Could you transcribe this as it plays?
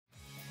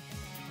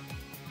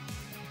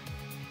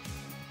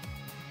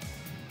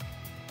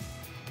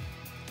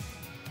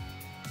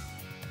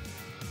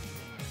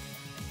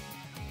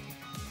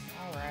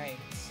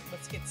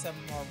some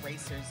more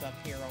racers up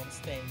here on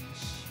stage.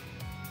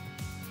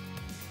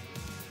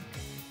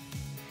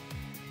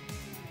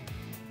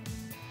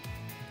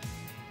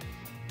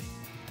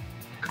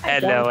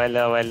 Hello,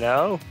 hello,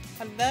 hello.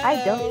 Hello.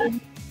 I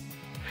don't.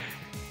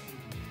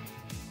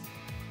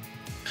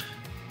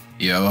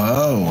 Yo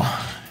ho.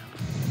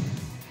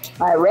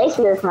 My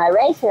racers, my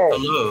racers.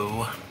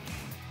 Hello.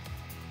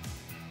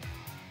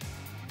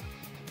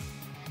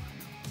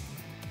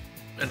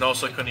 And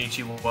also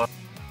konnichiwa.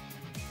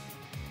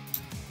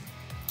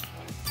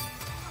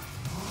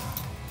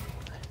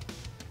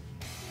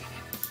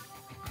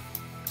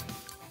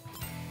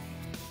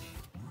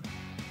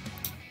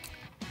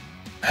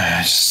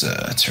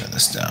 Just turn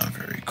this down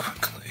very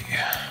quickly.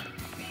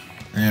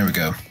 There we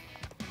go.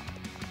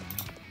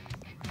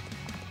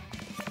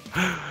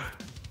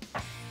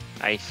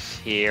 I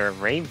hear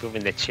Rainbow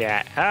in the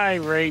chat. Hi,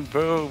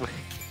 Rainbow.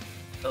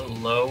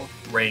 Hello,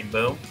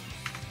 Rainbow.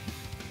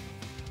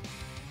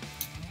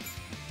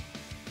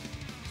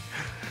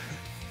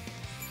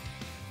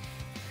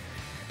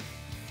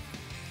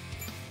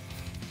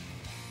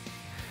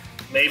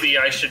 Maybe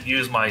I should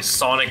use my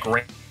Sonic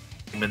Rainbow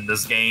in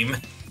this game.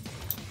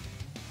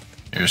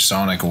 Your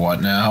Sonic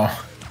what now?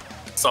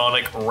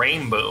 Sonic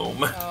Rainbow.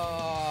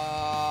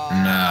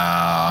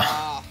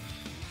 Nah.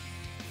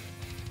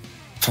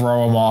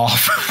 Throw him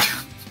off.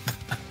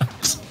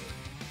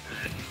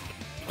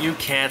 You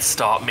can't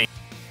stop me.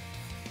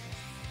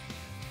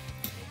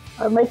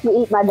 Or make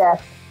me eat my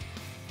death.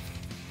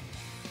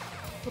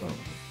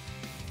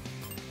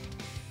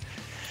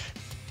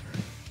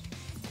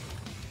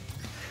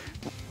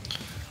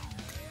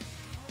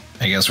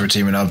 I guess we're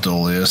teaming up,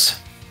 Dolius.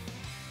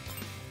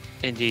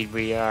 Indeed,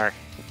 we are.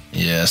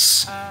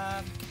 Yes.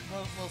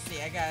 We'll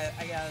see. I gotta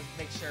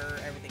make sure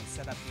everything's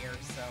set up here.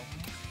 So.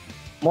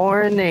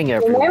 Morning,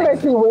 everyone. Remember,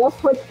 we will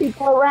switch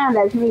people around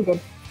as needed.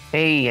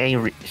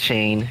 Hey,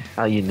 Shane.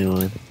 How you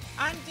doing?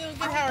 I'm doing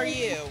good. How are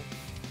you?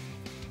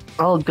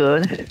 All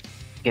good.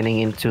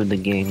 Getting into the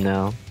game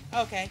now.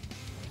 Okay.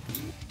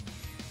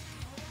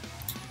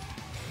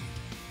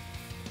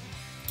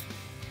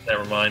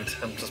 Never mind.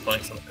 I'm just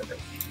playing something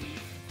different.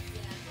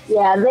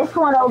 Yeah, this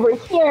one over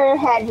here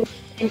had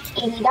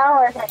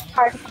 $80 as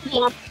part of the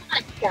camp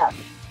stuff.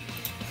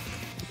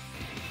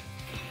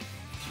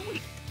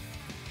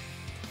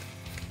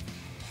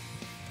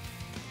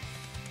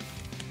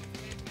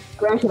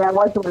 Granted, I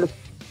wasn't with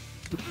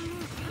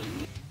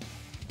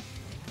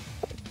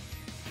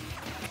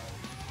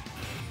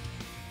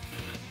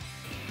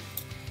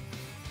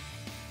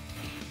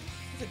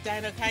It's a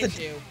Dino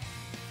Kaiju.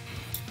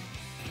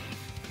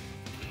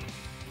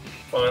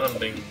 Fine, I'm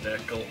being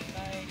nickel.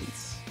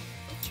 Nice.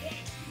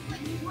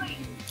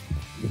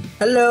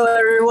 Hello,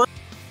 everyone.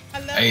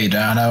 Hello. Hey,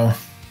 Dino.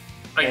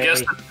 I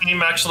guess the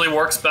team actually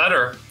works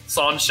better.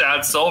 Son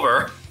Shad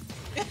Silver.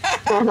 the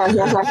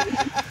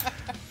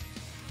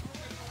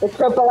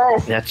triple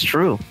S. That's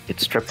true.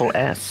 It's triple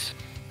S.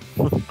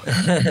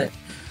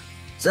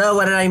 So,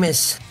 what did I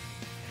miss?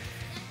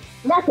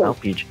 Nothing. Nope,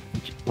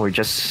 we're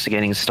just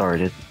getting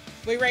started.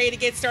 We ready to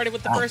get started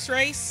with the first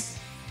race?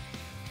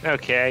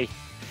 Okay.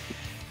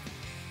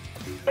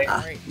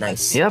 Alright,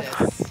 Nice. Yep.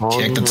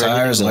 Kick the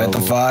tires, light the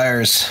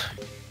fires.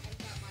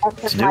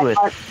 Let's do it.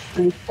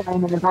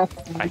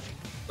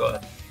 Go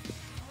ahead.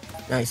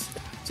 Nice.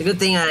 It's a good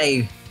thing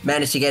I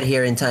managed to get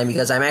here in time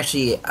because I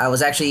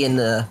was actually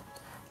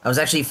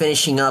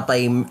finishing up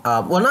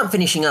not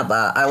finishing up.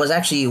 I was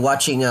actually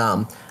watching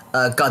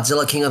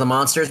Godzilla King of the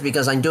Monsters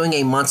because I'm doing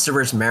a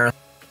MonsterVerse marathon.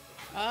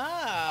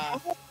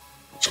 Ah.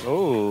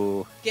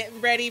 Ooh.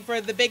 Getting ready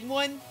for the big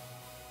one?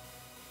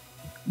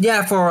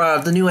 Yeah, for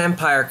the new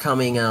Empire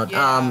coming out.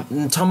 Yeah.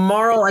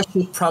 Tomorrow I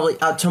should probably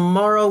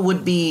tomorrow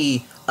would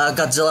be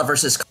Godzilla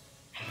versus.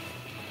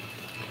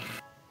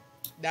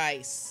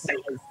 Nice.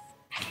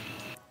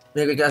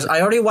 Because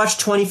I already watched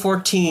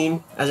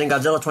 2014, as in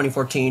Godzilla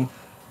 2014,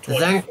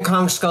 then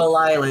Kong Skull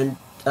Island,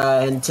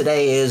 and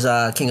today is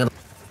King of the...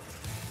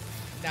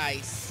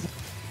 Nice.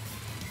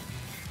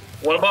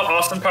 What about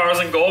Austin Powers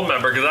and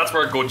Goldmember? Because that's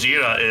where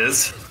Gojira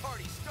is.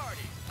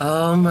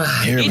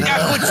 Here we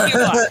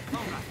go.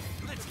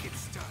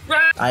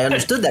 I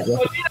understood that.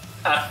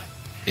 Yeah.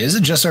 Is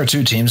it just our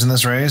two teams in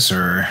this race,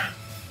 or?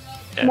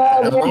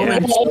 No, Yeah.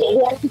 he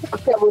has to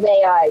talk with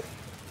AI.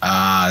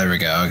 Ah, there we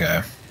go.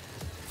 Okay.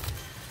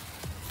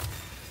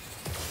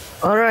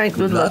 All right.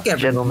 Good luck,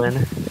 everyone.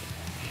 gentlemen.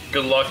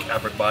 Good luck,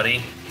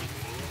 everybody.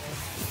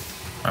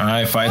 All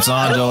right, fights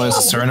on, Dolius.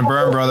 It's turn to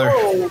burn, brother.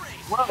 Whoa,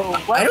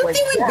 I don't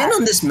think we've been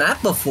on this map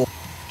before.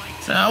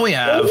 No, we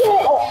have. We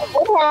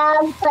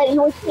have, but we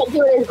can't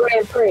do it as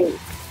Grand Prix.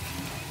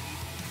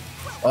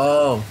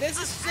 Oh. This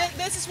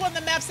is one of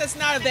the maps that's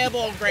not available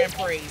on Grand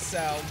Prix,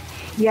 so.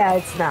 Yeah,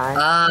 it's not.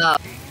 Ah.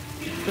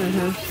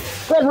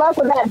 Good luck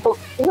with that book.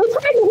 We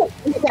tried to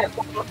get that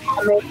book.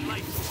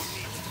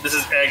 This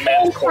is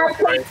Eggman's court,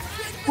 right?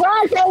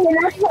 Ron,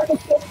 you're not supposed to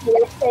fix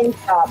the same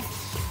job.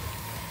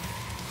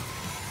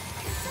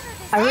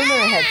 I remember I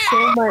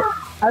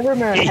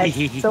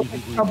had so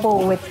much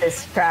trouble with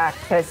this track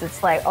because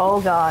it's like,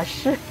 oh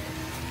gosh.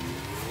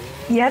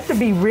 You have to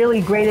be really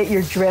great at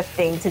your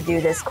drifting to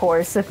do this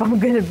course, if I'm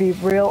gonna be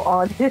real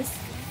honest.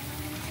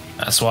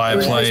 That's why I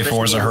play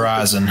Forza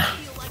Horizon.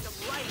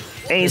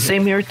 Hey,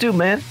 same here too,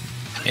 man.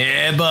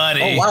 Yeah,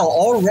 buddy.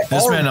 Oh wow!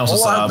 This man knows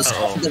what's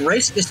up. The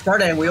race just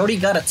started, and we already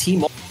got a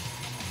team.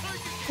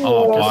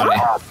 Oh, buddy.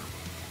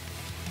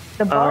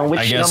 Which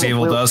I guess number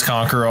evil does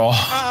conquer all.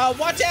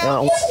 Watch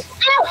out!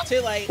 Too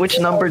late. Which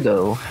number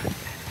though?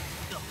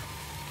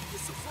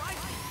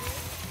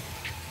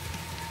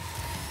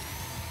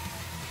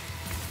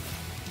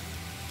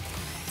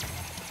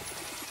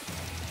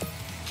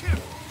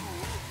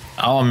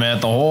 I'll admit,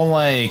 the whole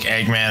like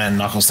Eggman and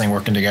Knuckles thing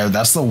working together,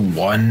 that's the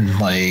one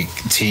like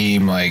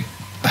team like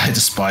I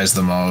despise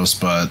the most,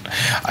 but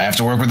I have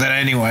to work with it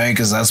anyway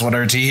because that's what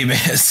our team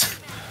is.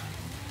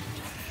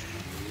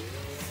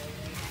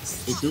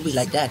 It do be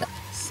like that.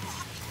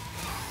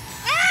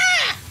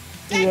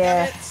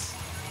 Yeah.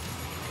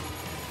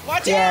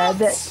 Watch Yeah,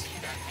 out!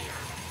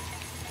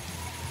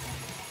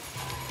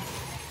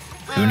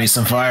 We need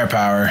some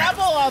firepower.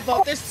 Double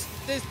elbow. This,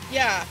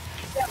 yeah.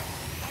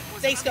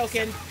 Stay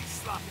stoking.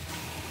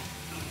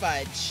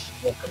 Fudge.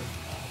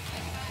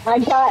 I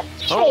got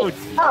chased. Oh, We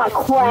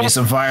crap. need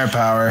some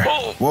firepower.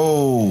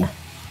 Whoa.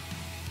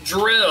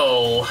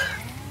 Drill.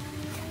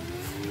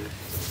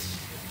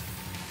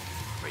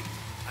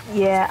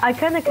 Yeah, I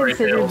kind of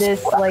consider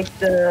this like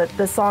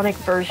the Sonic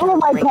version. Oh of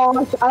my Rainbow.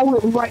 gosh, I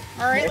went right.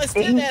 All right, let's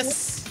do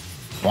this.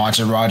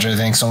 Watch it, Roger. I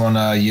think someone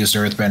used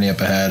Earthbendy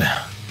up ahead.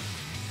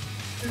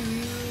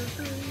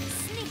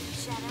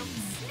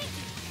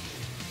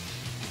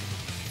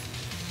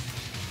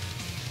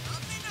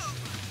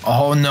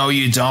 Oh, no,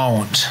 you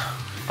don't.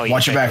 Oh,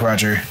 Watch your back,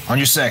 Roger. On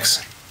your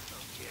 6.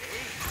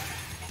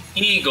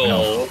 Eagle.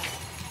 No.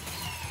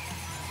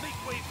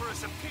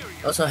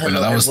 Also, Wait, hello,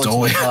 no, that was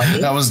everyone.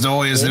 Dolly. That was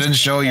Dolly's. It didn't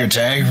show your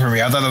tag for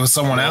me. I thought that was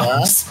someone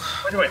else.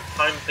 Why do I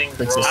time things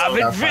Let's just wrong?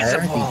 start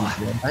fire.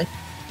 invisible.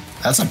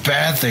 That's a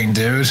bad thing,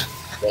 dude.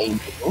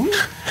 Rainbow,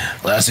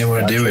 Last thing I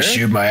want to do is Roger.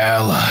 shoot my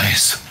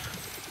allies.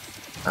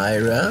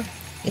 Ira,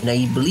 and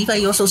I believe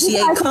I also see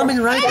a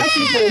common rider.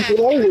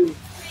 Man,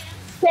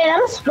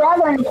 I'm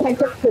struggling to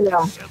catch up to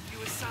them.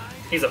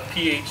 He's a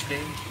PhD.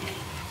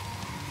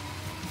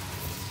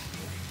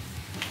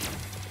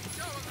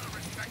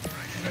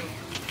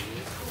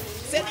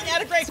 Sending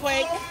out a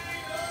breakaway.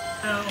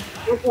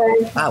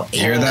 Okay. Wow, You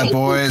hear that,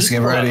 boys?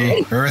 Get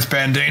ready.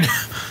 Earthbending.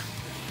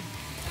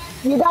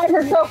 You guys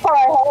are so far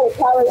ahead, it's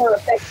probably going to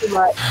affect you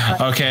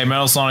much. Okay,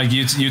 Metal Sonic,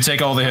 you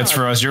take all the hits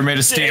for us. You're made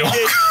of steel.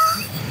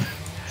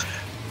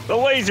 The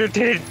laser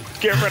didn't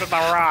get rid of the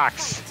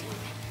rocks.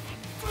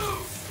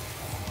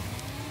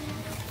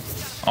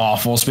 Oh,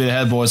 full speed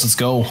ahead, boys. Let's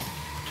go.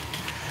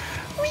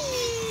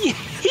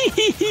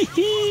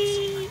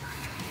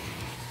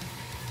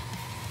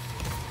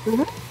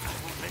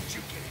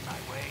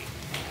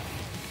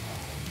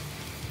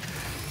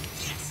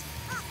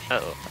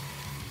 Uh-oh.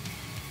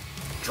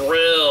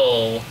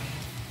 Drill.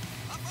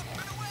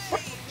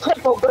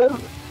 Triple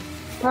boost.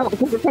 No,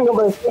 because a single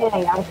boost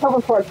standing. I was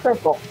hoping for a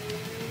triple.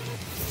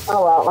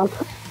 Oh well, I'm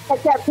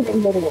catch up to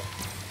them idiots.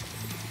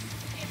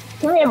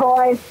 Come here,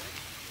 boys.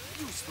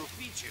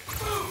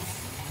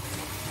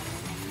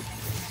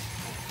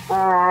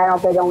 I don't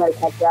think I'm going to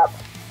catch up.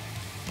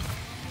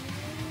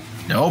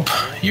 Nope,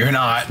 you're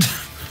not.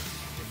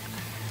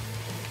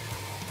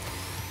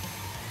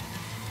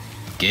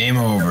 Game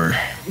over.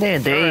 There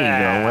you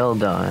go. Well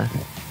done.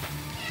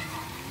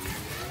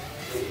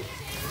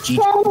 Ken,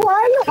 why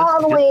are you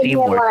all the way Good in here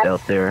teamwork left?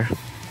 out there.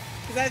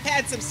 Because I've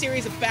had some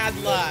series of bad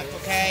luck,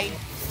 okay?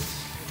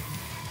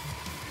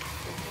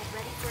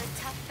 Ready for a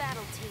tough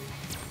battle, team.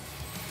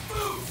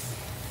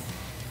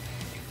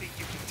 You think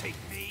you can take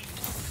me?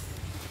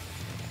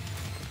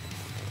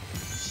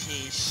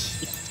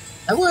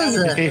 Sheesh. That was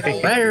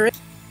right.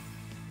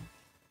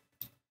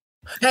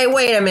 Hey,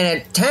 wait a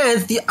minute.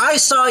 10th, I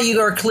saw you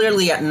are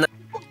clearly at 9.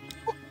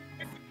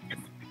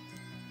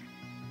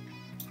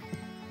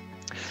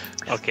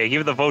 Okay,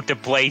 give the vote to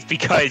Blaze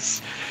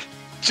because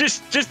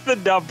just the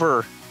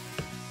number.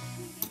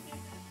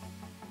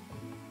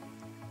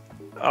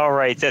 All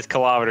right, it says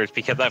kilometers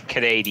because I'm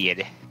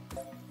Canadian.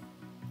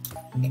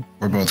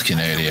 We're both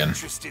Canadian.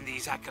 Interest in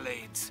these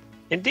accolades.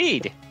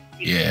 Indeed.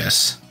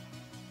 Yes.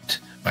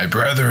 My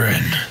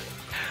brethren.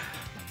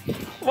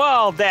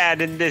 Well,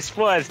 Dad, and this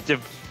was a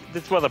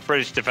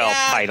British developed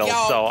title,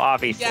 y'all- so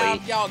obviously. Yeah,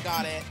 y'all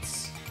got it.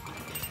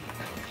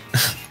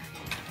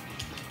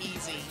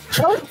 Easy.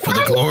 For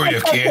the glory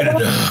of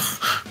Canada.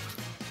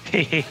 I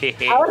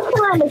was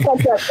trying to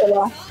catch up to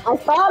them. I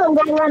saw them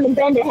going around the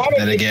bend ahead of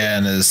Then me.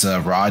 again, is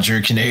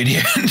Roger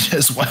Canadian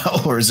as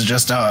well, or is it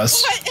just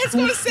us? What? It's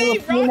going to say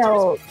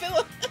Filipino.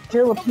 Roger's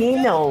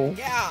Filipino.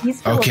 Yeah.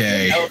 He's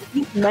Okay. Filipino.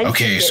 He's mentioned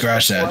Okay, it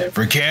scratch before. that.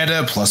 For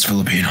Canada plus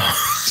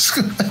Filipinos.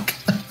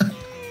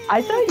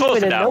 I thought you Close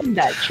would have enough. known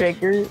that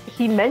trigger.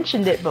 He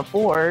mentioned it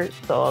before,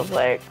 so I was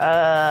like,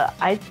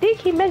 I think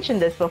he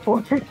mentioned this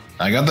before.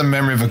 I got the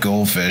memory of a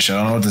goldfish. I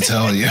don't know what to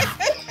tell you.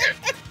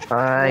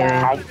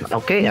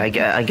 Okay,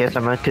 I guess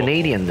I'm a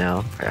Canadian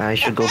now. I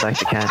should go back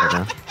to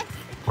Canada.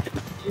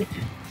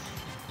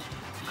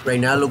 Right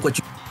now, look what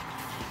you.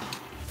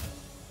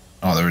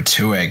 Oh, there were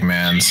 2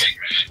 Eggmans.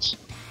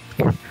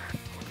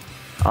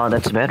 Oh,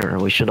 that's better.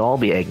 We should all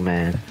be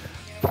Eggman.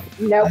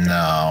 Nope.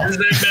 No.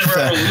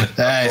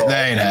 that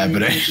ain't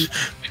happening.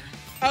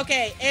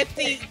 Okay, if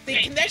the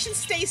connection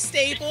stays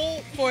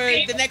stable for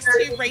the next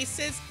 2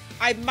 races,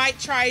 I might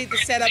try to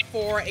set up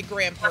for a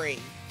Grand Prix.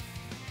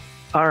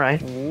 All right.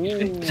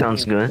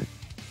 Sounds good.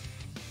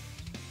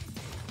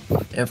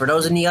 And for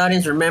those in the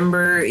audience,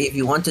 remember, if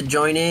you want to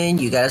join in,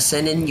 you gotta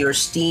send in your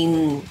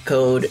Steam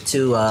code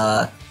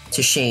to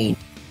Shane.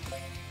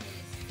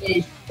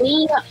 It's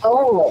Steam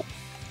only.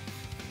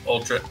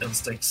 Ultra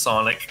Instinct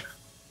Sonic.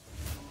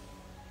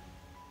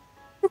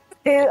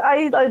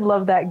 I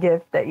love that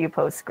gift that you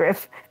post,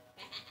 Griff.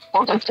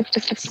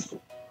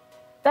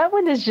 That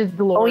one is just Oh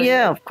glorious.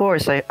 yeah, of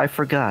course. I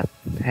forgot.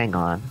 Hang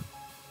on.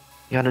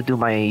 You gotta do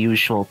my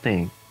usual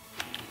thing.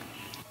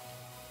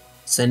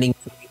 Sending.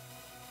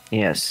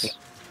 Yes.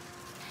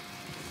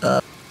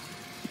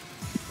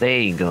 There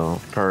you go.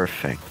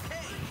 Perfect.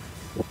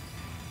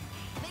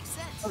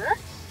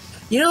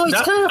 You know, it's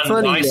That's kind of a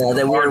funny nice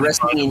that we're card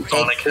wrestling in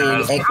Sonic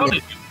has. How Eggman.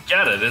 did you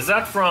get it? Is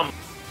that from?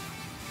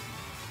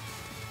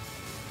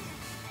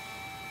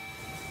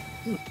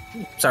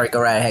 Sorry, go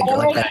right ahead. Go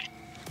like that.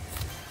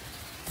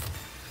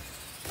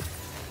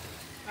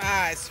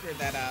 Ah, I screwed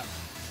that up.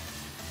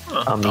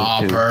 Me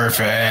Oh, too.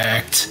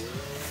 perfect.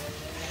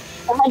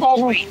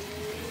 Oh,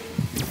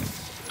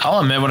 I'll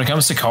admit, when it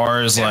comes to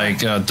cars, like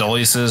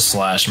Dolius'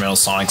 / Metal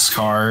Sonic's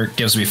car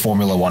gives me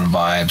Formula 1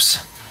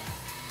 vibes.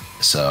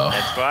 So,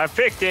 That's why I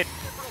picked it.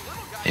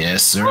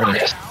 yes, sir.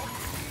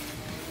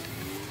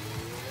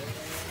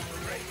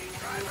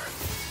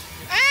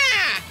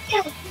 Ah!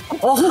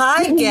 Oh,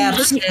 hi, Gab.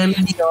 Sam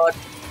in the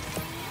audience.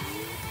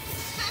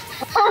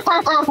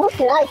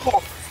 like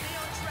it.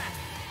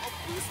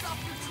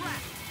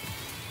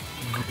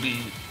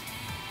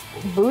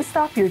 Boost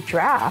off your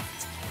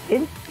draft.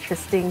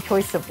 Interesting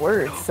choice of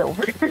words,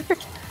 Silver.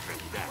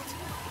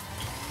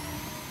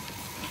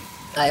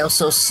 I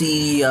also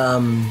see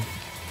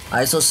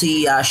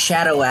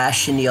Shadow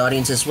Ash in the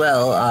audience as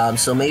well.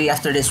 So maybe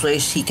after this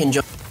race he can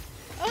join.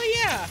 Oh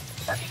yeah.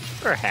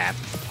 Perhaps.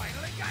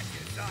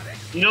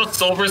 You know,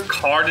 Silver's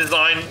car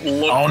design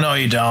looks. Oh, no,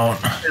 you don't.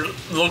 It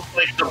looks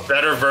like the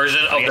better version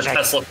of the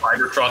Tesla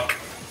fighter truck.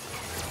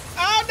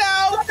 Oh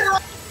no!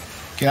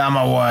 Get out of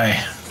my way.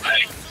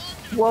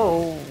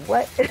 Whoa,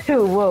 what?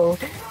 Whoa.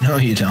 No,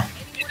 you don't.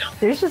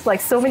 There's just like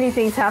so many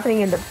things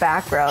happening in the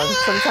background.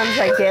 Sometimes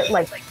I get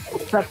like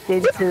sucked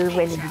into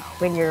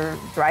when you're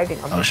driving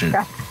on the Oh, shoot.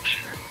 track.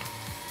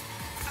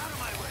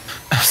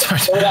 Sorry.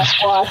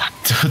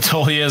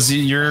 Totally is.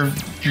 Your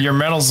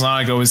Metal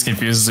Sonic always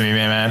confuses me,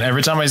 man.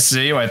 Every time I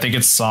see you, I think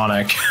it's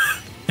Sonic.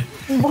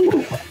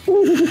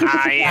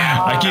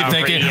 I keep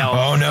thinking,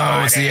 oh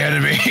no, it's the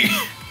enemy.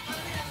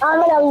 I'm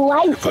gonna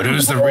light. But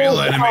who's the real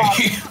enemy?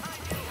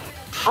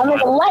 I'm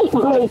gonna light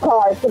blue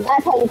cars, so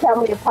that's how you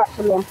tell me apart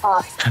from the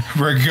imposter.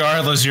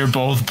 Regardless, you're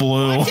both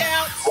blue.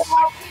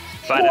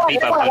 But the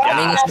people who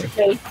die.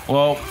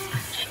 Well,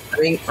 I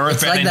mean, it's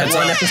like that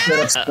one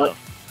episode of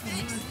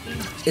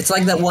It's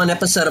like that one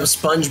episode of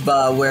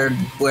SpongeBob where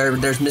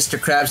there's Mr.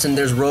 Krabs and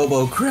there's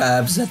Robo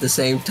Krabs at the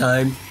same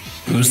time.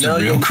 Who's the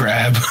real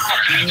crab?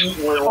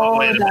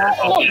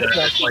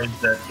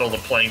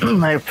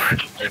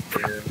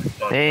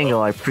 There you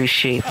go. I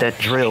appreciate that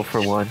drill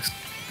for once.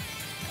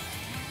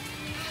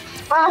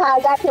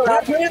 That's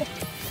right.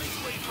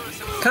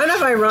 Kind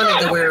of ironic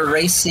that we're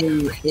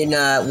racing in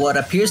what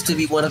appears to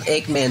be one of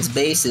Eggman's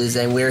bases,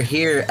 and we're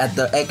here at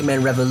the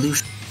Eggman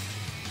Revolution.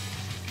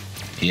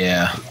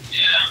 Yeah.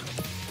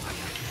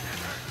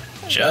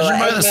 Judging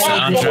by the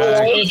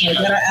soundtrack. I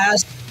gotta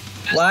ask,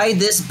 why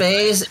this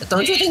base?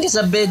 Don't you think it's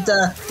a bit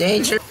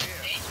dangerous?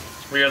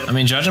 I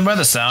mean, judging by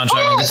the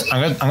soundtrack,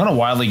 I'm gonna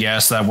wildly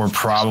guess that we're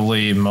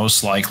probably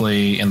most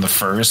likely in the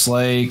first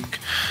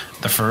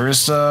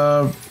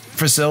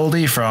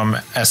facility from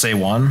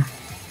SA1.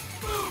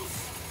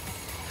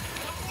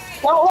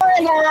 Don't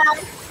worry,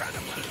 guys.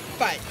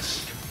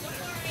 Fudge.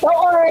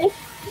 Don't worry.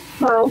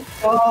 Oh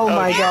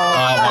my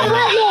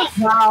god.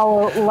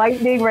 Wow,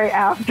 lightning right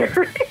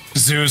after.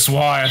 Zeus,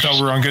 why? I thought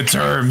we were on good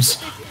terms.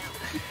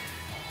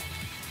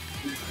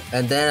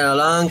 And then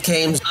along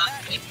came.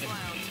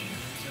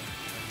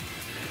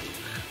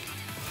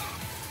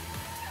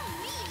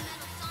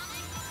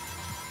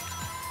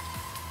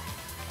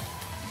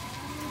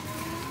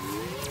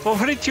 Well,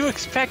 what did you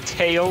expect,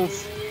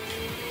 Tails?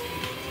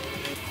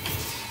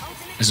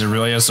 Is it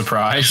really a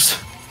surprise?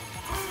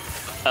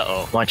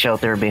 Uh-oh. Watch out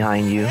there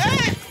behind you.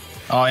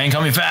 Oh,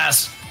 incoming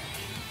fast.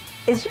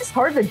 It's just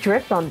hard to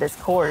drift on this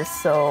course,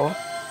 so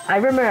I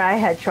remember I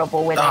had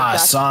trouble when I got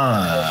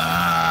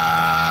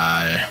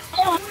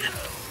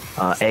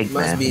Eggman.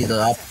 Must be the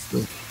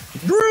opposite.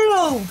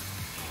 Bro!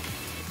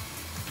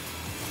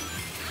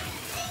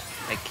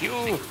 Thank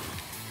you.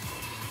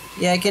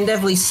 Yeah, I can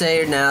definitely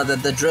say now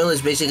that the drill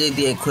is basically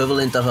the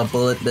equivalent of a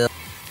bullet bill.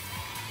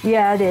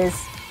 Yeah, it is.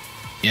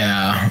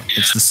 Yeah,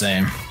 it's the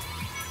same.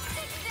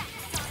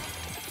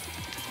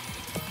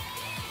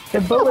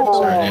 The bullet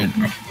Oh.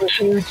 were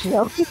huge,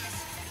 though.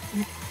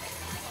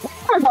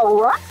 There's a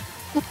rock.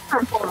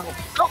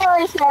 Don't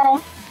worry,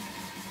 Shannon.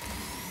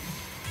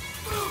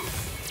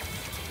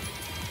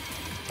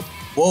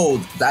 Whoa,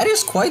 that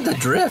is quite the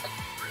drift.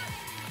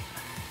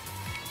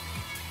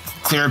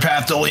 Clear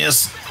path,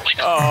 Dolius.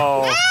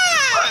 Oh,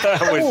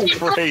 that was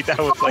great. That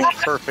was like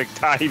perfect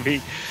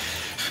timing.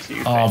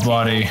 Jeez, Oh, that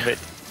buddy. movement.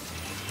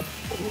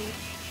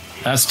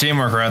 That's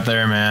teamwork right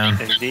there, man.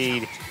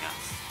 Indeed.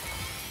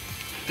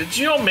 Did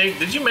you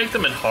make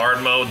them in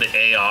hard mode, the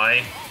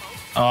AI?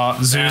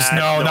 Zeus,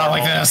 no, not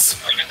like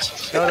this.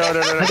 No.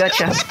 I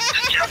gotcha.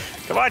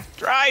 Come on,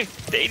 drive,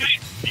 David.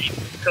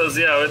 Because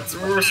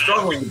we were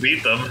struggling to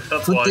beat them.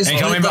 That's Put why. this-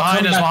 Incoming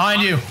behind us,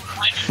 behind you.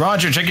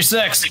 Roger, check your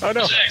 6. Oh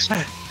no.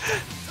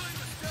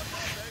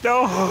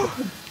 No.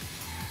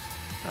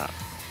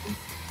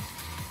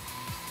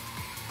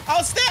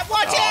 Oh, snap!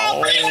 Watch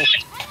out!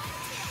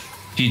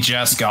 He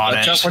just got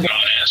it.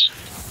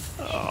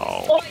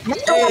 Oh.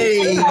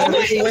 Hey,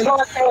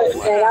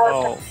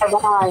 Oh.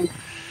 Behind.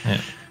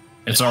 Yeah.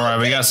 It's alright,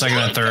 we got second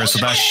and third, so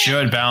that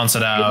should balance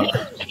it out.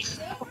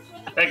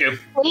 Thank you.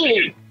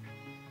 Please.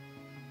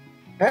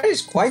 that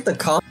is quite the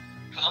con.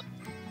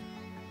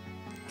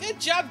 Good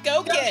job,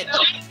 Go Kid.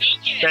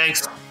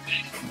 Thanks.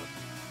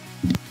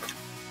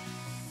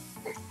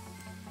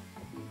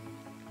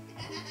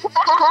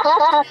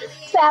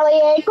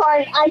 Sally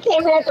Acorn, I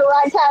came in at the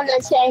right time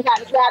and Shane got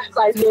zapped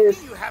by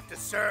Zeus. You have to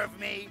serve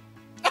me.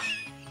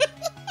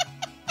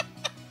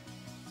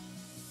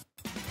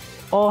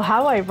 Oh,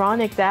 how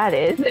ironic that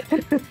is.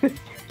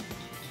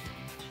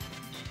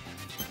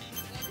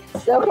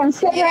 So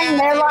considering Yeah,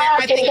 their I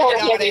lineup think is they going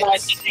got to get it.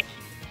 much.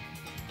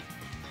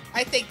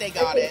 I think they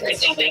got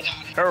it.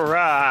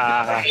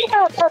 Hurrah.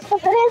 Yeah, because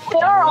it is, they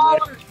are all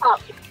on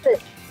top.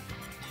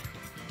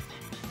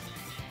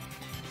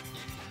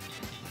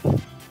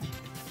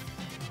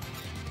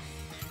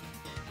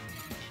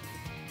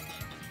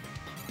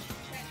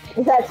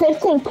 That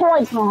 15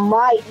 points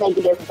might make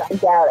a difference. I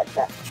doubt it,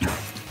 though.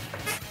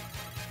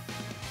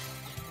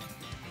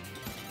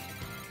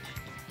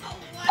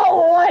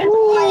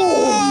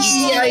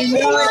 Oh, Yeah, I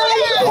know it.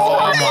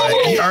 Oh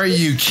my, are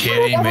you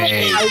kidding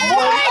me?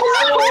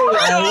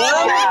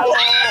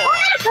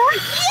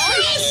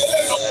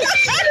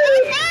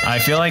 I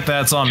feel like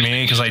that's on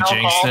me because I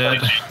jinxed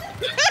it.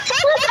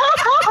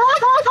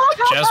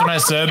 Just when I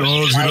said,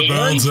 oh, it's gonna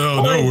bounce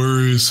out, no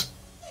worries.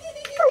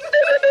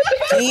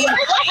 Team,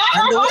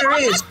 and the winner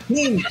is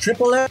Team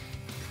Triple F.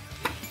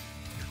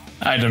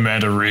 I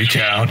demand a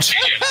recount.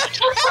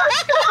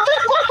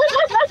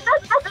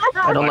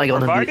 I don't like for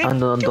on Marty? the, I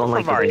don't For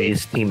like Marty.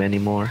 this team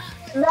anymore.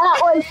 that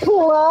was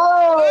close.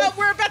 Well,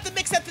 we're about to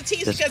mix up the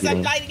teams Just because I'm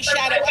kidding. fighting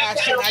Shadow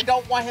Ash and I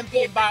don't want him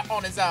being by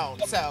on his own.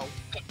 So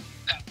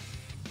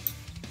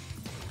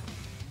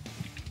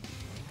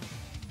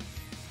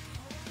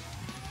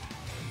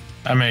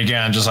I mean,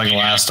 again, just like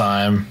last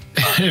time,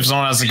 if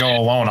someone has to go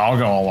alone, I'll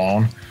go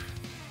alone.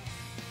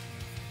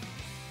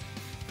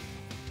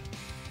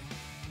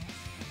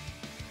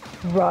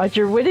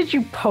 Roger, what did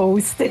you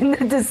post in the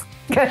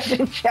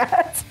discussion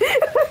chat?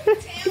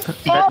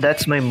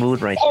 That's my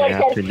mood right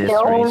there after this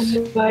race.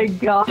 Oh my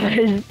gosh.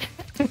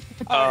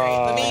 alright,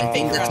 let me I figure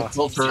think out that's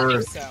the a teams vote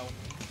here, for- so.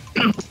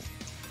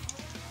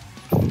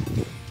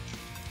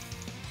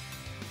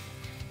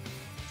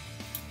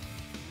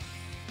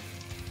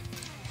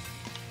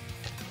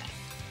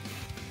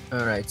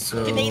 Alright,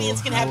 so.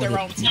 Canadians can have their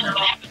own team.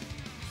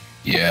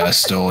 Yeah,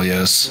 still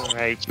yes.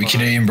 Right, We fine.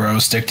 Canadian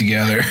bros stick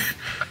together.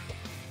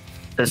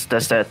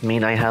 Does that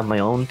mean I have my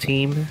own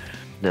team?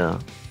 The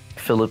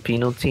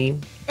Filipino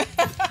team?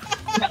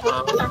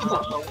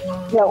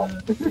 No.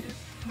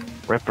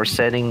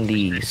 Representing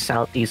the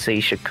Southeast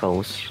Asia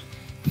coast.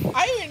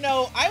 I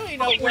don't even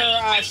know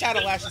where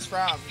Shadow Ash is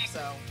from,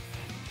 so.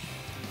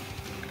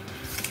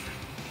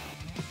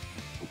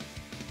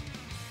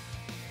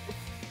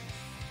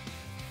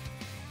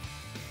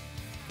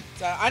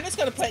 So I'm just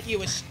gonna put you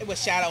with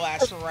Shadow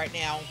Ash for right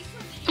now.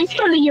 He's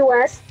from the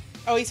U.S.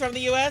 Oh, he's from the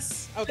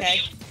U.S.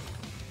 Okay.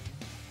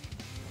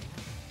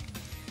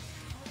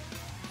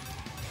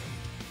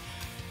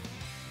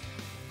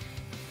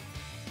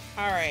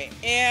 All right,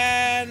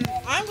 and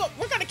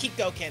we're gonna keep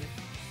Gokin.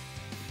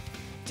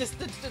 Just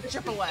the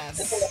triple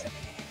S.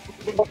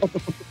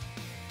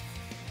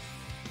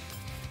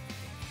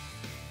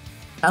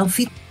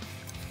 Outfit.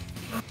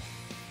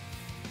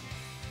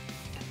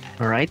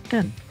 Alright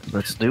then,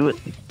 let's do it.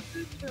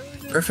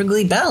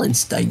 Perfectly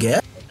balanced, I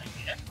guess.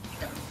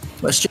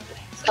 Question.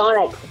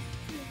 Sonic.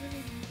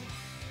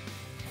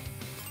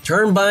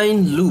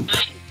 Turbine loop.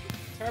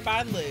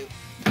 Turbine loop.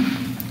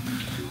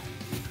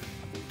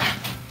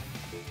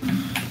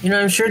 You know,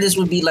 I'm sure this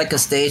would be like a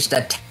stage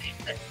that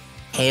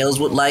Hales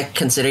would like,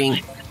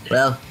 considering,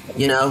 well,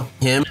 you know,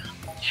 him.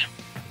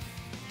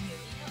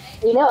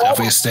 You know,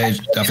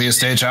 Definitely a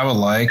stage I would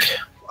like.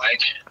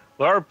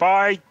 Lure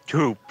by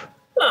Toop.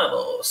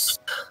 Vamos.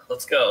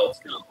 Let's go.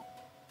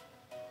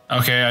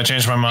 Okay, I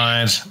changed my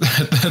mind.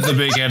 The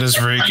big head is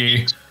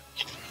freaky.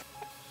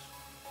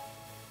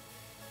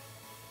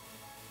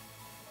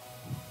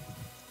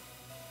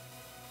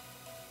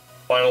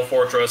 Final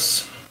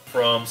Fortress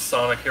from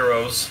Sonic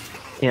Heroes.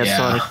 Yeah, Yeah.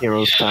 Sonic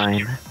Heroes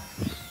time.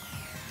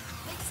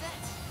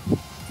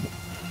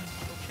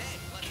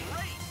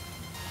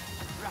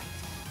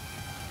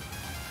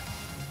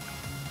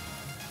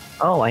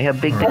 Oh, I have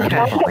Big Big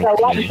Cat on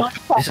my team.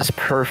 This is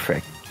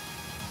perfect.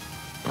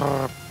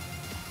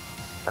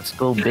 Let's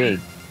go big.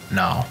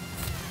 No.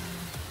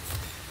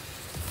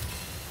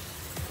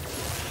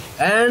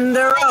 And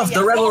they're off.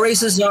 The Revo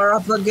races are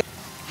up again.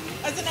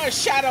 There's another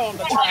shadow on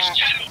the track.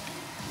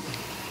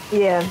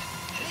 Yeah.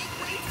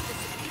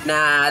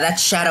 Nah,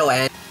 that's Shadow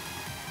Ant.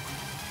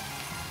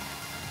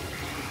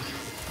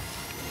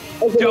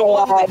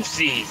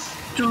 Oopsies.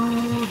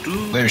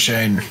 There's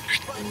Shane.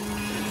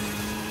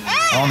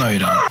 Oh no, you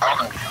don't.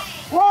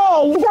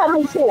 Hey, you got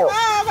me too.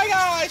 Oh my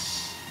gosh!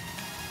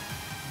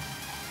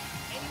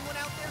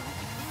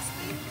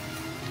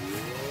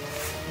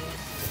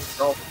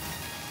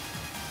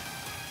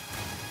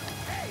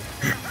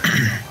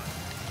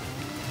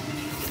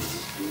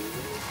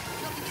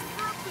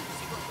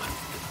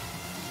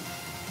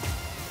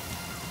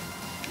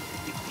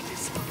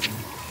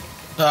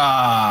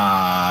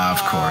 Ah,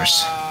 of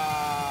course.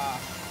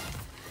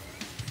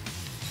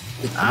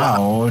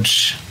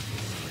 Ouch.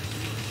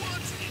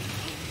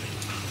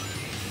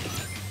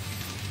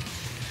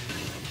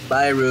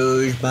 Bye,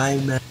 Rouge. Bye,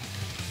 man.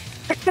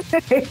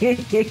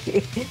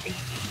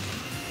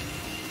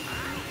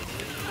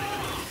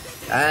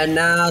 And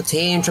now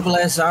Team Triple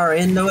S are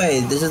in the way.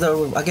 This is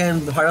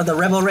again part of the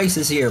Rebel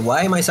races here.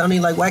 Why am I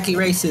sounding like wacky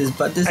races?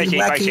 But this is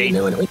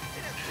wacky.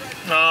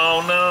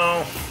 Oh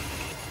no!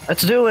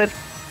 Let's do it.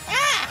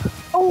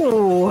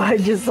 Oh, I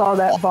just saw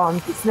that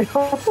bomb.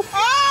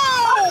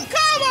 Oh,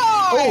 come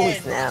on! Oh,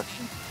 snap.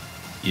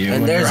 You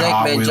And there's your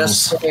Hot Eggman Wheels.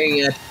 just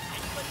staring at.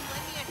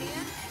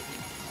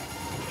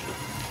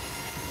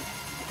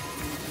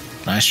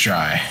 Nice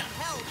try.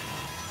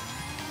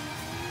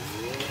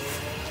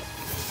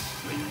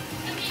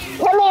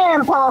 Come here,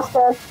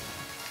 imposter.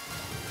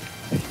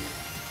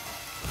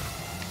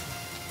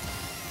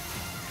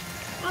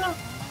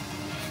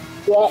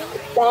 Get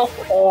back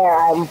there.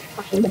 I'm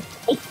fucking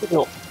taking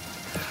it.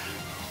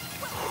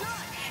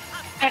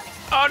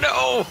 Oh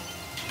no!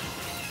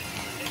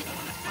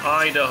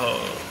 Idaho.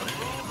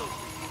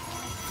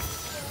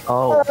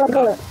 Oh,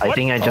 I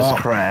think I just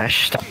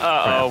crashed.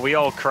 Uh-oh, we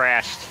all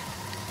crashed.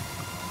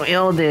 We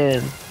all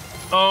did.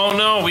 Oh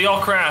no, we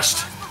all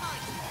crashed.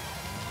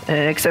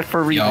 Except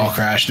for Revo. Y'all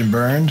crashed and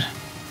burned.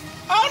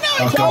 Oh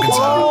no! Oh, go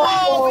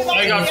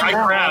get some.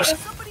 I crashed.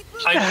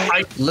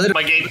 I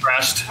my game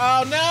crashed.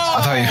 Oh no!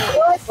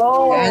 I thought you.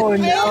 Oh, Hey,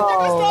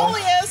 no.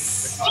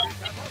 Merciless!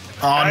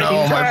 Oh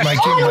no, my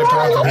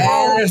brother.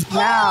 And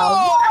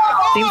Now.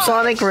 Team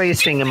Sonic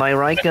Racing, am I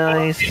right,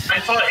 guys? I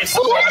thought it's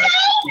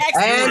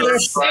and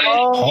there's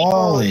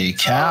Holy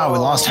cow, we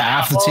lost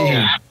half the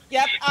team.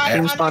 Yep,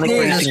 Team Sonic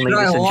Racing,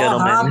 ladies and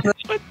gentlemen.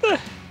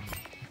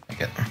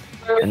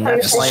 And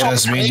that's why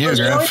Just me and you,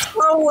 Griff.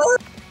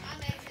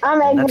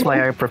 that's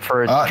why I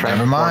prefer Oh,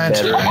 never mind.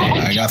 better.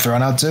 I got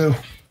thrown out too.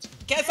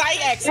 Guess I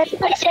It's exit.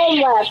 like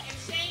Shane left.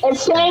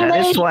 It's Shane That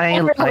is leaves, why I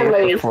everyone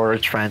leaves. prefer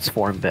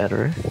Transform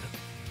better.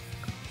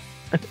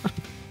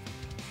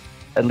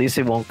 At least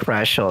it won't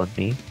crash on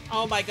me.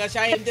 Oh my gosh,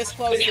 I am this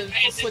close to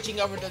switching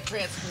over to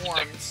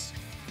transforms.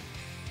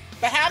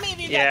 But how many of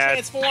you got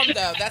transformed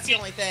though? That's the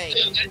only thing.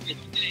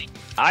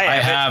 I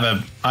have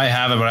it, but I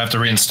have to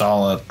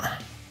reinstall it.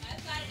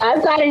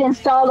 I've got it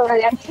installed and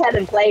I just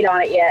haven't played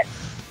on it yet.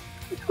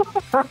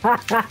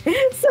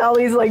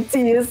 Sally's like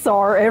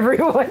TSR,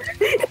 everyone.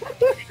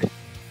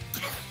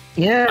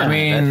 Yeah. I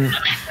mean,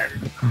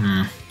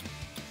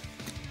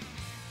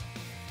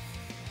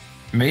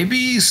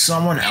 maybe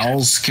someone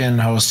else can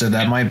host it.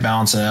 That might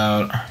bounce it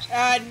out.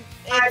 I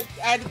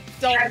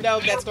don't know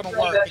if that's gonna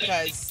work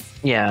because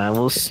Yeah, it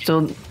will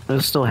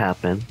still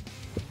happen.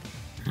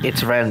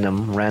 It's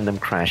random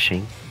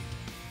crashing.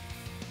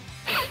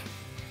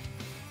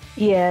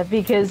 Yeah,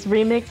 because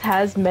Remix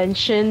has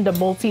mentioned the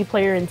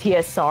multiplayer in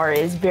TSR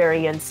is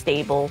very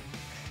unstable.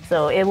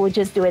 So it will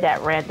just do it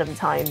at random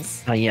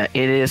times. Yeah,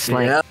 it is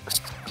like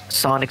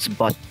Sonic's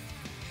butt.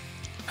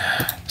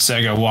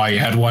 Sega, why? You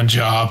had one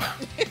job.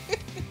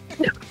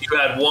 You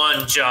had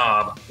one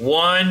job.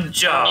 One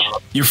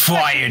job. You're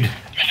fired.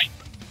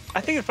 I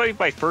think it's probably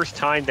my first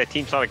time that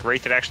Team Sonic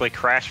Race had actually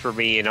crashed for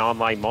me in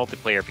online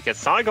multiplayer because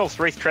Sonic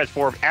Race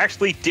Transform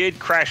actually did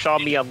crash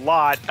on me a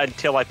lot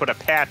until I put a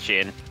patch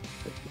in.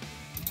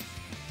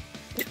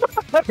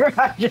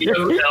 You know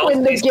who else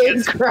When the these game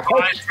kids crashed.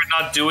 find for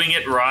not doing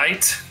it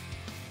right?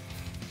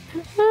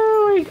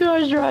 Oh my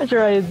gosh,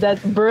 Roger,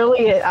 that's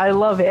brilliant. I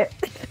love it.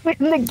 When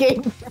the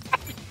game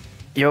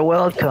You're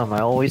welcome.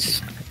 I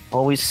always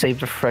save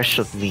the fresh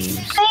of memes.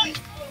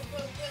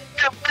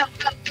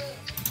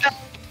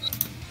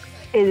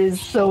 it is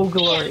so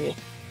glorious.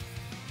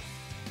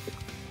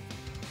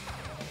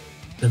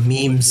 the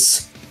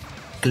memes.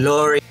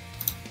 Glory.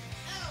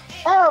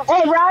 Oh,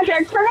 hey,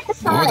 Roger, turn it For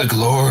aside. the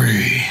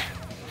glory.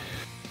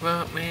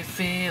 What me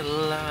feel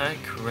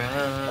like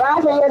crying.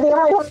 Roger, you're the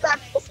only one that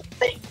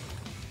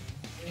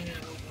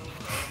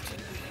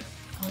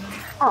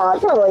Oh,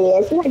 it totally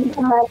is. You had to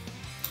come back.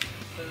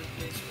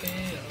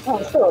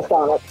 Oh, still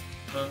Sonic.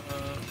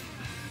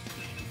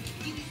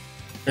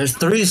 There's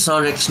 3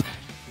 Sonics.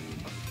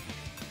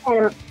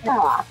 And,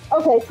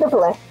 okay,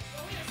 Triple X.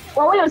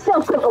 Well, we would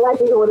still Triple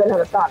X even with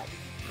another Sonic.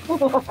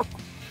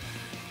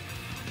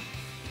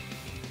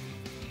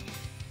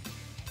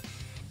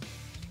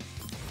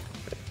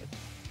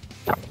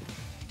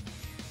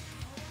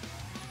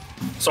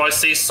 So I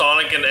see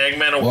Sonic and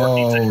Eggman are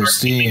working Whoa, together.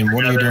 Steam,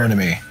 what are you doing to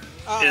me?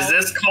 Is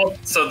this called?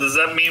 So does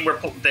that mean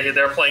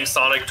they're playing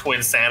Sonic to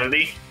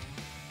Insanity?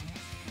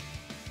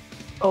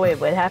 Oh wait,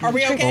 what happened? Are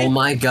we okay? Oh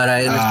my god,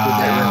 I understood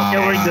that.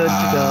 Yeah, we're good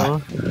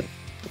to go.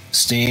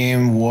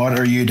 Steam, what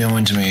are you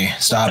doing to me?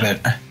 Stop it.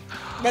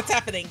 What's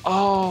happening?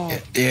 Oh.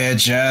 It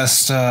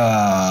just,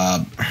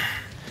 how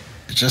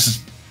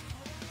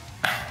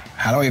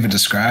do I even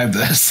describe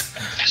this?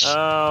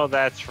 Oh,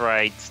 that's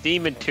right.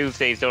 Steam and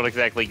Tuesdays don't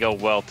exactly go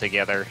well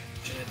together.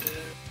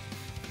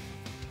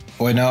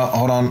 Wait, no,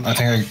 hold on. I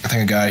think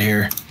I got it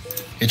here.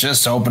 It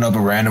just opened up a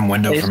random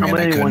window for me and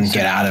I couldn't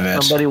get out of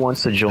it. Somebody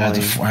wants to join. I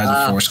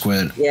had to force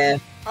quit. Yeah.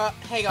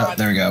 Hang on.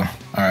 There we go. All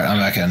right, I'm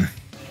back in.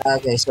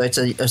 Okay, so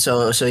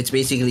it's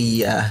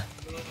basically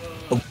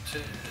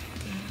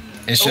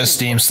It's just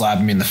Steam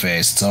slapping me in the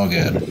face. It's all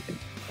good.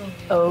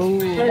 Oh.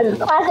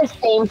 There's a classic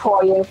Steam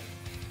for you.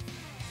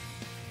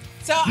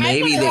 So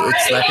maybe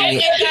it's slapping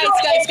you.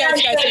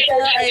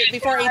 Guys,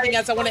 before anything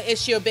else, I want to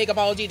issue a big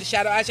apology to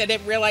Shadow Ash. I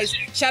didn't realize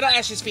Shadow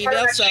Ash is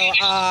female, so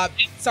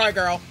sorry,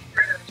 girl.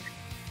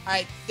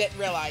 I didn't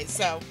realize.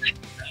 So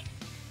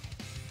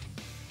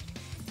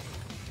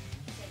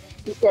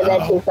You said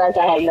that too fast.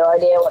 I had no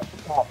idea what you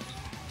said.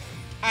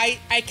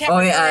 I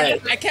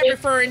kept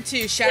referring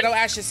to Shadow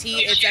Ash as he.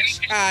 It's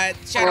actually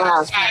Shadow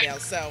Ash is female.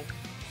 So.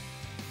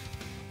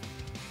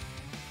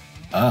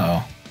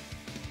 Oh.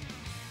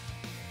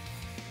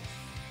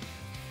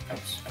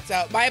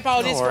 So my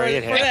apologies for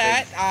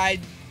that.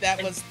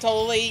 That was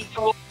totally.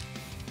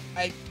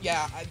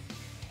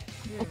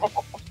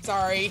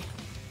 Sorry.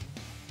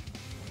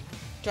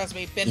 Trust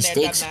me, been there,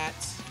 done that.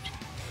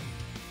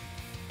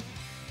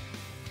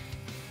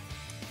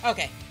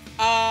 Okay.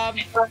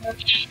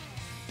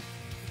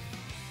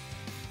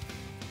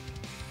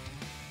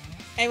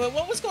 Anyway,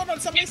 what was going on?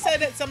 Somebody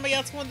said that somebody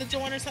else wanted to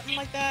join or something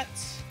like that.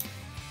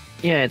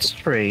 Yeah, it's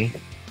free.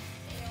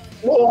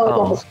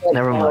 Oh,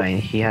 never mind.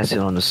 He has it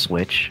on the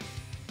Switch.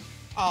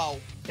 Oh,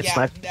 it's yeah,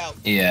 not, no.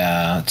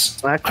 Yeah,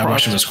 it's not I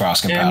wish it was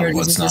cross-compatible,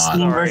 but it's not.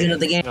 Steam version of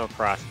the game. No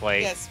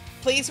crossplay. Yes,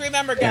 please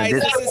remember, guys,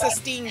 this is a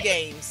Steam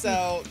game,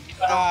 so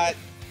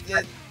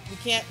we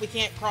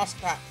can't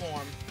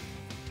cross-platform.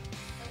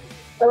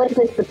 At least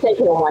this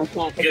particular one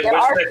can't. It There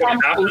are wish that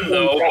some could happen things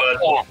though, that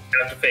but can't. you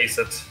have to face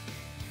it.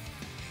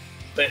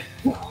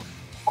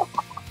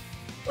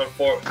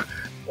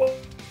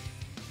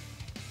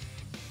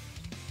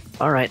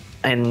 Alright,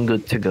 I'm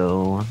good to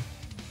go.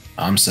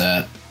 I'm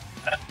set.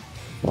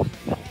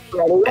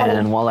 Ready?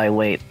 And while I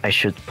wait, I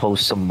should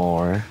post some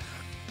more.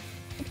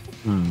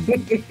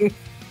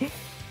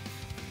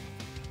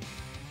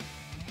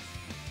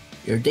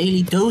 Your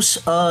daily dose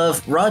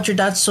of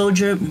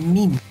Roger.Soldier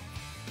meme.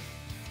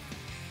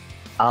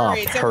 Oh,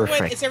 Alright,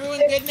 perfect. is everyone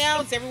good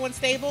now? Is everyone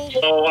stable?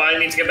 Oh, I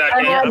need to get back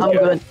in. I'm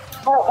good.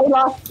 Oh, we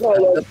lost. There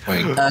you go.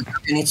 Wait. I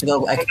need to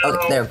go.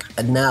 There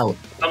now.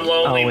 I'm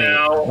lonely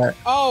now.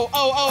 Oh,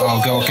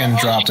 Goken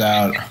dropped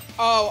out.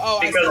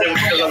 Because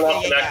I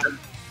lost connection.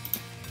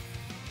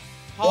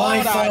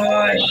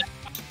 Wi-Fi.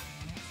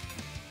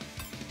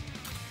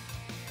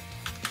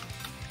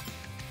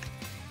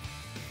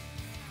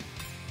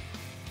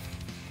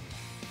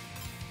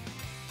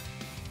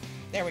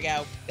 There we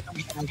go.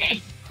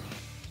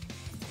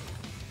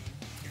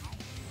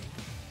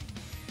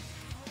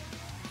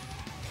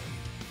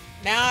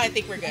 Now I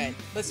think we're good.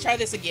 Let's try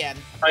this again.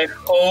 I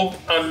hope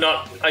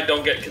I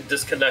don't get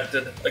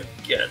disconnected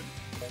again.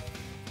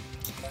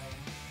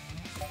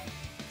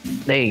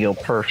 There you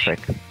go,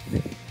 perfect.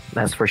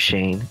 That's for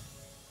Shane.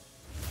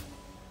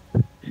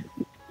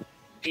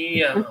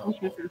 Yeah.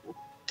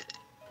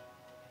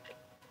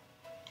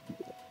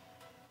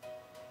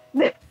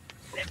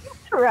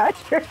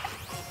 Roger.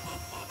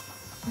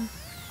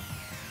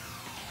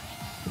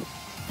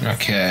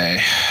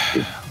 Okay.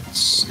 Let's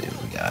see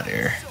what we got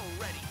here.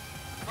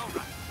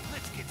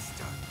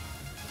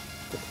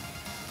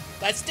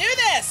 Let's do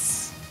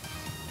this!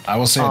 I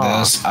will say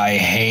this. I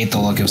hate the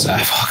look of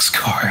Zavok's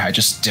car. I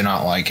just do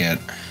not like it.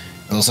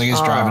 It looks like he's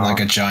driving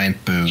like a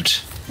giant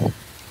boot.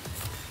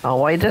 Oh,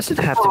 why does it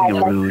have to be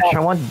Rouge? I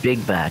want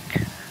Big back.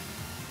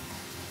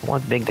 I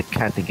want Big the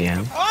cat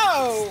again.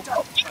 Oh!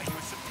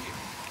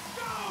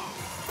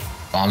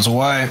 Bombs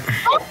away.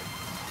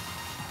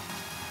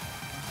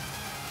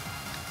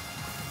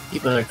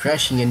 People are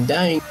crashing and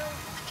dying.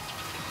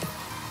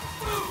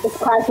 It's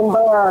crash and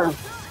burn.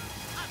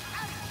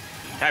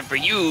 Time for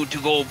you to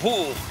go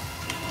pool.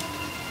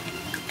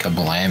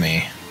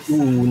 Kablammy.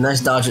 Ooh,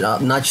 nice dodge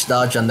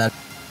on that.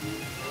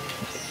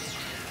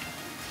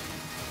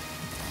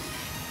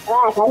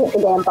 I hit the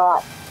damn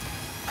bot.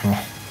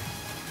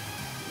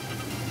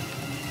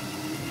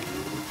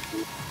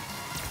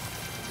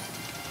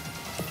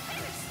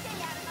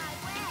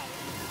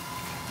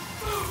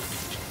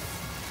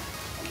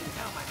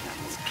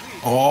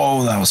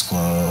 Oh, that was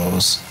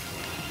close.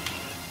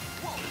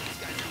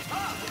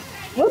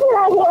 Look at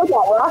that hit with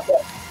that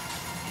rocket.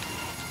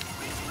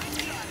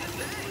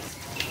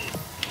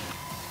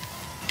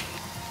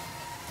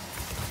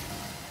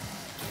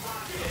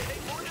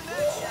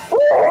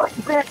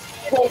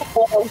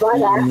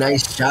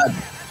 Nice shot.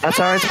 That's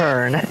our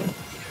turn.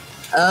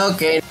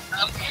 Okay.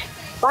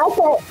 Bye,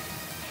 Kit.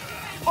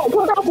 Hey,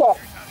 come back here.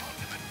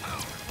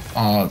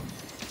 Oh,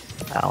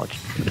 Ouch.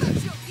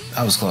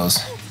 that was close.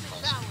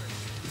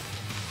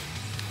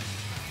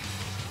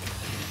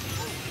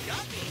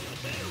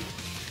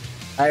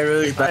 Hi,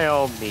 Rouge. By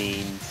all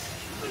means.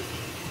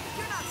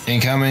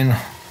 Incoming.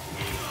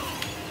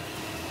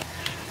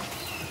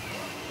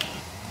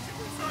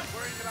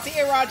 See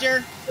you,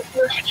 Roger.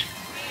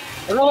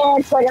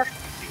 Man, trigger.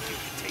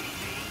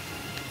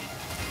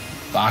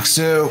 Box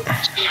 2.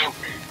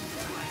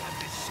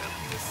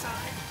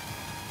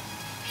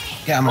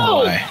 Get him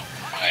away.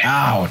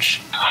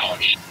 Ouch.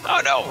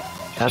 Oh no!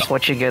 That's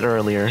what you get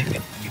earlier.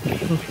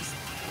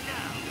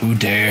 Who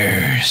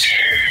dares?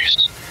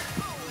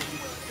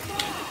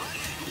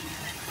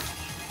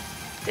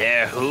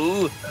 There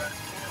who?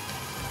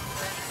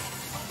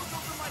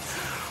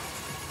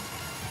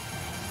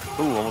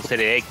 Ooh, almost hit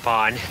an egg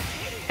pond.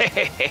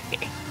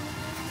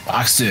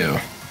 Box 2.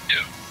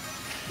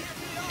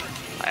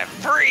 I'm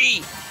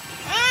free!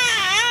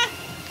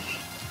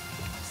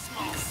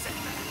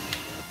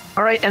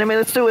 All right, enemy,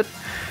 let's do it.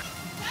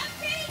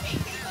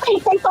 Hey,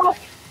 take off.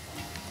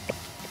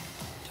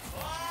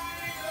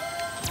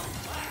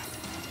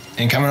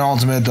 Incoming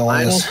ultimate,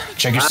 Delius.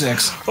 Check your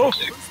 6. Oh,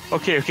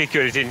 okay,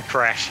 good. It didn't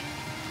crash.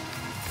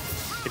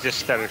 It just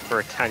stuttered for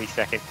a tiny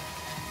second.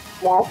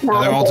 That's not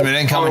Another a ultimate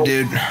good incoming, call.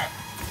 dude.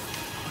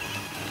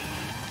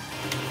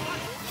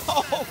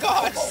 Oh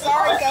gosh,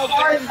 sorry,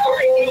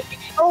 Goku.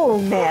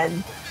 Oh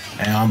man.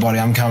 Hang on, buddy,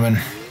 I'm coming.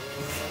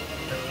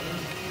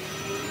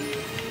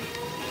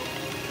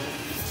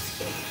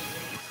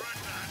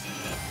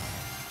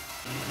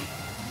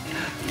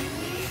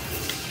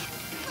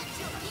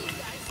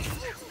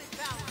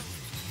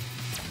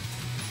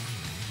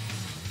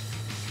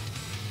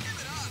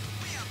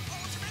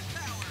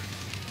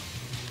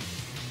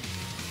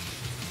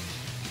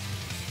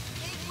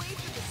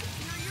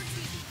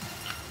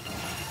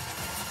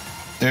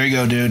 There you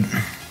go, dude.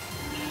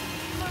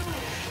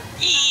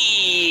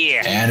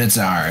 Yeah! And it's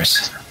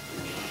ours.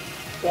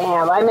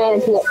 Damn, I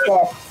managed to get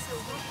 5th.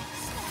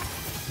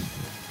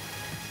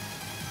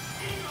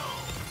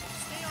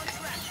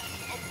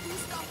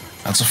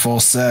 That's a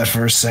full set,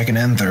 first, second,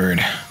 and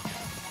third.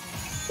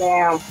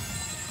 Damn.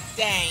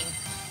 Dang.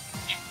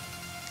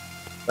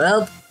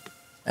 Well,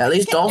 at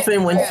least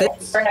Dolphin went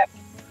 5th.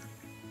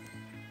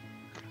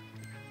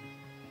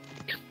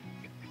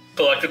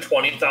 Collected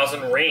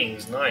 20,000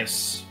 rings.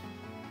 Nice.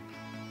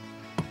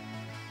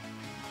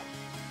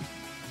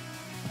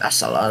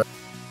 That's a lot.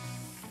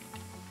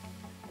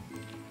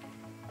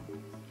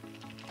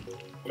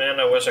 Man,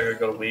 I wish I could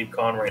go to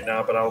WeebCon right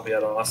now, but I'll be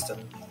at Austin.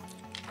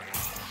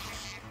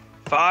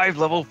 5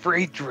 level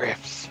 3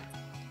 drifts.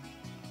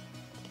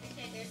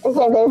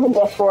 Okay, there's a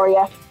gift for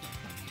you.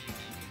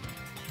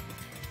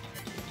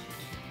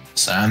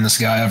 Sign this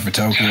guy up for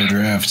Tokyo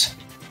Drift.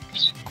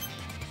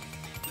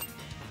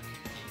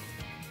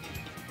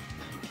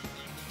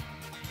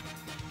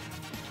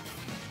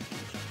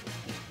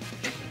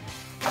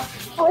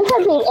 I wish I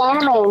beat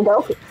anime and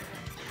Goku.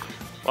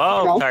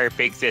 Well, Okay. sorry,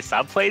 Big Sis.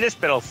 I'll play this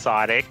Battle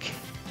Sonic.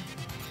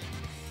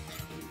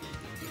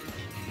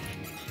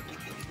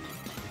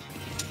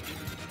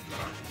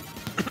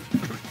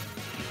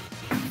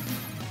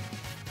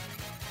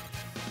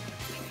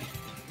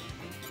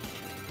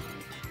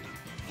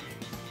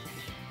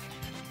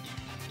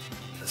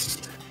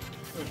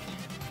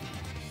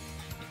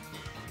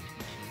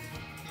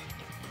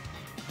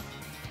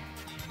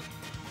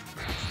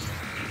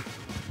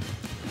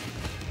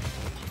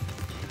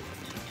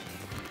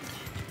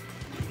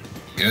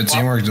 Good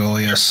teamwork,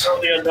 Dolius.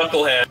 Only a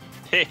knucklehead.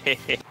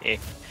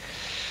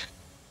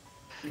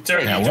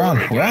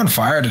 Yeah, we're on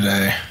fire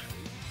today.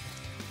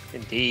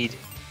 Indeed.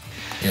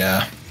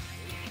 Yeah.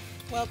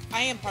 Well,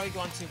 I am probably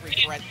going to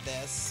regret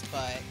this,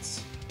 but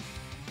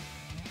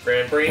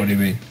Grand Prix. What do you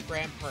mean?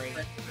 Grand Prix.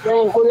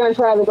 We're gonna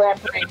try the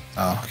Grand Prix.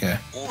 Oh, okay.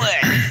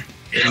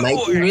 It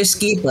might be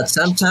risky, but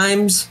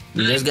sometimes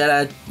you just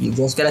gotta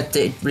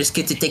risk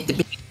it to take the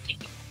big.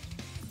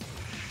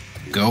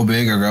 Go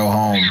big or go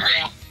home.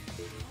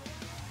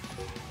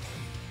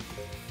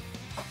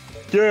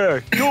 Yeah,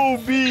 go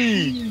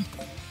me!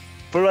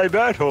 But I'm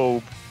at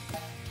home.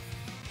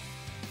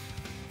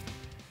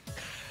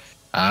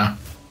 Huh?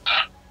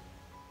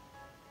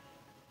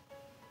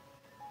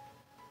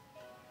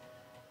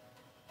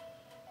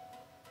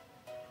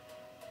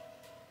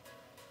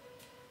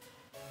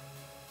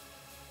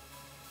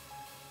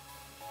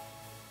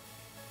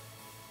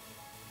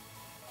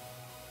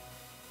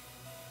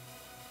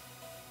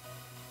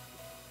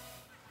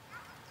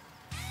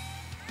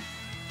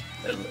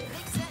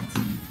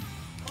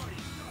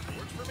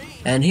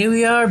 And here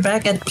we are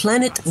back at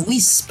Planet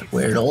Wisp,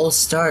 where it all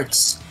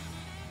starts.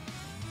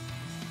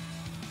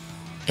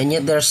 And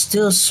yet there's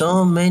still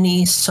so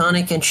many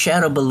Sonic and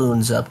Shadow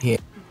balloons up here.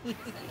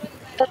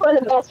 That's one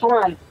of the best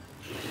ones.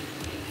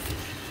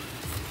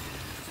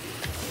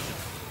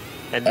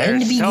 And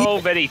there's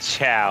so many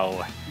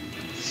Chow.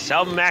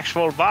 Some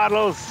actual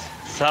bottles,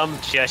 some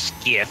just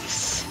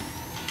gifts.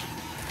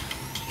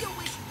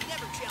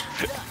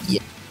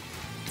 Yeah.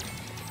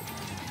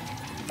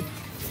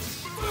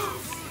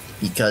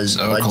 Because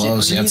so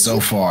close yet so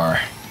far.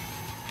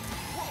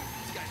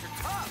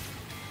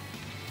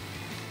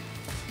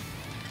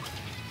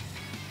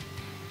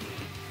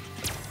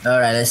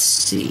 Alright, let's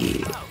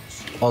see.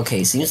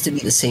 Okay, seems to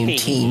be the same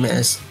team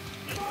as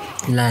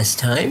last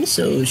time,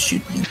 so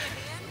should be.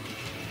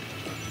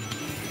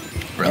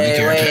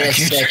 Hey, wait a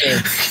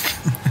second.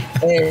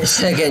 Wait a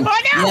second.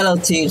 Oh, no! Yellow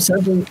team,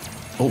 something.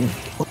 Oh.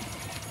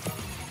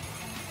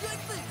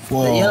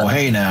 Whoa,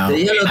 hey now. The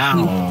yellow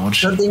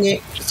Ouch.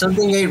 team,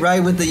 something ain't right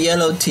with the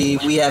yellow team.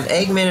 We have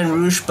Eggman and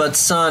Rouge, but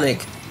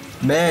Sonic.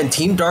 Man,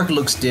 Team Dark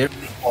looks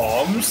different.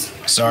 Bombs?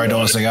 Sorry,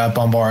 Dolis, I got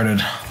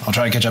bombarded. I'll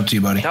try to catch up to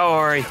you, buddy. Don't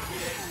worry.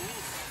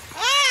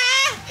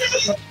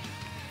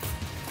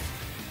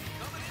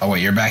 Oh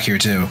wait, you're back here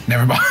too.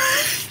 Never mind.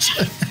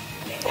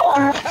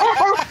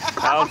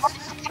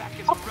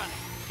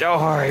 Don't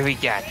worry, we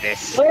got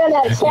this. We're in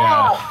that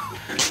Chow.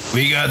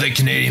 We got the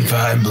Canadian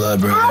fine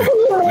blood, brother.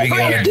 We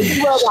got this.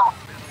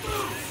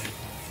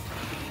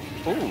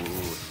 Ooh,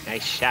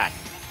 nice shot.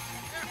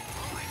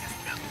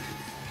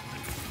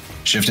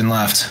 Shifting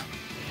left.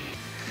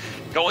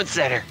 Going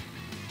center.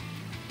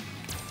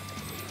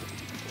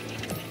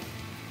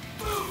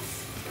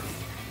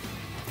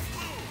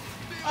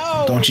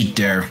 Oh. Don't you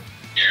dare.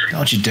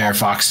 Don't you dare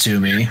Fox 2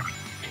 me.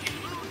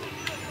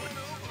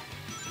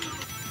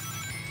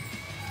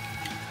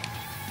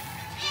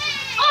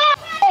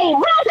 Hey,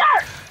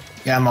 Razor!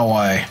 Get out of my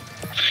way.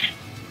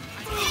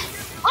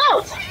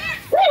 Oh!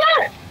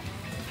 Razor!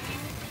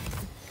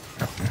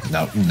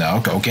 No,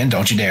 Gokin,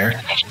 don't you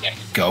dare.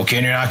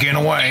 Gokin, you're not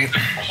getting away.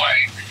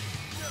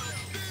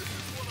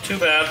 Too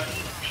bad.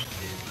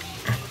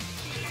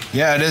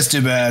 Yeah, it is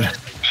too bad.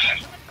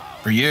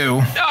 For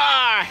you.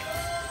 Ah!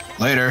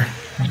 Later.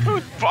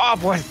 Whose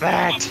Bob was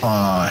that?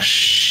 Aw,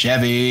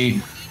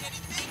 Chevy.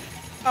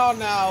 Oh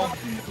no.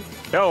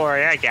 Don't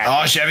worry, I got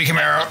Oh, Chevy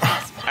Camaro.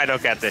 I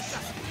don't got this.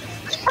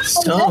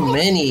 So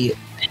many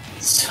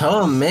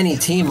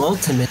Team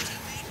Ultimate.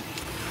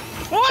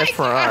 What? Except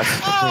for us,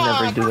 we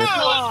never do it.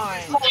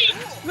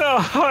 No,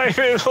 I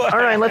mean,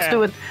 Alright, let's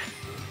do it.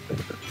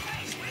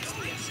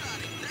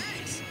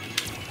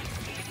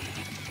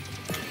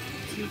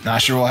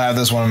 Not sure we'll have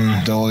this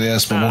one,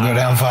 Dolius, but we'll go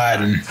down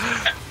fighting.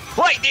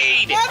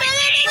 Lightning!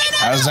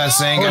 How's that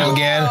saying go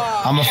again?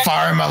 I'm gonna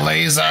fire my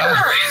laser.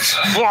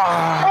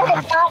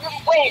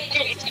 Wait,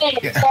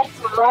 that's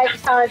the right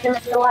time to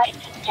make the light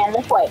and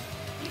this way.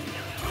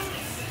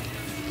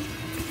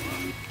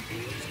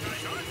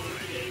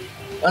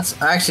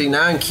 What's actually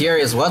now I'm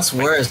curious, what's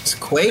worse,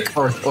 Quake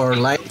or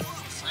Light?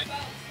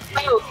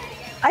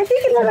 I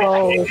think it's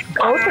both.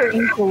 Both are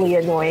equally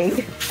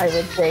annoying, I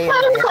would say.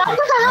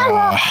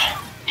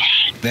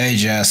 They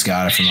just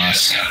got it from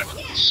us.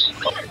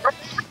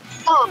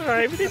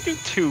 Alright, we didn't do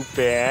too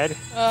bad.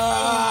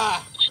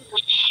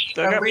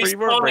 Still got 3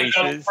 more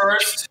races.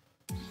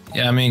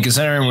 Yeah, I mean,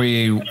 considering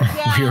we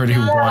already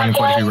won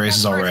quite a few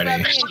races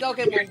already.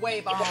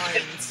 Way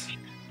behind.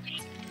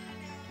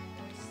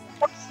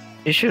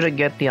 You should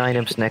get the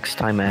items next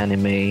time,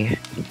 anime.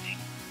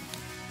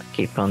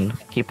 Keep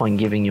on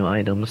giving you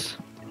items.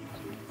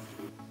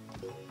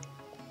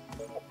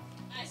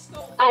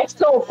 I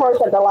stole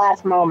first at the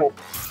last moment.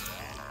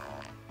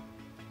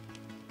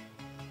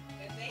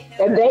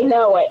 And they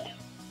know it.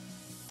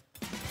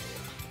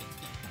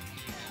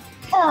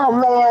 Oh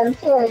man,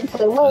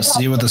 seriously. Let's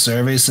see what the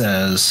survey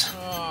says.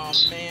 Oh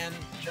man.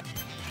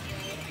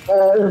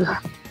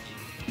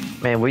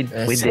 Man, we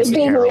did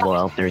terrible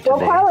out there We'll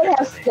today. probably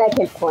have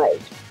second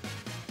place.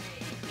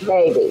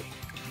 Maybe.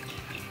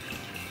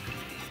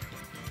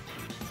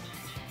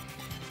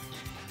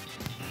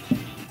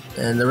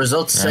 And the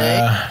results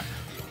say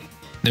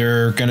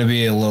they're gonna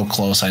be a little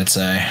close, I'd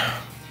say.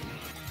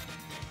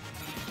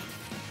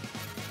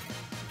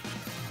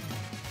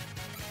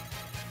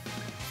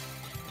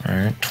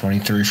 Alright,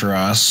 23 for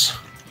us.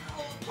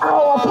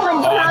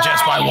 Oh,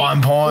 just by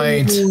 1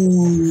 point.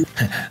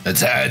 The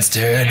tide's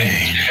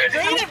turning.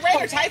 Green and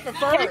red are tied for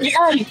first.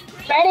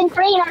 Red and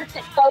green are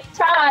both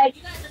tied.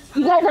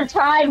 You guys are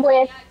tied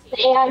with the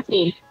AI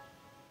team.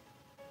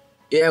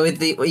 Yeah,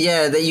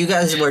 that you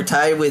guys were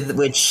tied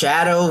with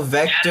Shadow,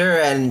 Vector,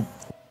 and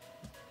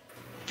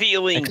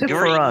Feeling Except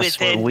great for us, with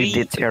where we envy.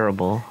 did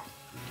terrible.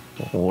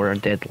 We're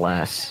dead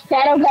last.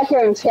 Shadow, Vector,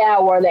 and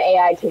Chow were the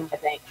AI team, I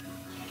think.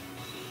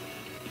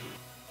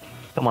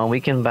 Come on,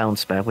 we can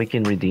bounce back. We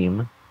can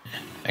redeem.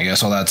 I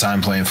guess all that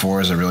time playing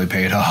Forza really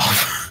paid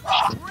off.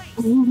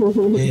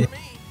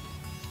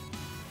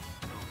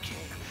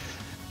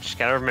 Just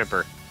gotta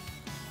remember,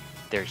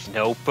 there's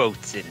no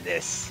boats in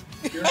this.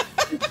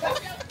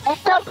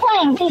 It's not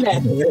playing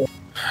either.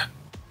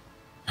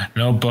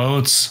 No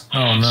boats?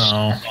 Oh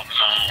no.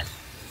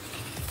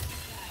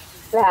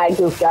 Yeah, I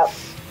goofed up.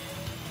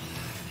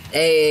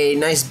 Hey,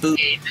 nice boot.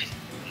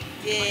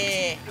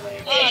 Yeah.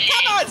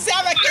 Come on,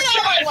 Zama, get out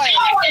of my way.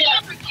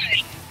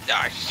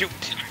 Ah, shoot.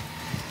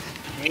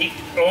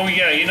 Oh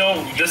yeah, you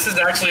know this is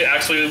actually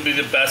would be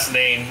the best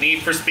name.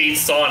 Need for Speed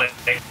Sonic.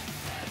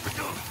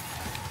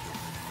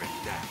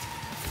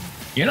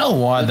 You know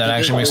what? That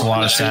actually makes a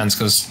lot of sense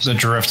because the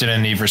drifting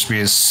in Need for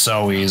Speed is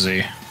so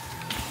easy.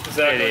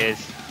 Exactly. It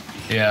is.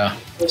 Yeah,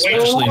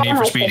 especially Need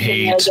for Speed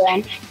Heat.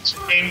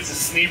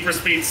 Name's Need for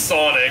Speed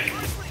Sonic.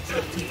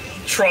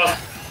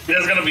 Trust,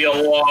 there's gonna be a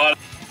lot.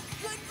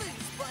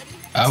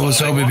 I was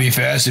hoping to be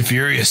Fast and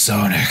Furious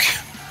Sonic.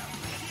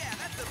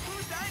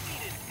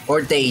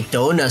 Or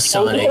Daytona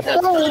Sonic.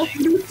 Fast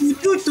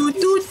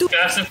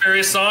and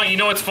Furious song. You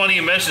know what's funny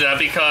you mentioned that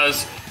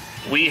because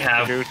we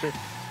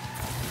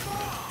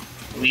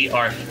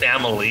are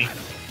family.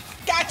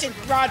 Gotcha,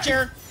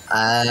 Roger.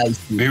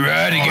 We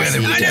ride together,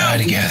 we die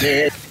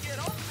together.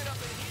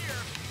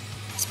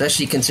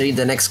 Especially considering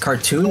the next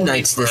cartoon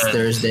nights this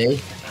Thursday.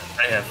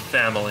 I have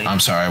family. I'm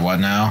sorry, what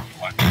now?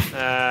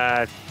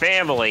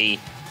 Family.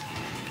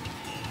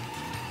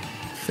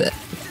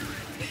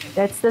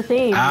 That's the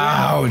theme.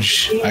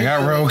 Ouch! I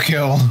got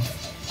roadkill.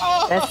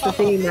 That's the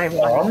theme I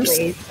want to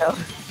play, so.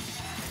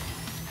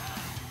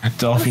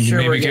 Dolphin, you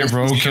maybe get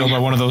roadkill by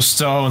one of those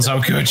stones. How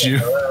could you?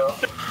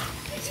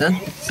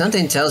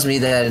 Something tells me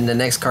that in the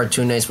next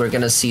cartoon nights we're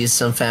gonna see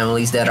some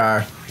families that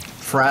are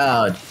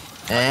proud.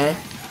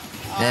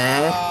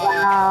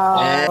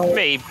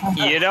 Maybe.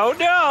 You don't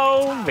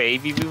know.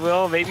 Maybe we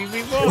will. Maybe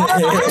we won't.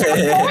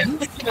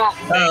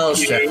 Oh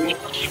shit!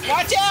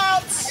 Watch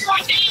out!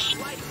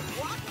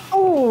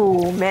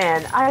 Oh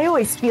man, I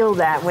always feel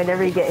that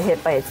whenever you get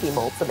hit by a Team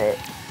Ultimate.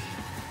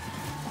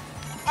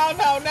 Oh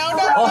no!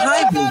 Oh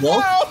hi,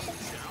 Google.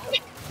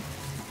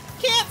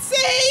 Can't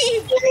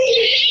see!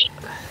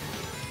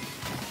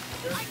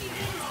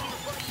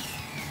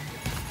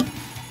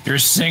 Your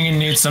singing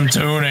needs some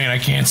tuning. I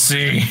can't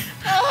see.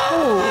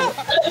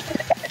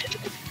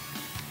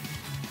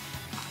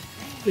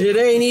 It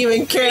ain't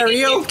even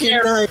karaoke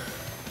night.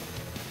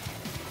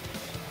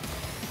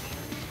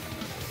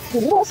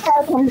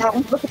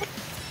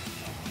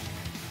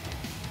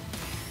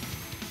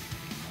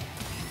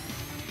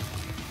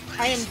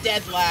 I am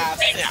dead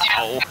last.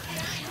 No.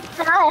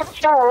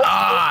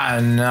 Ah,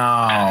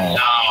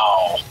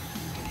 no.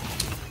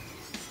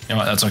 You know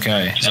what? That's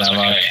okay.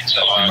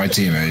 My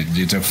teammate.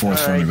 You took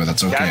fourth from me, but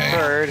that's Got okay.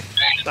 third.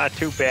 Not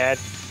too bad.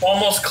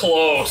 Almost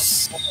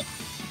close.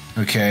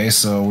 Okay,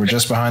 so we're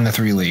just behind the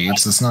 3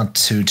 leads. That's not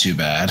too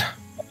bad.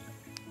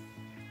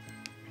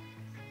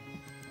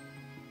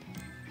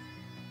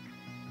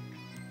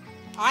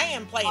 I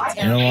am playing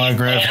You know what,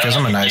 Griff? Because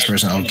I'm a nice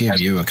person, I'll give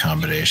you a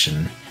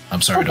combination.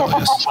 I'm sorry to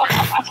list.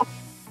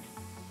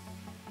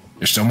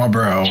 You're still my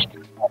bro.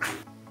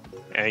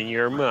 And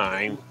you're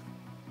mine.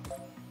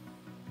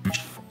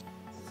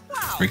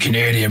 We're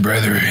Canadian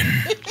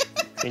brethren.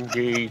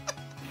 Indeed.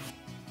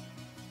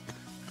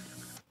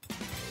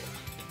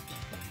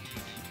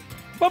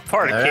 What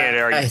part of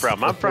Canada are you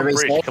from? I'm from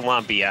British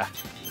Columbia.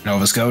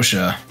 Nova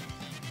Scotia.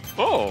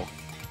 Oh,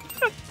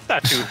 that's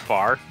not too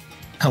far.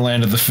 The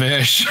land of the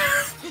fish.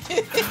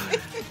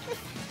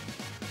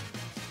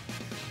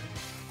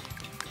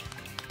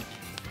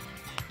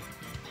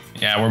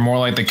 Yeah, we're more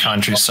like the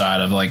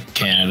countryside of like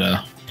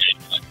Canada.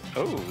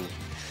 Oh.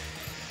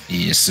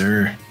 Yes,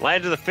 sir.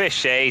 Land of the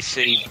fish, eh?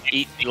 So you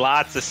eat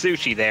lots of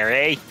sushi there,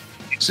 eh?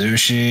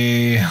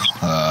 Sushi,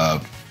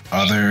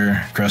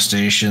 other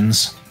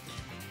crustaceans.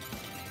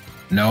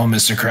 No,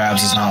 Mr.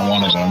 Krabs is not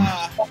one of them.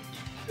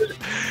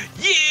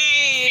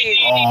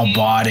 Yeah! All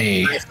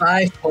body.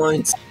 5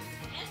 points.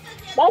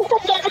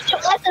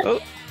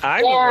 Oh,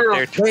 I went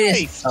there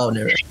twice. Oh,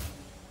 never.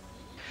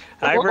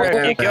 I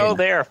heard you go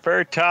there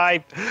for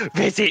time.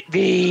 Visit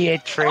me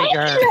and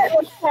trigger.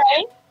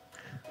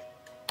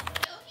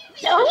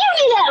 Don't give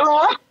me that,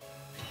 Laura.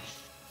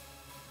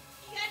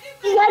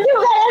 You gotta do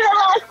that in the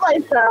last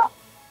place, though.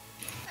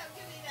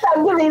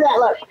 Don't give me that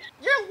look.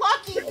 You're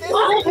lucky this is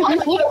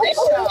the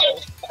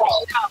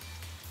show.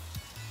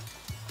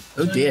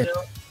 Oh dear.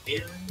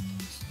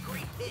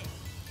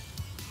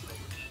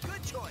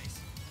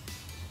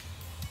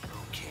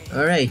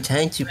 Alright,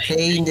 time to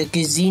play in the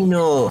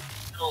casino.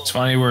 It's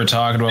funny we were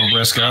talking about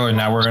risk earlier.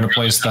 Now we're in a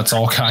place that's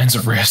all kinds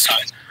of risk.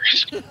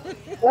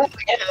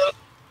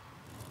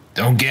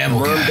 Don't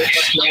gamble, Come on, guys. big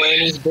bucks, no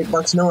whammies, big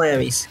bucks, no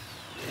whammies.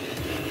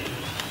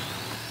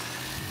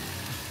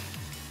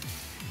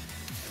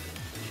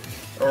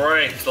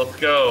 Alright, let's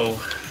go.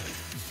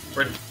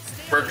 We're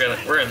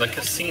in the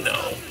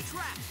casino.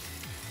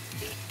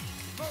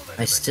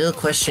 I still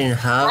question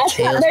how There's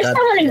Tails got.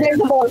 someone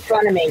invisible in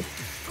front of me.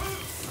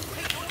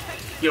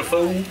 You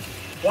fool.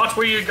 Watch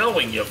where you're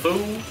going, you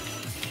fool.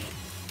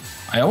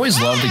 I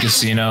always love the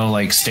casino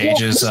like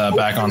stages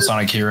back on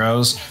Sonic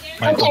Heroes.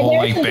 Like the whole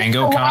like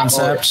bingo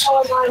concept.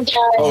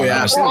 Oh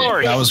yeah,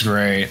 That was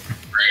great.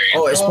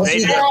 Oh,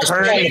 especially They're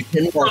the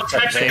pinball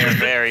section. They're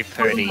very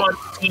pretty.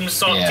 Team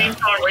Sonic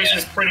Racing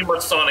is pretty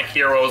much Sonic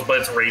Heroes, but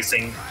it's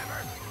racing.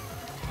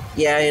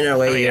 Yeah, in a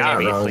way, I mean, you're not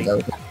obviously. wrong,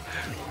 though.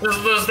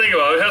 Let's think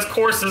about it. It has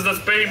courses that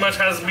pretty much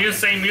has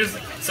same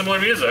music, similar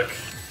music.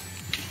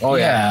 Oh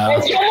yeah.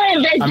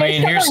 I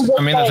mean,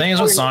 the thing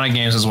is with Sonic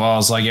games as well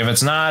is like if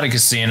it's not a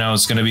casino,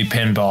 it's gonna be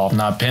pinball. If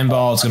not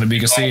pinball, it's gonna be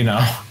casino.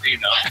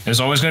 There's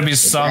always gonna be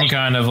some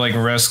kind of like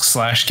risk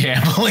 /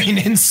 gambling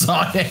in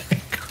Sonic.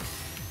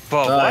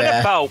 But what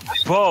about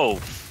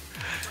both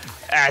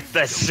at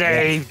the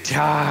same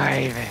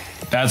time?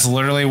 That's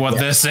literally what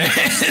this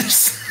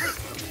is.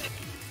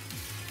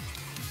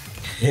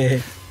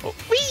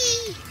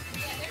 Whee!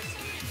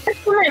 That's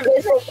what I'm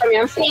visiting from me.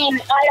 I'm seeing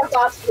item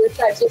boxes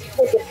that just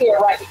disappear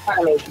right in front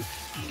of me.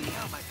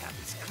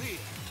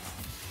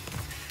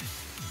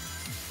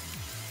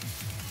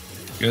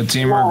 Good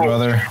teamwork,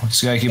 brother.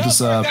 Just gotta keep this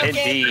up.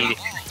 Indeed.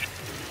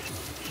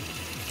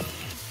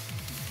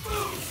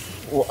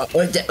 What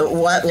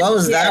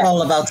was that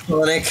all about,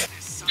 Sonic?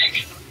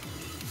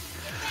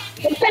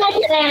 It's back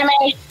in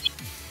anime.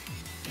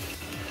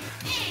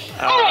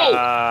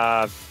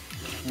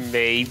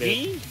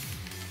 Maybe?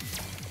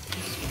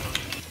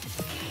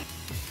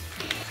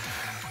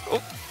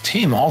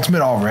 Team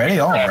Ultimate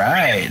already?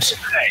 Alright.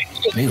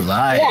 We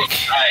like.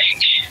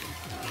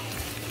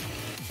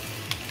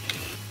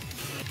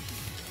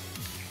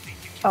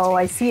 Oh,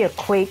 I see a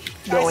quake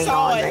going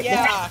on right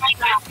now.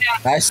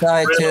 I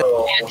saw it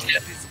too.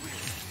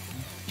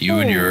 You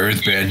and your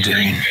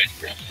earthbending.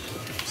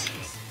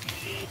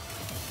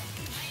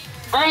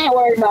 I ain't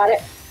worried about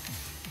it.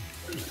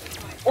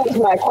 It was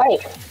my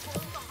quake.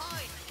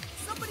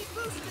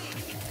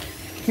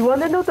 You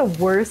want to know the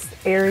worst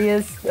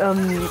areas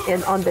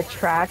and on the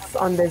tracks,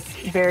 on the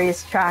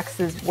various tracks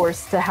is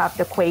worse to have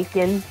the quake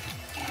in?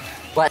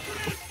 What?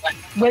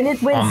 When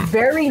it's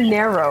very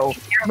narrow,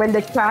 when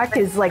the track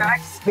is like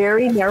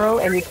very narrow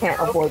and you can't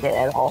avoid it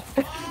at all.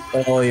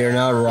 Oh, you're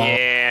not wrong.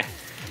 Yeah.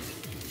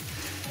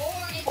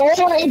 Or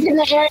it's in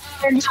the area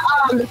where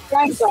the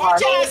flags are.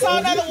 Yeah, I saw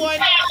another one.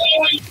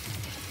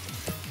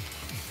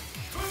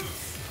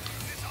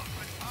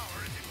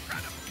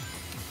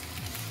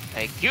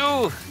 Thank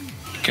you.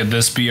 Could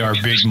this be our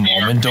big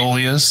moment,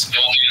 Dolius?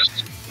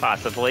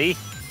 Possibly.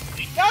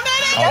 No,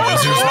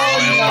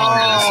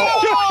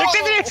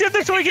 Except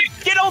this so we can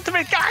get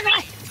ultimate.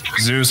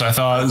 Zeus, I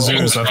thought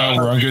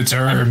we're on good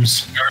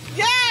terms.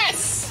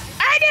 Yes!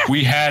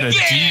 We had a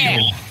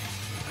deal.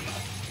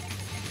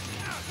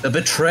 The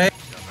betrayal.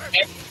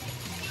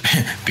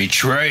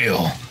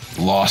 Betrayal.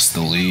 Lost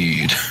the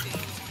lead.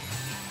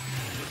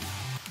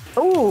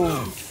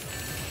 Ooh.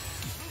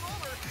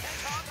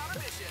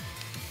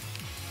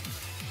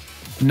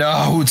 No,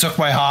 who took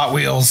my Hot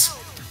Wheels?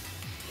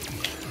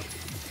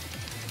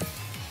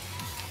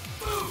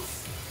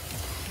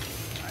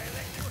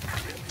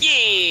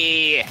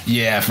 Yeah.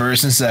 Yeah,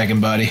 first and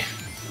second, buddy.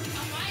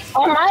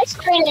 On my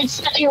screen, it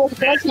said it was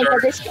listening,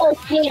 but it's still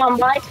seeing on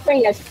my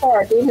screen as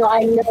fourth, even though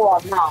I know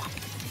I'm not.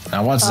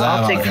 Now, what's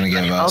that one gonna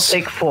give I'll us?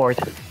 take fourth.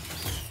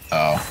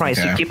 Oh, Christ,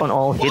 okay. you keep on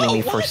all hitting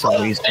me for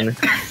some reason.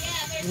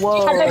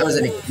 Whoa. That was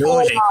an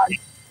explosion.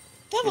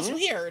 That was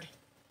weird.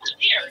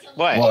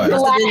 What?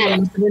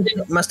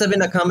 Must have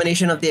been a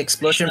combination of the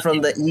explosion from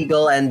the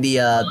eagle and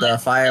the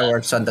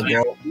fireworks on the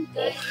goal.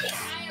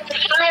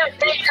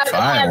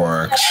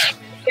 Fireworks.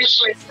 In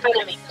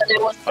front of me, because there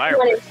was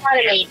someone in front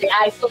of me that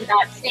I could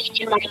not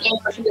see in my game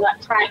because we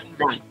got tracking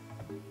them.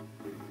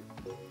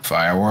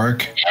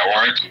 Firework.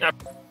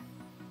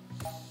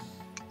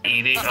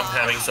 Eating. I'm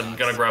having some.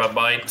 Gonna grab a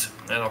bite,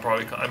 and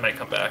I might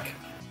come back.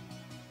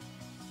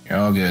 You're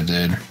all good,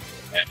 dude.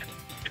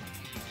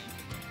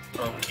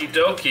 Okie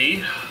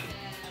dokie.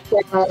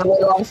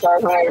 I'm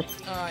sorry,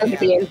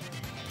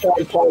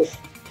 third place.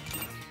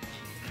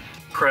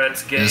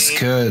 Credits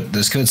game.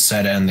 This could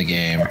set end the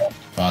game,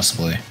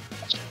 possibly.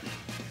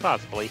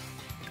 Possibly.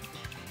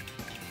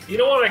 You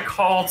know what I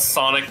called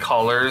Sonic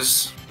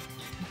Colors?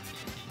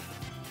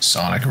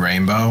 Sonic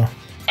Rainbow.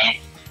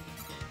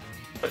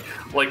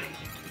 Like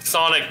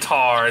Sonic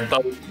Tar,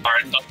 the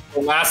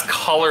last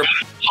color.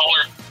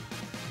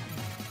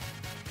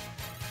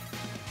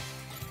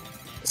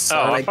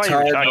 Sonic I thought you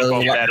were Tar, talking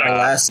the about that,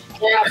 last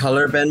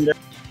color bender.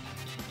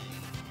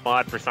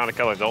 Mod for Sonic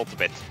Colors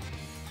Ultimate.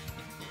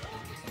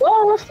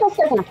 Well, we're still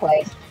second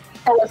place.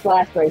 That was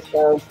last race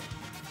goes.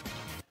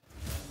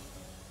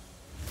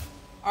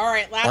 All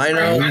right, last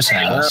Boo's race.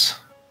 house.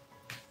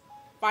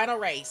 Final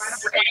race.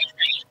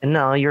 And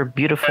now your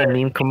beautiful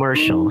meme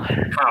commercial.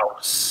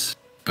 House.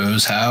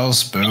 Boo's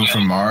house. Boo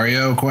from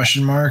Mario?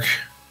 Question mark.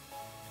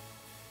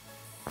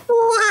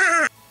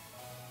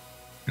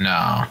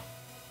 No.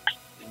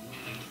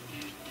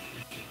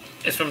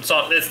 It's from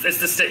Sonic.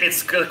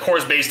 It's of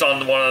course based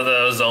on one of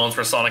the zones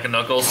for Sonic and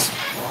Knuckles.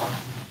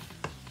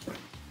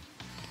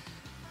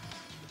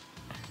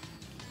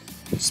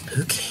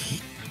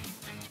 Spooky.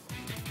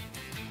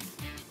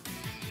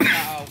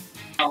 Uh-oh.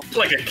 It's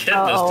like a kid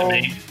this to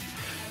me.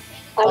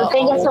 I'm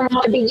thinking someone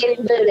might be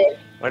getting booted.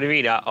 What do you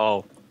mean?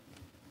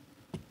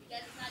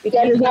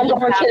 Because it's not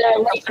going to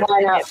the race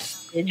lineup.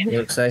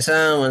 Looks like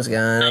someone's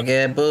gonna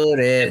get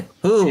booted.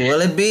 Who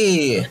will it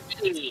be?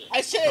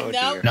 I should have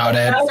known. Not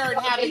Ed. I started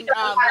having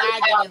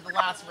lagging in the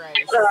last race.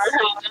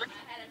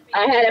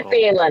 I had a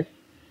feeling.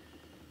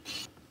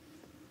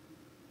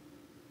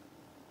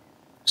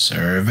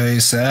 Survey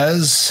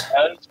says.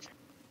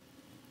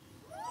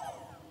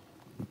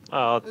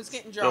 Oh, Who's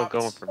getting still dropped?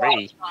 going for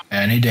me.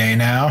 Any day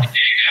now.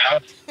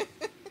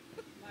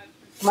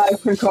 My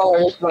controller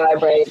just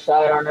vibrates, so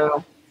I don't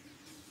know.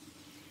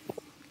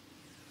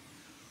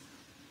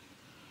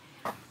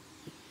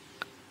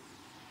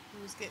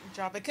 Who's getting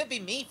dropped? It could be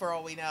me for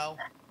all we know.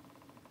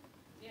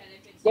 Yeah,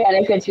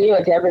 they could see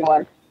it to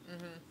everyone.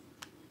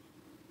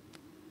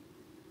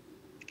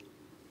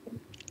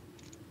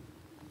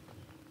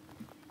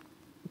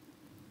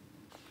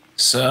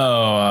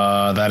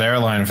 So, that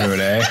airline food,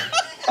 eh?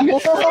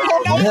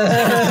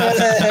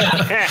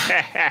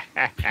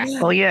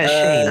 Oh yeah,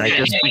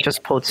 Shane, we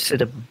just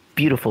posted a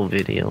beautiful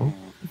video.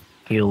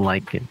 You'll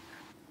like it.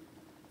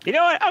 You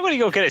know what? I'm gonna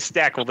go get a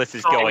snack while this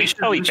is going.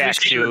 I'll be back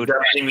soon.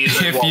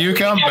 If you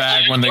come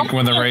back when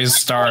the race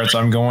starts,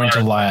 I'm going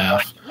to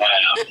laugh.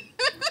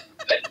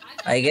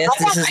 I guess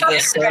this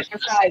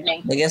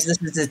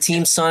is the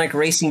Team Sonic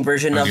Racing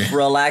version of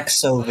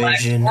Relaxo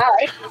Vision.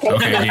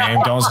 Okay,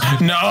 game, don't.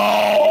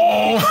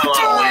 No!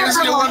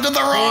 You went to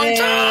the wrong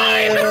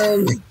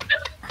time!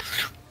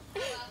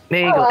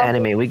 There you go,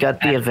 Anime. We got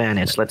the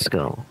advantage. Let's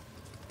go.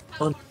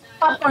 You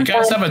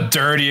guys have a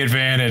dirty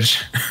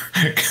advantage.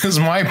 Because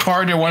my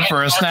partner went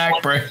for a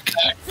snack break.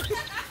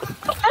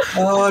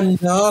 Oh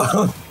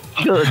no.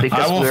 Good, because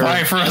I will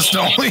fight for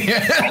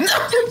Estolian.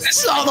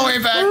 It's all the way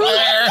back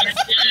there.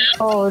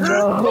 Oh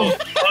no.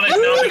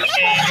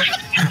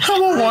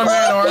 I'm a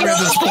one-man army at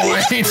this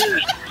point.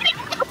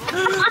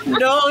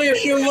 No,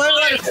 if you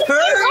want to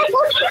hurt.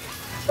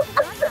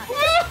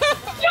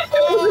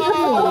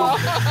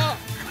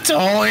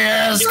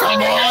 Tolias,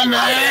 come on,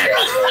 man.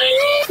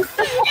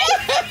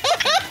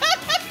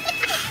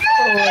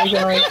 Oh my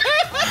god.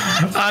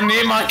 I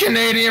need my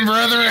Canadian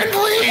brethren,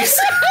 please.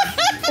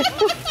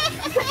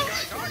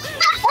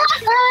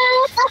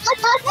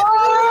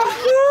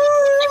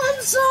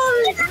 I'm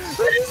sorry.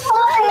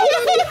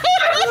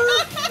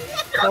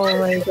 Oh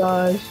my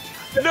gosh.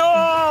 No,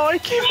 I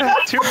keep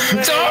that too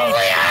late.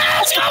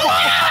 Tolias, come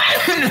on.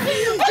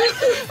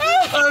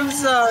 I'm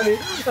sorry.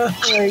 Oh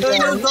my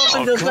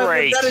god.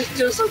 Great. That is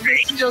just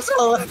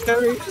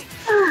hilarious.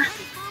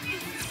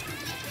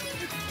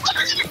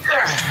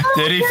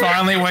 Did he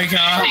finally wake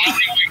up?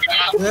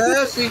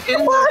 Yes, he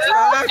came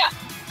back.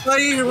 What are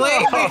you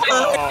waiting for?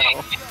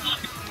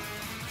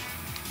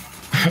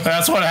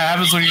 That's what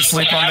happens when you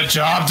sleep on the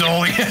job,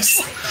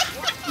 Tolias.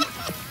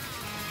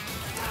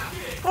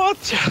 What?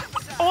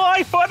 Well,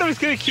 I thought I was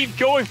gonna keep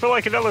going for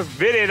like another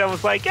minute. I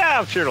was like, yeah,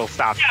 I'm sure it'll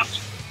stop.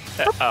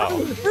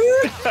 Oh.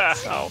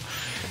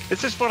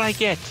 This is what I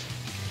get.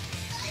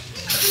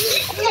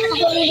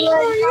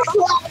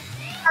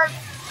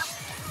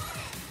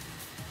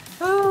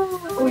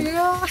 Oh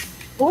yeah.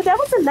 Oh, that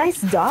was a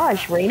nice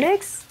dodge,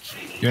 Remix.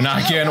 You're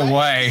not getting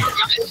away.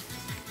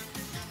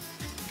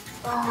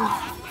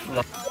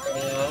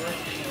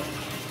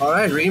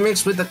 Alright,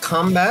 Remix with the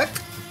comeback.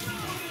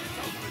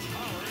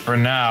 For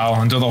now,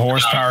 until the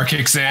horsepower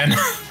kicks in.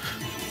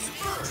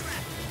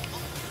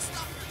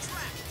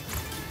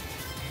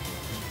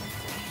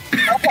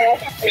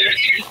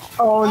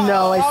 Oh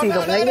no, I see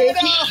the light.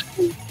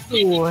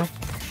 Ooh.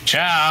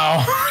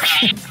 Ciao.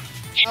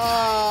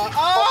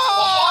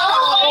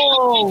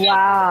 Oh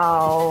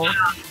wow.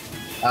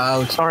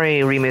 Oh, sorry,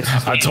 Remix.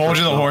 I told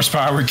you the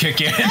horsepower would kick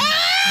in.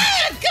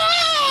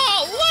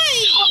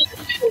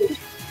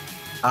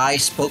 I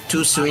spoke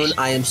too soon.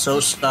 I am so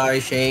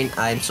sorry, Shane.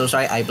 I am so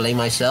sorry. I blame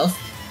myself.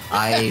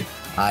 I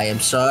am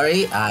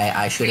sorry.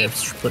 I should have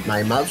put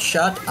my mouth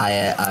shut. I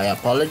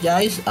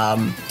apologize.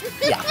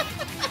 Yeah.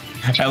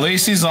 At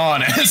least he's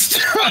honest.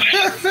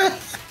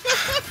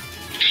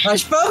 I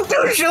spoke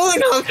too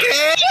soon,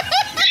 okay?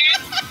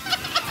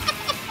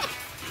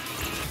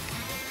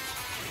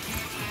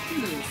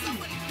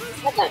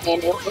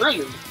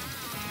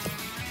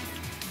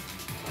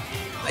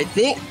 I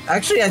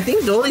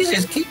think Dolly's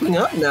is keeping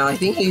up now. I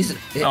think he's.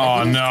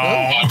 Oh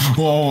no!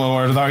 Oh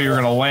Lord! I thought you were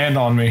gonna land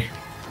on me.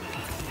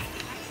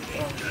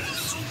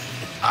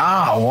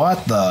 Ah!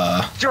 What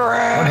the?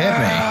 What hit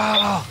me?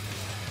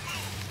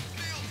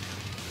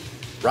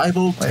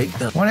 Rival, take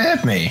them. What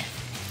hit me?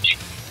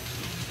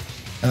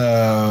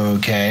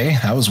 Okay,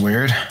 that was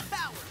weird. Is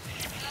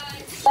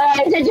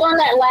it doing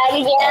that lag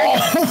again?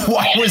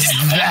 What was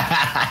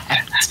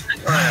that?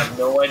 I have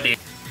no idea.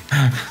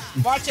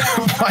 Watch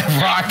out. My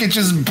rocket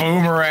just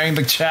boomeranged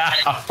the chow.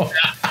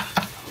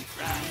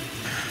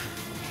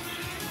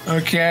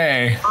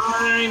 Okay.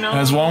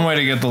 That's one way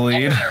to get the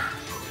lead. Hey,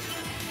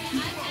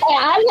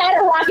 I've had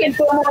a rocket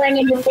boomerang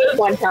in the face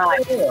one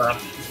time.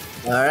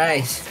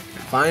 Alright,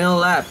 final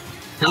lap.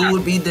 Who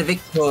would be the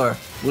victor?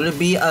 Will it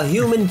be a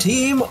human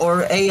team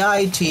or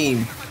AI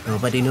team?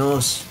 Nobody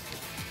knows.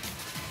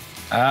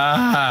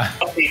 Ah.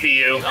 I'll beat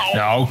you.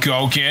 No,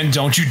 Gokin,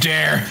 don't you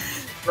dare.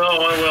 No,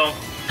 I will.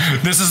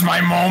 This is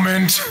my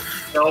moment.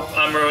 Nope,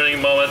 I'm ruining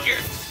a moment.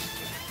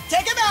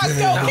 Take him out!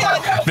 Go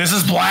kill him! This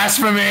is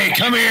blasphemy!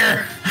 Come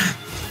here!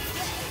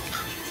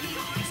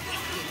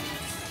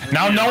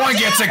 Now no one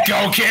gets a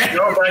go, kid!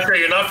 No, Becker,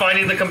 you're not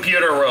finding the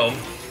computer room.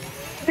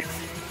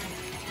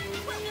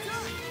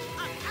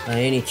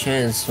 By any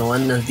chance,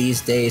 one of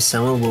these days,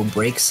 someone will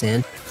break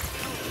Sin.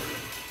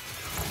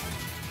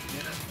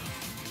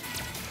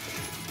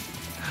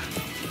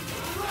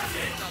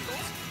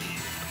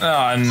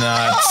 Oh,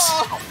 nuts.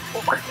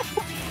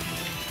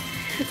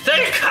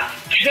 Dang it,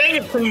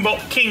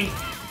 King.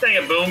 Dang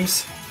it,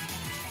 Booms.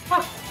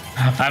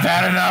 I've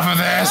had enough of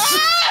this.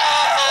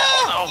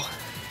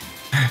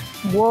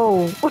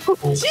 Whoa.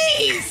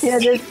 Jeez! Yeah,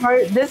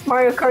 this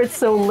Mario Kart's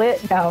so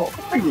lit now.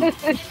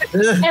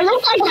 It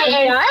looks like the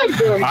AI is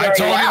doing I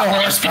told you the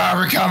horsepower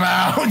would come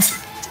out.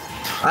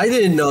 I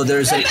didn't know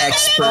there's an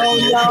expert. Oh,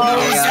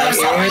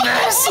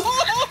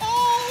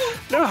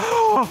 no.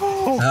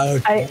 No.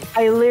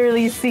 I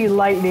literally see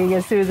lightning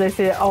as soon as I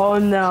say, oh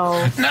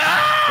no.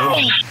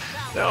 No!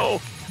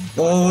 No.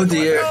 Oh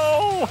dear.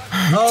 No.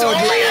 Oh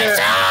dear.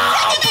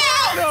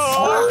 No.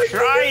 I'm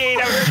trying.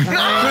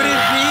 Could it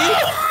be?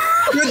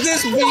 Could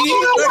this be the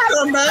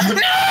comeback?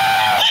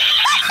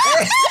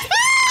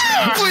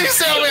 Please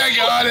tell me I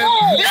got it.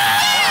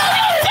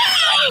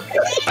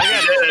 I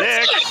got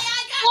it.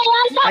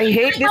 I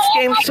hate this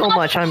game so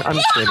much. I'm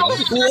kidding.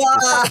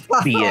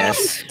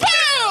 BS.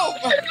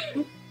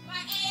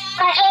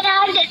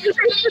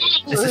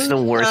 This is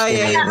the worst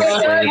game I've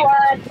ever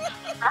played.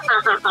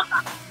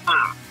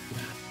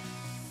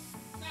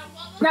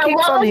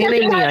 Keeps on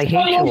hitting me. I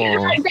hate you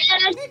all.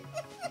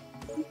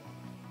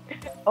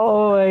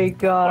 Oh my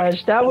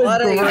gosh, that was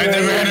great. I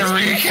demand a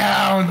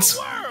recount.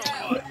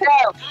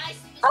 No,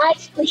 I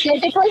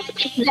specifically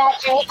picked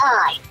that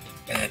AI.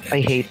 I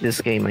hate this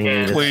game. I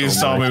hate it. Please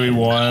so tell much. me we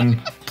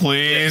won.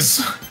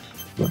 Please.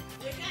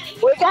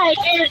 We're gonna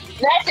do.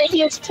 That's a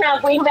huge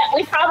chunk. We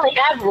probably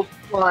have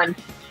one.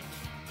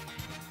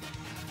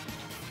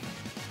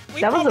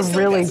 That was a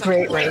really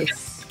great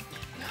race.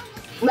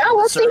 No,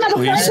 let's see how the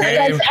Please,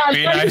 game.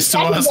 Be nice to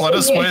us. Let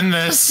us win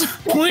this.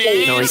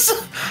 Please.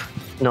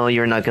 No,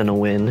 you're not gonna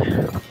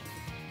win.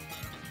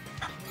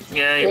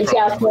 Yeah, you're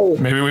probably.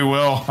 Maybe we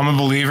will. I'm a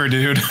believer,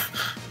 dude.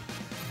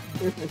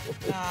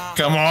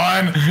 Come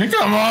on.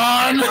 Come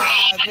on.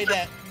 We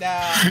did. No.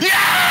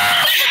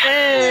 Yeah!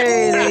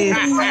 Hey! I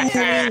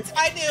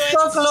knew it.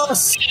 So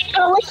close.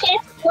 Oh, we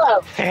can't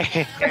close.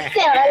 But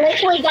still, at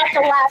least we got the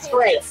last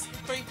race.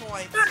 3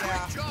 points.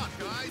 Yeah.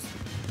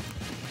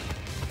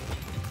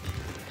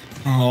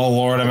 Oh,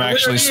 Lord, I'm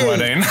actually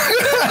sweating.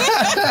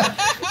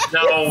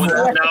 No,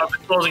 the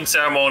closing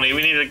ceremony.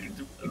 We need to.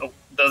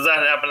 Does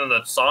that happen in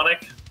the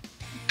Sonic?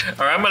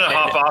 All right, I'm gonna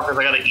hop off because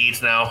I gotta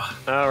eat now.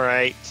 All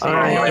right. All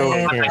right,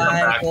 I'm gonna come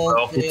back,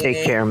 bro. You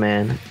take care,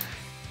 man.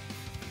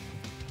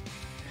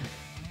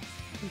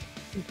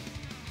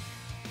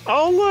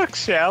 Oh, look,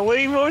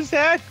 Sally. What was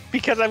that?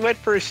 Because I went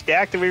for a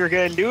stack that we were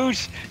going to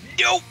lose?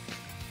 Nope.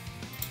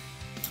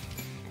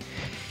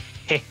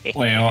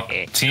 Well,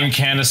 Team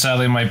Canada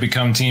sadly might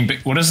become Team...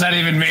 What does that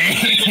even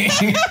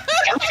mean?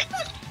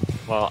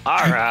 Well,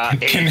 Ara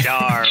is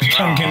our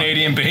Become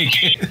Canadian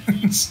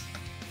Bacons.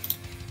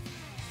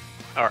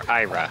 Or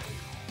Ira.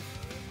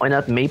 Why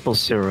not maple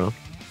syrup?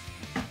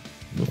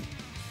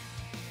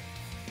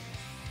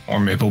 Or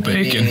maple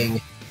bacon.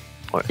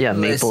 Or, yeah,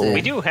 maple. Listen.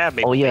 We do have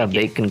maple Oh yeah,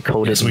 bacon. bacon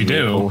coated. Yes, we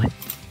do. maple.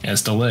 Yeah,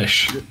 it's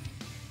delish.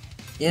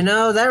 You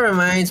know, that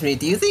reminds me.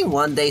 Do you think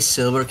one day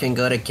Silver can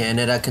go to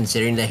Canada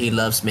considering that he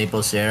loves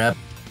maple syrup?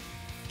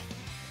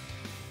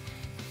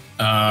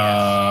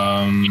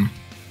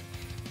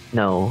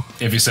 No.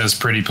 If he says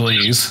pretty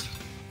please.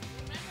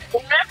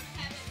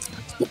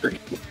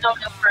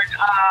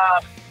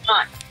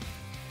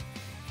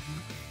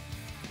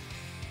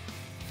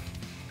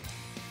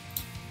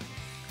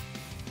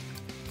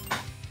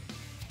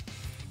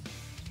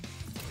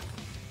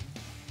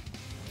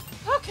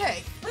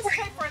 Okay, let's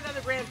try for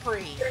another Grand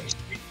Prix.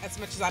 As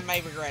much as I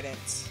may regret it.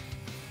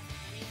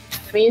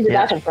 Let me use the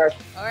bathroom first.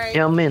 All right.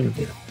 Yeah, I'm in.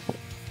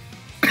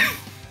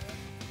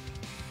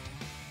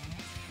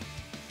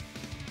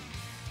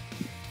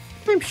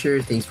 I'm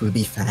sure things will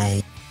be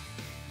fine.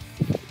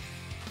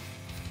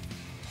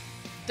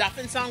 Duff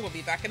and Song will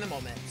be back in a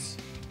moment.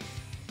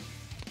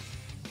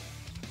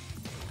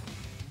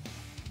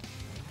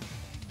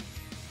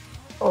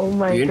 Oh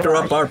my We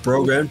interrupt god. our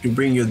program to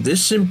bring you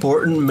this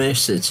important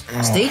message.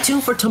 Stay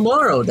tuned for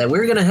tomorrow that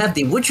we're gonna have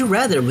the Would You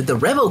Rather with the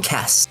Revo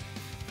cast.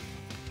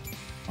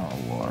 Oh,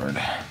 Lord.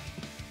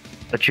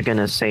 But you're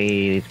gonna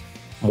say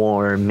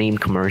more meme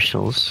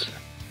commercials.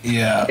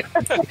 Yeah.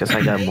 Because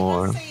I got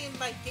more. I'm saying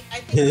I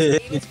think the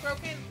game is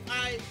broken.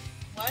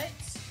 What?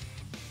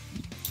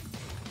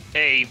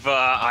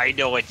 Ava, I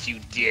know what you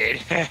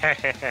did.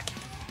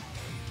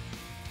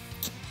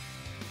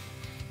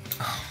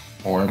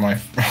 Or am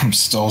I'm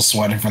still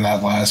sweating from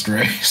that last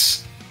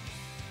race.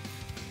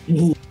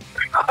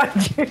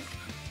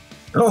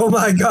 Oh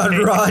my god,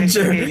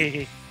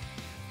 Roger!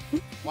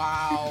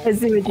 Wow. I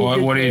see what you did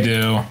What do you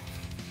there. do?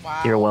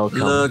 Wow. You're welcome.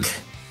 Look,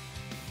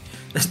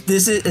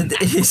 This is.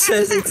 It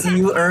says it's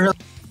you early.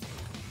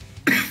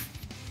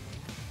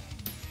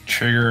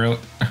 Trigger.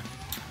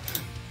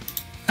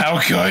 How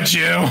could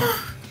you?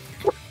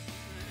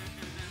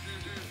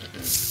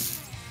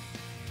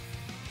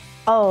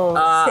 Oh,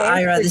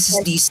 Ira, this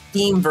is the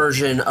Steam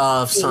version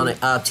of Sonic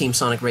Team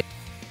Sonic Race.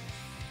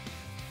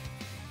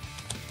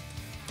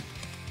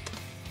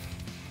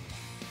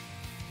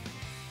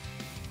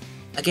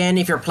 Again,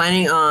 if you're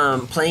planning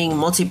on playing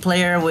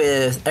multiplayer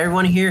with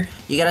everyone here,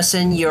 you gotta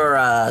send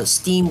your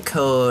Steam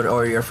code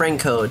or your friend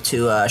code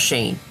to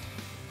Shane,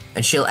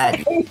 and she'll add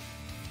you.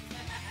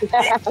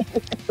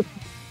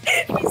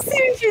 As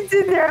soon as you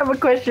did there, I have a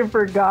question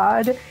for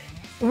God.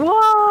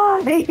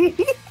 Why?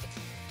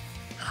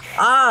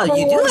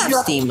 You do have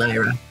Steam,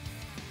 Ira.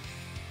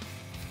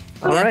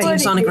 You have Team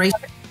Sonic Race.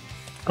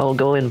 I'll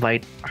go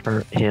invite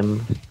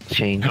him,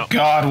 Shane.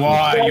 God,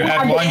 why? You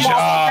had one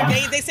job.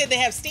 They said they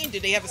have Steam. Do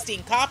they have a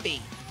Steam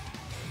copy?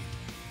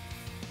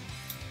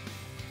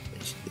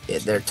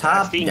 They're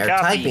typing,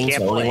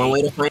 so only one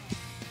way to find it.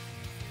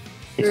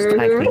 He's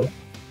typing.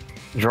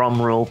 Drum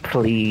roll,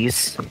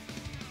 please.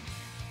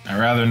 I'd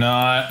rather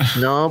not.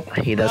 Nope,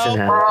 he doesn't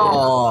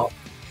have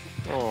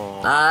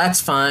it.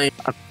 That's fine.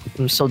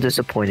 I'm so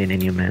disappointed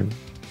in you, man.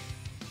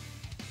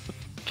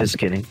 Just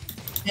kidding.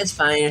 It's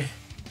fine.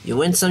 You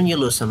win some, you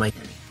lose some.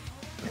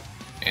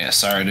 Yeah,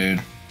 sorry,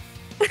 dude.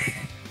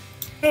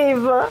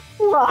 Ava,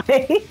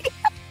 why?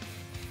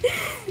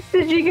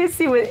 Did you guys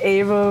see what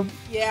Ava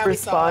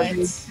responded?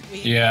 We saw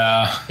it.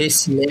 Yeah.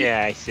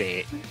 Yeah, I see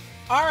it.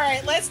 All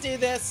right, let's do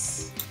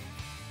this.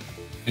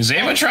 Is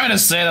Ava trying to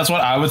say that's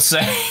what I would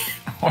say?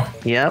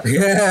 Yep.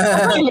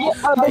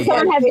 The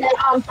someone has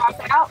that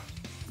popped out.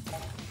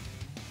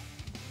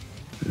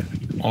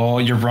 Oh,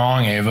 you're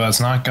wrong, Ava. It's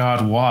not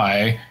God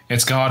why.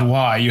 It's God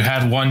why. You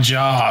had one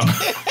job.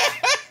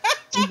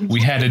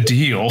 We had a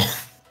deal.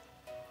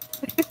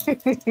 You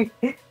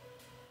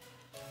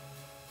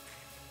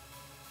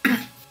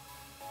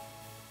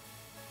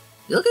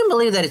can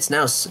believe that it's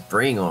now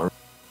spring already.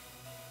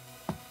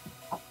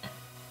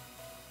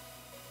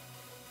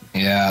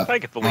 Yeah. I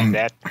can believe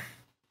that.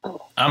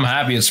 I'm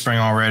happy it's spring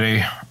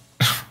already.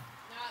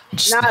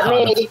 Not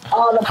me.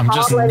 All the I'm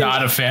just pollen.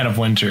 not a fan of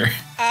winter.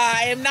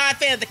 I am not a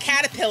fan of the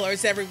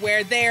caterpillars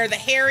everywhere. They're the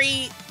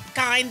hairy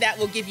kind that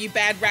will give you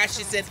bad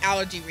rashes and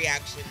allergy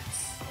reactions.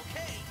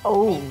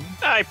 Oh.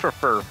 I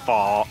prefer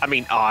fall. I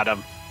mean,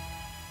 autumn.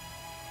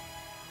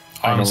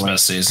 Autumn's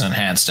best season,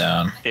 hands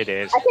down. It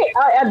is. I think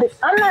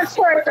I'm not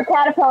sure if the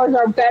caterpillars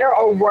are better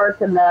or worse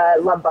than the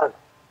love bugs.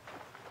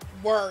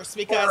 Worse,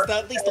 because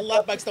at least the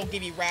love bugs don't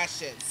give you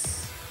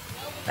rashes.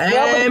 They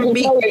can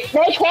kill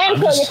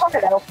your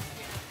car though.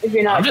 If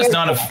you're not. I'm just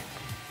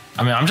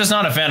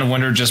not a fan of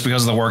winter just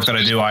because of the work that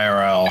I do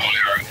IRL.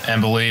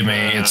 And believe me,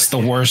 it's the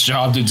worst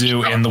job to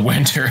do in the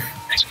winter.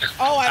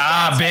 Oh,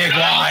 big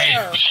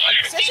lie.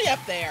 Especially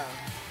up there.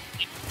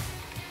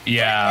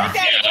 Yeah. We're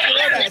down in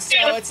Florida,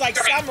 so it's like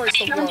summer's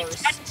the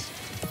worst.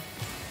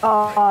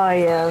 Oh,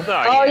 yeah.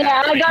 Oh,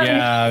 yeah. I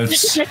got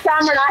this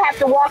summer and I have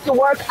to walk to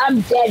work.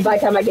 I'm dead by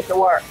the time I get to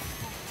work.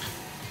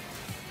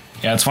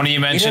 Yeah, it's funny you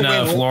mention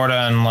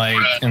Florida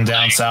and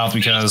down south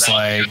because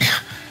like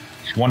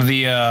one of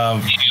the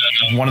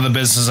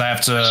businesses I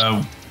have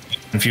to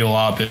fuel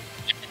up,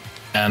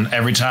 and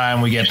every time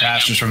we get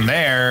passengers from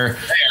there,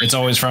 it's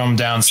always from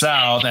down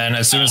south. And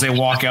as soon as they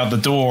walk out the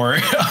door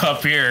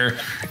up here,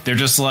 they're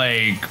just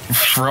like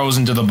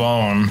frozen to the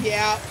bone.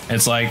 Yeah.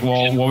 It's like,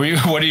 well,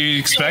 what do you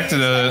expect?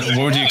 What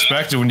would you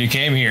expect when you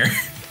came here?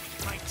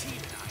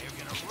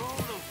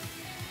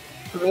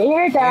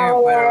 Here,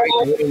 Delaware.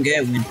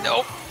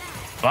 Nope.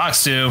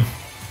 Fox 2.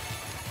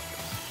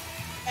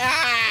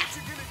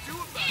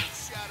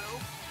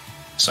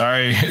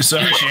 Sorry,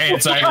 Shane.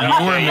 It's either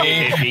you or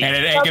me, and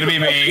it ain't gonna be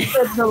me.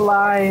 That's the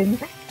line.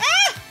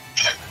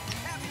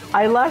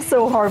 I laughed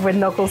so hard when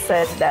Knuckles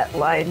said that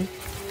line.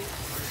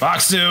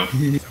 Fox 2.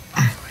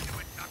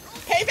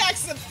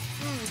 Payback's,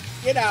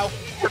 you know.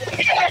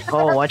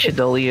 Oh, watch it,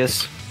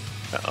 Dolius.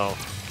 Uh-oh.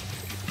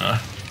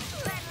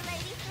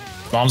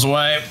 Bombs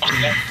away.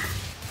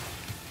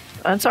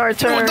 It's our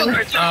turn.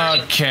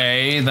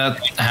 Okay, that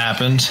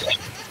happened.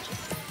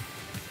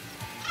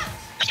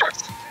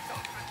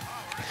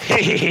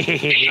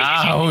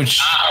 Ouch.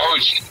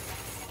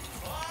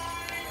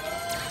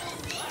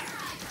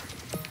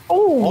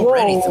 Oh,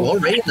 already in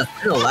the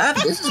final lap?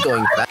 This is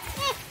going fast.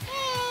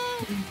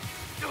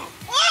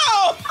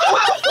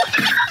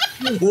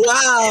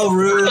 Wow,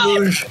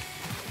 Rouge.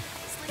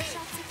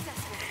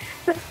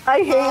 I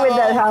hate when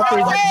that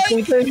happens.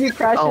 Sometimes you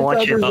crash into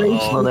watch it. other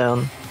races. Slow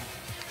down.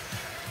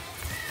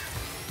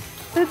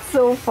 It's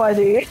so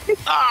funny.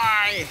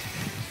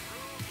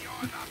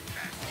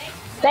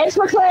 Thanks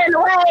for clearing the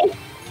way.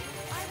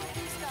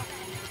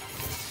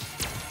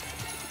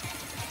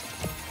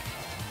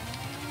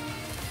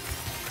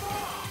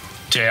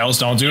 Tails,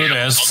 don't do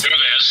this.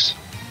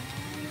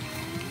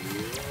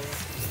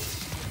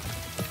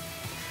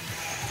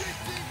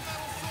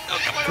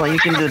 Well, you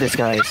can do this,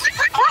 guys.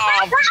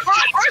 Oh,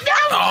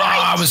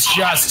 I was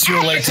just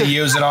too late to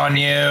use it on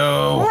you.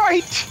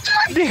 Right.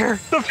 There,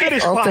 the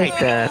finish I'll line. take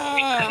that.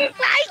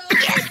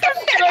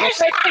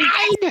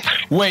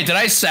 Wait, did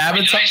I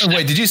sabotage?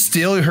 Wait, did you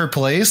steal her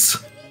place?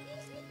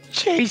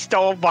 She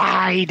stole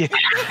mine.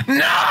 No!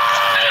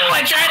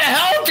 I tried to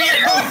help you!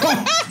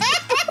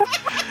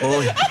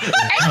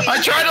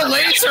 I tried to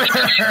laser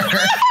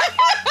her!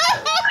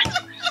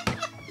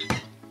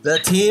 The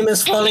team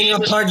is falling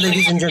apart,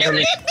 ladies and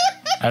gentlemen.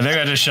 I think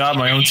I just shot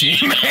my own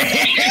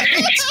teammate.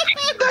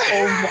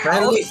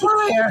 Friendly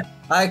fire.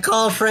 I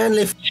call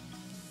friendly.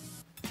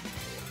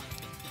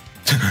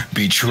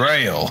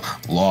 Betrayal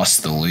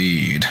lost the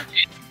lead.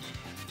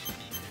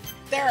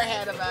 They're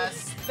ahead of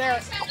us. They're.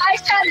 I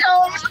sent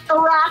over the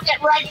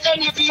rocket right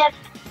then at the end.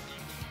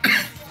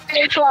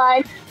 Finish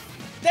line.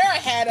 They're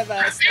ahead of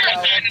us,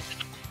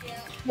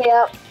 though.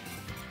 Yep.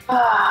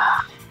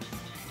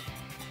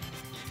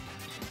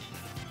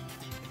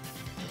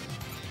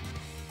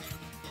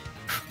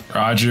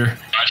 Roger,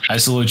 I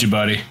salute you,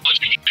 buddy.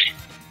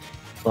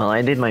 Well,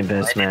 I did my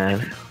best, man.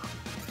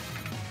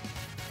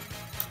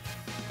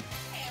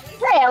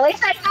 Hey, at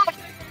least I got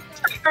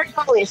first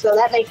goalie, so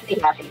that makes me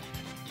happy.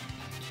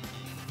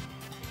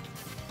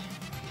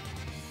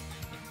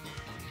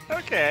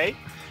 Okay.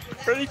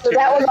 Pretty So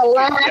that was a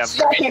last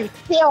second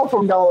kill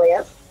from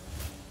Dolius.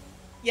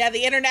 Yeah,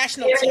 the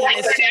international team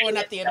is showing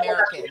up the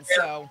Americans,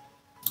 so.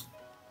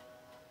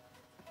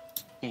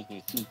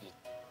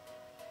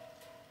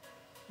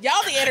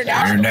 Y'all, the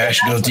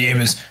international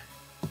team is.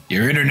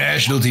 Your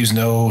international team's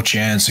no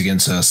chance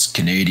against us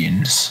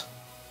Canadians.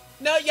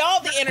 No,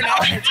 y'all, the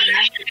international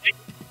team.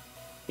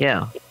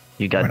 Yeah,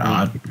 you got We're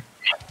not. me.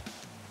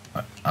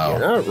 You're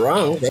not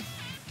wrong.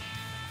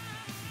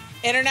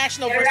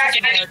 International versus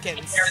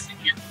Americans.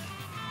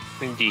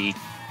 Indeed.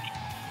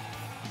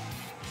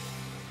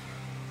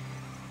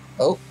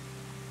 Oh.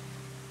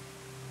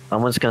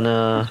 Someone's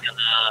gonna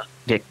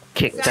get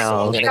kicked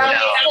out.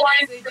 I'll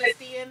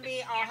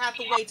have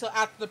to wait till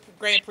after the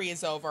Grand Prix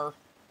is over.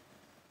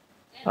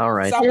 All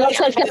right. It looks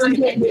like I'm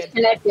getting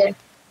disconnected.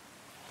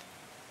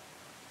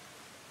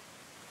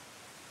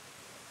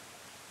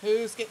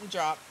 Who's getting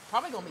dropped?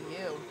 Probably gonna be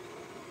you.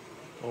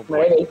 Oh boy.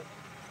 Ready?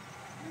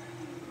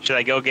 Should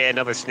I go get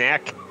another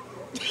snack?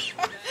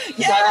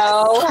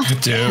 No.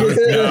 Dude,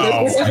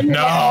 no.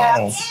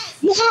 No.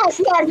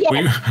 Yes.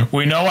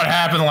 We know what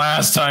happened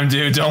last time,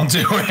 dude. Don't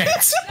do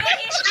it.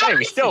 Hey,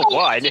 we still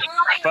won.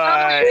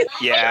 But,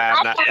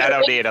 yeah, I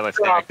don't need another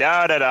snack. No,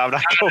 I'm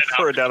not going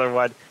for another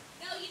one.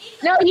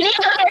 No, you need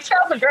to get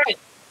yourself a drink.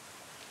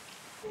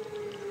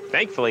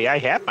 Thankfully, I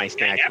have my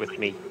snacks with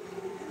me.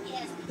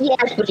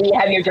 Yes, but do you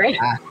have your drink?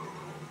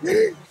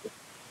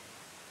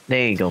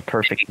 There you go.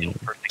 Perfect.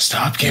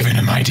 Stop giving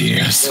him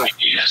ideas.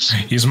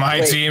 He's my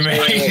teammate.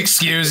 wait.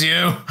 Excuse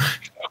you.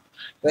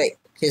 Wait,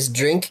 his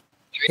drink?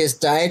 His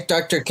diet,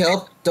 Dr.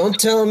 Kelp? Don't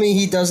tell me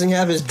he doesn't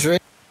have his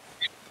drink.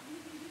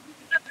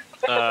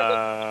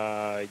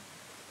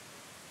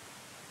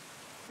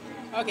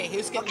 Okay,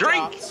 who's getting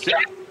Drink!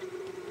 dropped?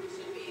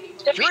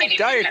 Drink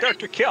Diet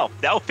Dr. Kelp.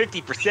 Now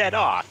 50%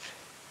 off.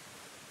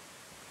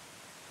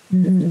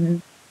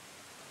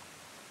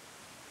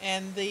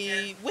 And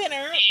the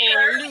winner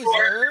or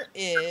loser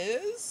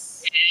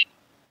is...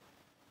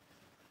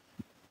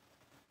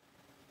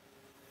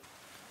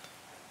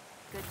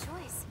 Good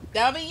choice.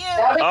 That'll be you.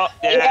 Oh,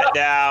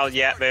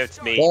 yeah,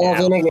 it's me. Oh,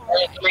 now.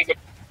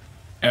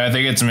 Yeah, I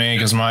think it's me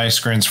because my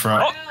screen's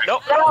frozen. Oh,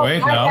 nope. Wait,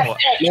 no.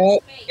 No.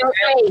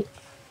 Okay.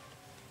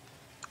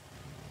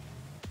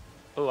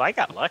 Oh, I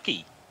got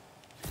lucky.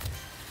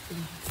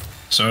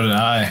 So did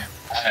I.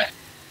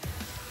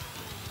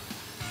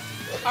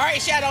 All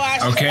right, Shadow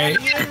Ash. Okay.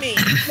 You and me.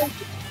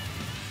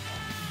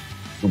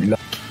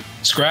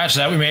 Scratch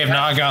that. We may have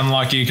not gotten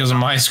lucky because of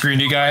my screen.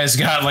 You guys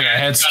got like a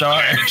head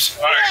start.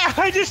 Yeah,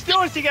 I just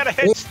noticed you got a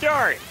head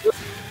start.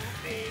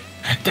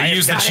 They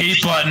used the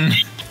cheat button.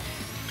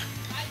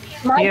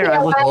 Here, I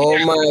will. Oh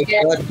my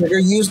god, Trigger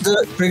used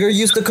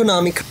the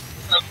Konami.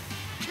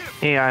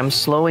 Hey, I'm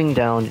slowing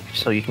down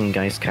so you can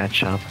guys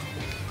catch up.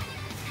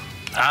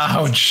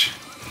 Ouch.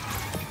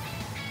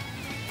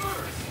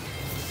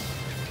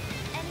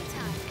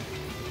 Anytime.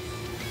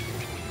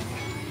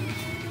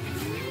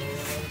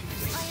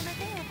 I am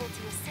available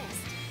to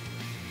assist.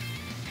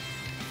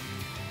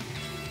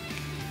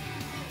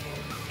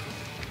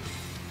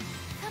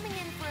 Coming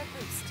in for a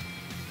boost.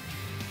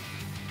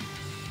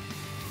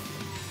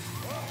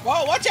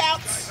 Whoa, watch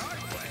out.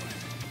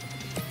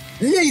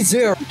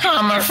 Laser!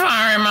 I'm a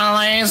fire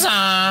my laser.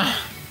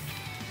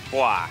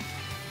 Why?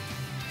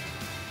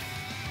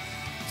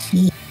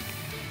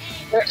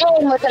 Your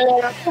aim was a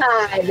little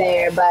high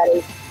there,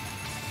 buddy.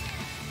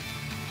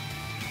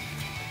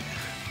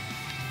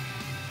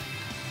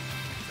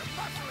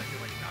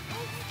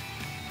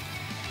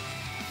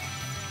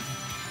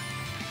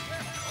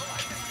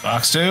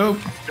 Box 2.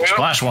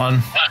 Splash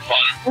 1.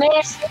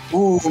 Miss.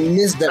 Ooh,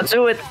 missed that. Let's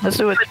do it. Let's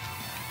do it.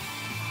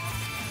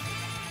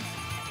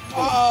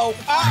 Uh-oh.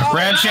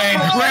 Ram chain.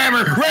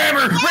 Rammer.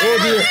 Oh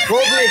dear,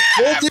 oh dear,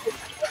 oh dear.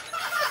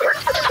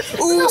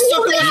 Ooh,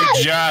 so good.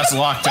 You just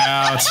locked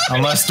out.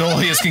 Unless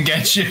Dolius can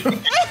get you.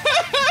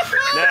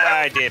 No,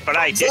 I did, but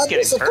I did get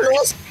him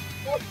first.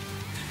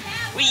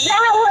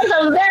 That was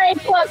a very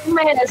close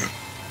miss.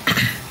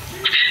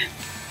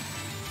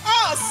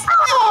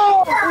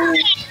 Oh!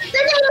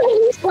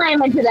 He's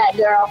slamming to that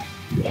girl.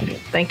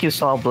 Thank you,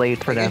 Saw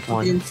Blade, for that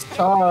one.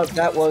 Saw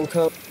that one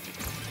come.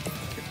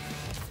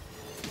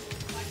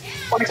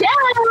 Watch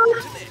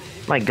out!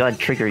 My God,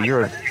 Trigger,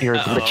 you're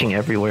glitching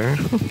everywhere.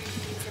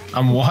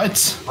 I'm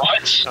what?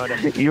 Oh, no.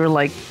 You're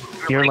like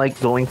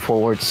going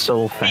forward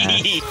so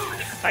fast.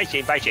 Bye,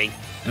 Shane. Bye, Shane.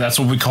 That's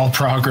what we call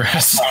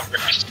progress.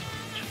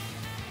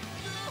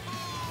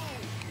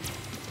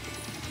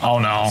 Oh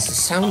no.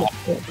 Sound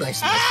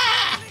nice.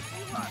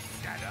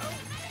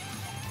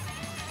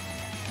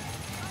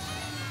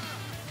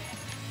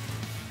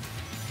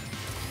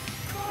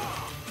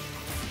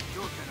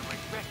 You're gonna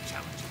regret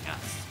challenging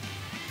us.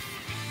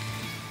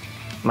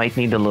 Might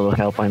need a little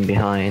help, I'm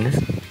behind.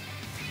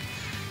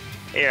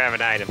 Here, I have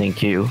an item.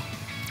 Thank you.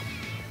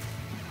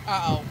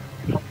 Uh-oh.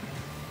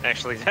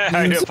 Actually, that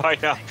item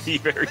might not be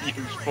very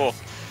useful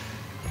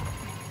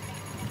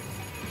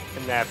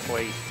in that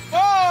place.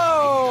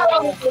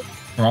 Whoa!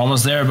 We're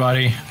almost there,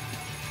 buddy.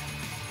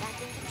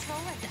 Back in control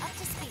and up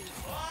to speed.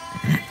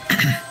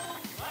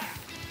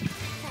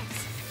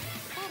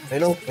 Thanks. I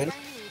know.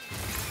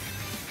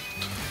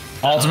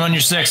 Ultimate on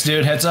your 6,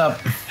 dude. Heads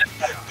up.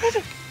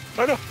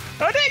 Oh no!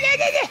 Oh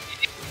no!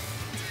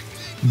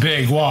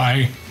 Big,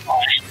 why?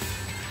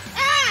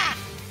 Ah!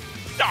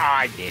 Oh,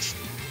 I missed.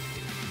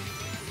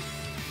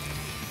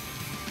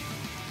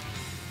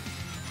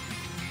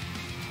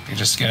 You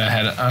just get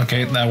ahead.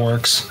 Okay, that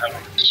works.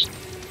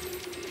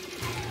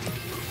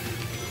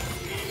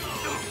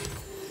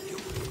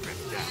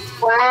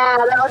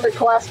 Wow, that was a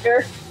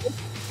cluster.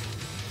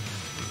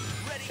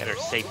 Better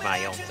save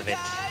my ultimate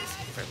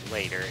for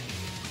later.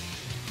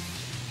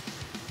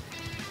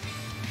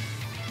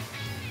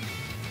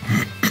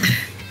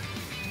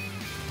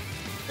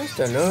 Just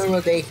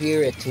another day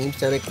here at Team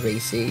Sonic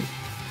Racing.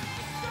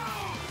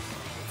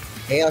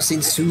 Chaos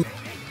ensues.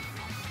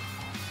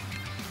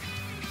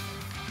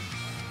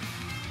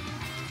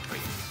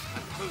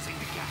 I'm closing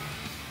the gap.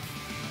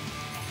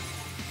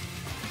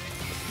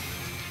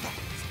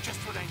 It's just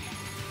what I need.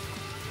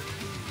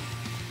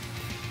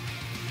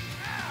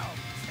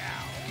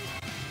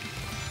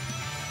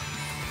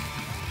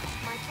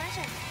 My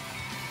pleasure.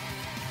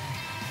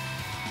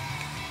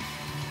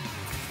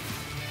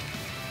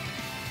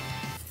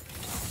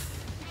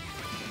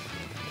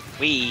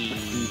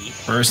 Wee.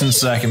 First and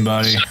second,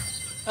 buddy.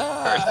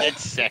 First and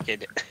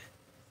second.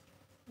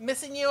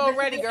 Missing you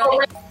already, girl.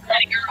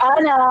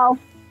 I know.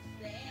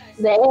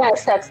 The AI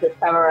sucks this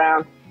time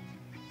around.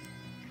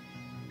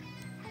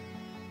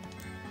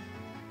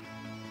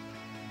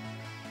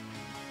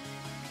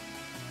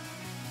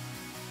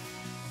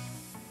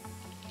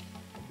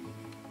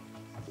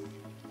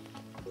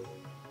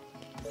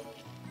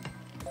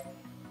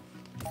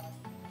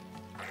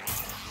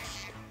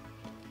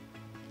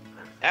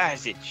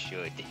 As it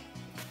should.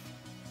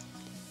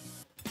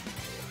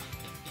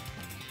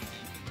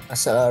 I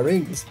saw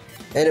rings.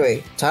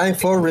 Anyway, time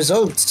for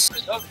results.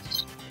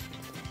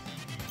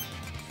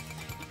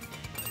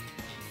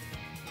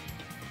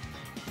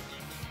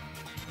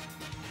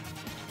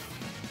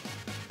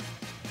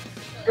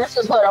 This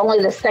is what,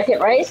 only the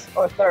second race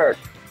or third?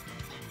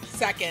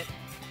 Second.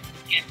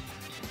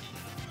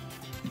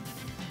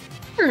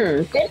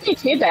 Didn't do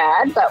too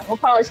bad, but we'll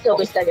probably still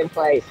be second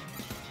place.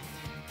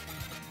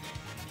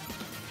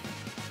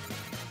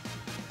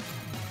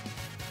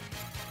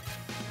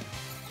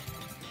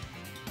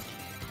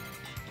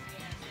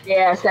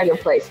 Yeah, second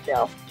place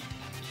still.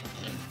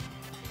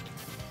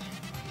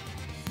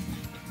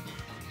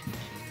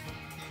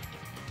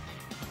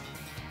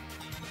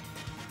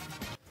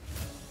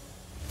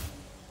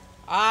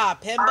 Ah,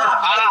 Pinball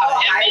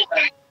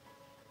Highway.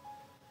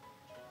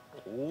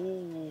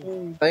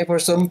 Ooh. Time for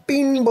some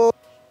pinball.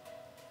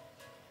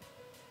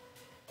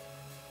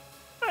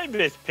 I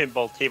miss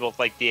pinball tables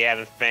like the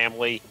Addams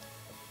Family.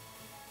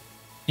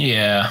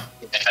 Yeah.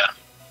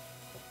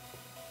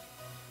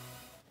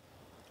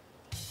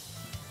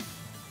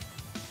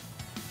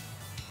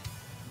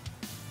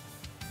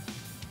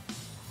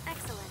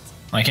 Excellent.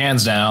 Like,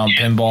 hands down,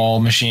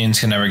 pinball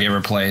machines can never get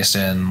replaced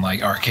in,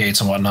 like,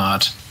 arcades and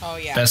whatnot. Oh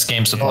yeah. Best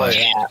games to play.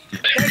 yeah.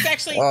 There's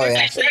actually Oh, there's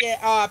yeah. actually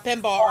a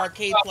pinball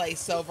arcade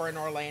place over in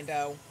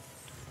Orlando.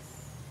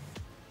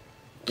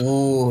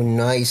 Ooh,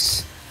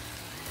 nice.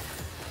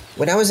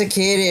 When I was a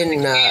kid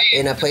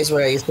in a place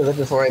where I used to live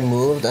before I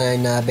moved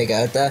in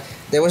Begauta,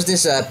 there was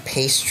this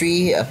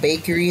pastry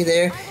bakery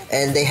there,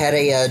 and they had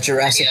a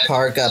Jurassic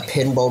Park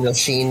pinball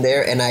machine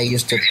there, and I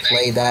used to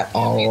play that a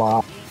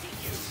lot.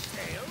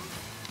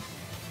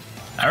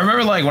 I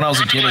remember, like, when I was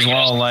a kid as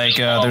well, like,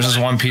 there's this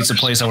one pizza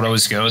place I would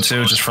always go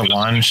to just for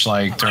lunch,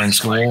 like, during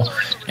school,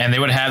 and they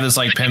would have this,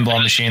 like,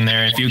 pinball machine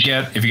there. If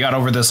you got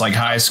over this, like,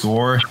 high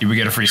score, you would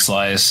get a free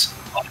slice.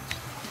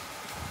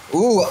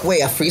 Ooh,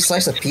 wait, a free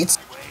slice of pizza?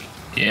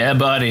 Yeah,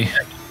 buddy.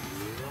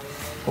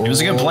 It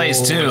was a good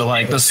place, too.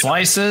 Like, the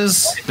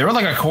slices, they were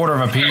like a quarter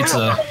of a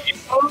pizza.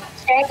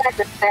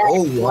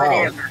 Oh,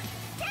 wow.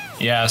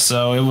 Yeah,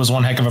 so it was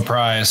one heck of a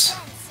prize.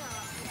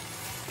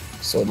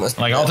 So it must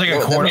Like I'll take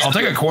a quarter. I'll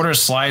take a quarter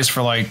slice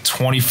for like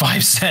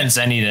 25 cents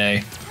any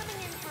day.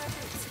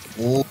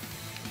 Ooh.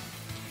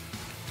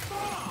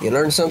 You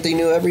learn something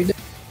new every day.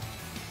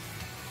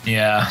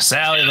 Yeah,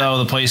 sadly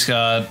though, the place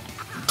got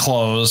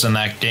closed and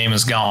that game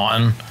is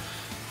gone.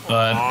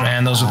 But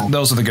man, those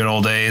are the good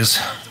old days.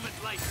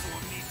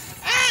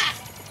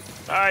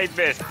 I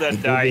missed the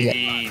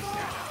 90s.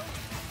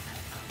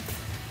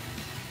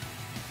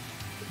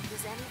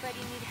 Does anybody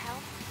need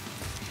help?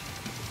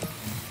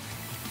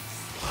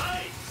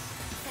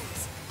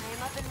 Thanks. I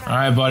am up and All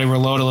right, buddy, we're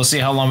loaded. Let's see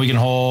how long we can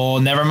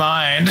hold. Never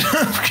mind. ready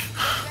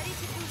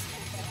to boost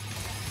me.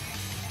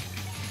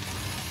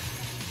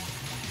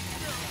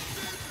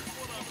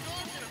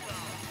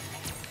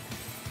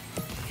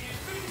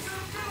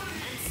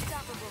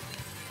 Unstoppable.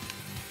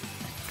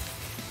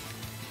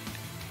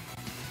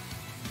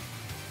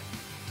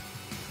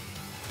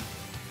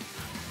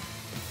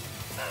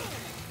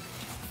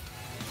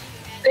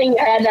 Thing you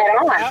had that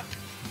on.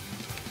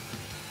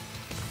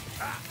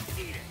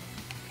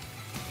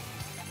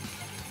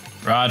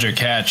 Roger,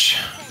 catch.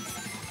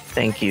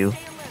 Thank you.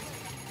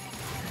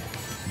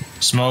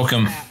 Smoke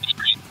him.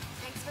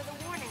 Thanks for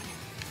the warning.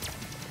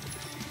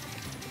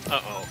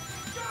 Uh-oh.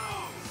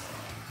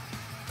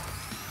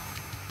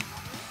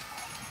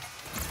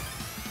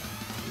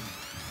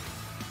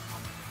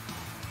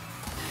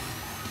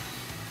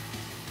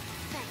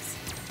 Thanks.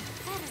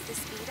 That is the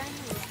speed I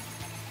need.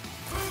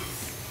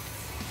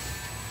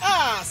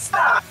 Ah,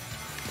 stop.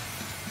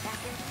 Back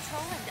in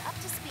control and up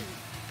to speed.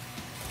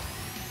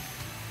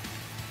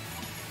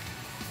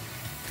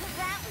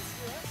 That was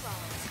your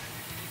fault.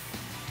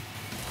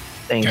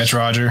 Thanks. Catch,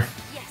 Roger.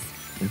 Yes.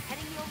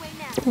 Heading your way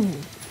now.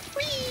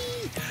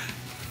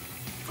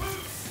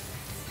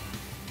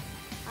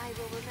 I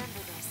will remember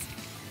this.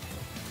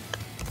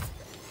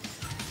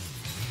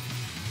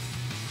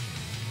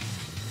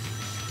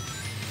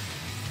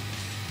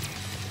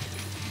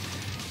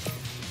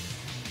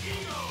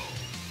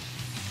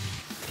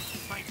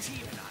 My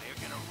team and I are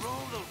gonna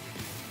roll over.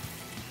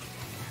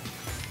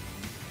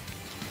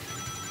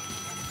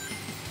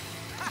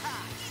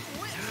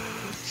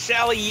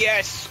 Sally,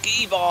 yes,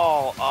 skee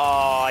ball.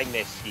 Oh, I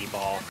miss skee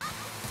ball.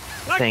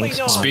 Luckily, Thanks,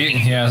 no, Mom.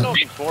 Yeah. no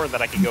before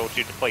that I could go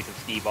to play some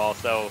skee ball,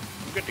 so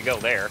I'm good to go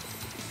there.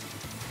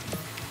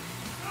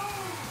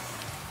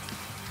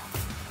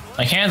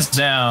 Like hands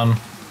down,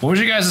 what was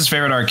your guys'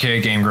 favorite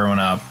arcade game growing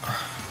up?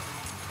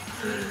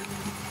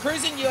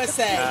 Cruising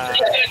USA.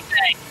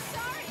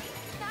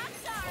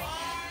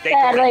 They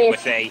Sadly, would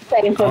it's say,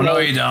 same for Oh no,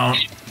 me. you don't.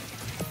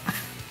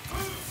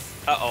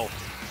 uh-oh.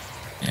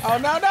 Oh, no,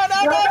 no, no,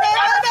 no, no, no, no!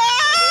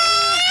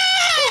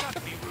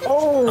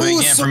 Oh, I mean,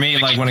 again, for me,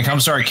 like when it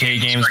comes to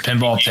arcade games,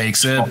 pinball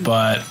takes it.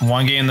 But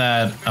one game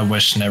that I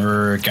wish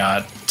never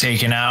got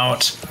taken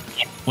out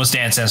was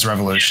Dance Dance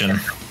Revolution.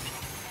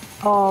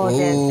 Oh,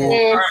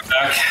 Ooh.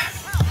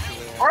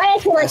 I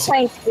actually like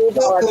playing speed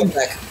Welcome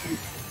back.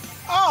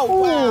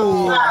 Oh,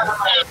 wow.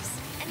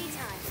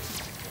 Anytime.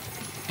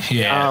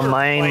 Yeah.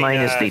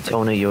 Mine is Like,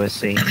 Daytona,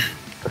 USA.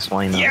 That's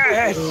why not.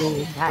 Yes!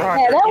 Yeah,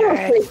 that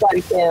was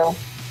pretty fun too.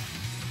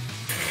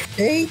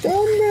 Hey,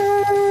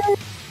 Donna.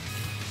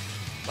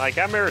 Like,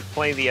 I remember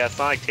playing the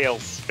Sonic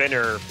Tails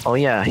spinner Oh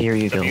yeah, here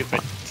you go.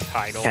 amusement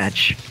title.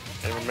 Catch.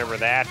 I remember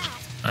that.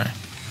 Alright.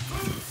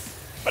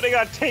 But I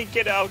got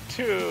taken out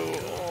too.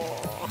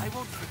 Oh. I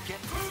won't forget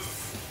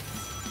this.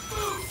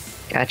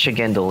 Catch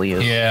again,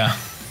 Dolius. Yeah.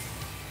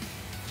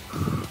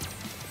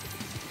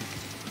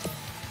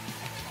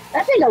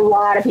 I think a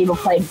lot of people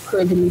played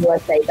Cruising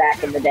USA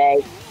back in the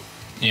day.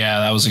 Yeah,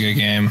 that was a good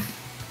game.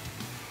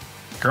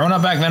 Growing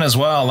up back then as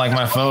well, like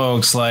my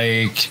folks,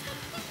 like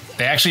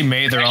they actually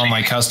made their own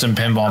like custom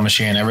pinball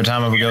machine. Every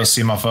time I would go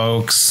see my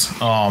folks,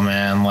 oh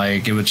man,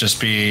 like it would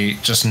just be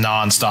just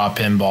non-stop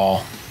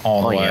pinball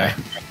all the way. Yeah.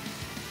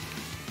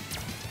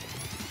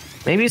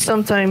 Maybe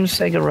sometimes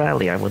Sega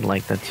Rally, I would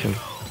like that too.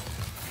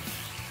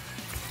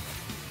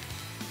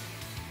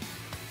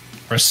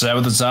 We're set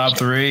with the top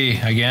three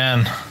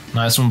again.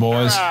 Nice one,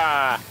 boys.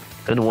 Ah,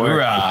 Good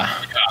work.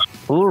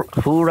 Hoorah!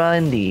 Hoorah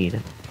indeed.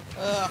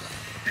 Ugh.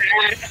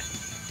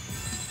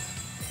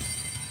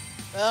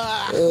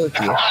 Ugh. Oh,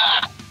 dear.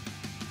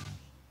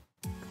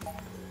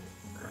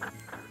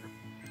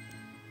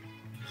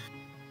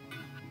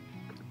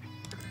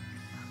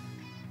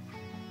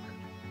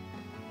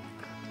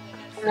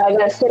 And I'm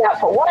gonna sit out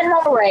for one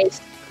more race.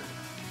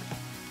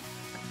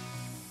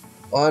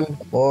 One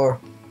more.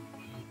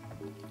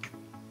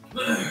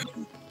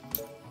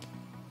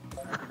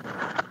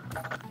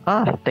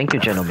 Ah, thank you,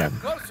 gentlemen.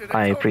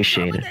 I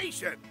appreciate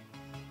it.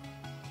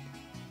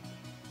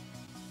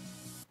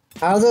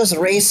 How does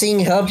racing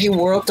help you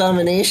world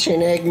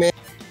domination, Eggman?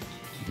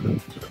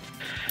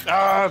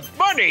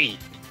 money!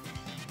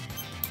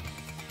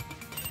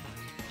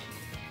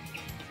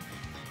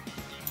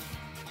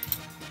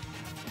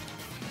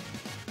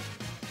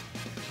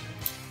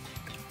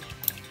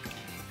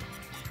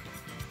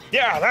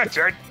 Yeah, that's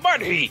it.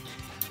 Money!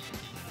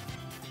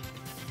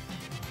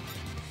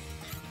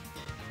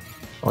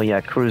 Oh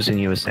yeah, cruising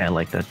USA I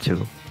like that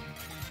too.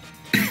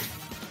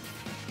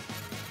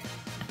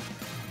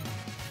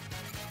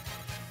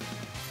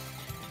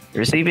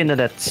 There's even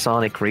that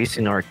Sonic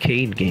Racing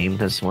arcade game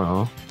as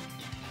well.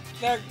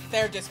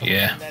 They're just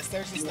Yeah. this.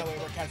 There's just no way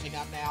we're catching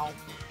up now.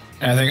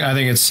 I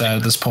think it's sad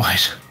at this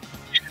point.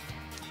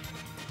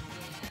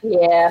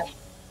 Yeah.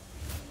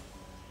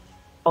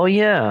 Oh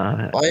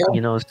yeah, Well- you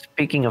know,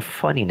 speaking of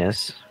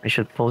funniness, I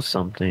should post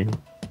something.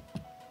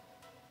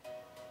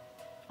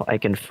 I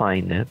can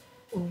find it.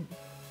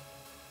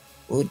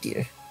 Oh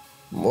dear.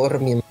 More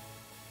meme.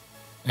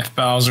 If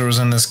Bowser was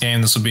in this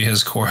game, this would be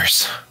his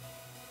course.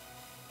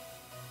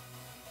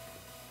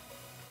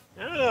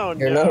 Oh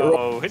You're not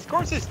no, his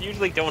courses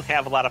usually don't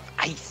have a lot of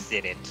ice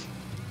in it.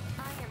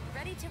 I am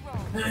ready to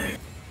roll.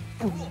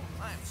 Cool.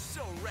 I'm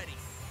so ready.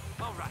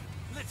 All right,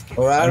 let's get.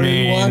 Or I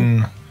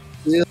everyone.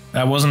 mean,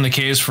 that wasn't the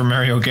case for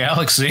Mario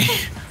Galaxy.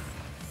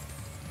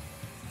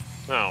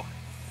 Oh.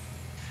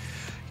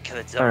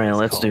 All right,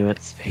 let's do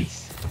it.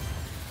 Space.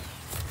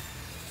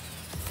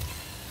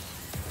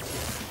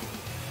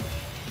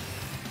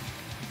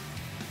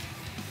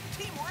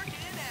 Teamwork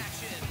in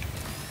action.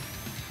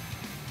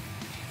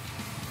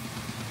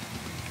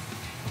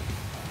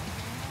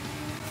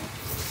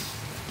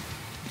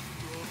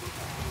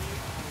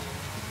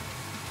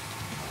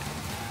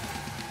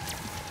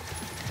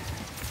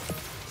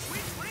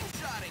 Sweet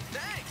slingshotting,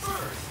 thanks.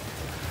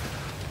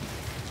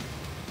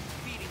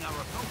 Beating our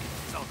opponent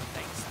is all the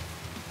thanks.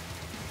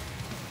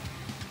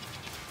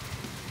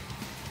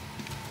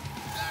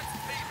 That's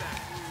payback,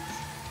 Rouge.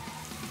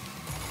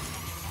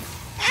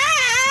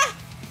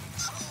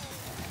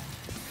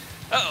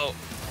 Uh-oh.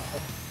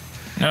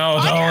 No,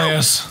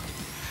 Dolius.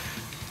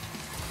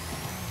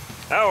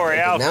 Don't worry,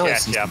 I'll Now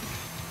catch it's- up.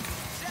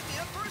 Set me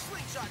up for a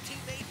slingshot,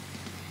 teammate.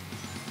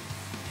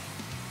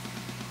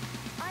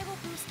 I will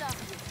boost off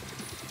you.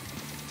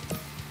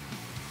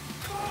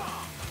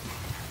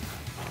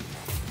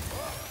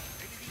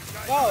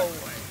 Whoa.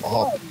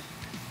 Oh,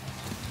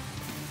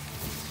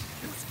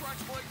 You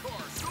scratch my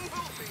car, so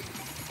help me.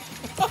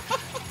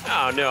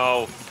 Oh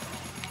no.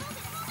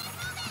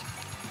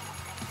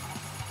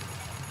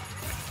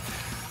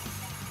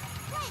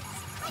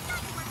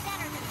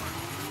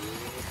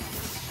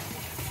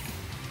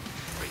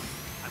 Great,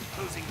 I'm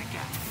closing the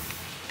gap.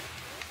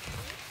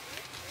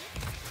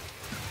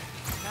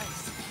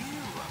 Nice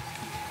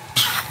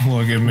view.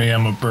 Look at me,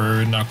 I'm a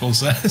bird, Knuckles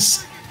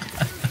says.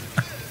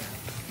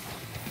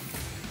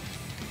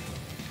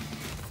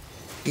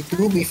 he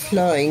do be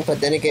flying, but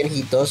then again,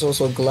 he does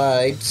also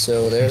glide,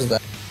 so there's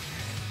that.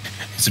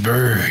 It's a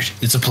bird.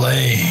 It's a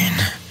plane.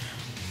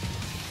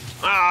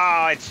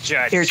 Oh, it's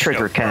just Here,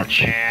 trigger Super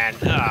catch. Man.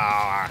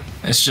 Oh.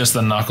 It's just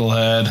the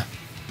knucklehead.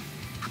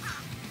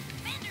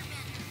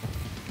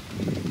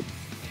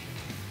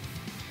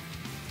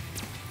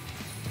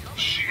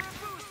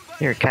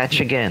 Here, catch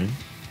again.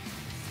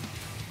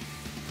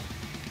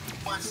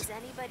 Does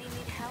anybody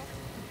need help?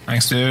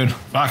 Thanks, dude.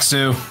 Fox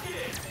 2.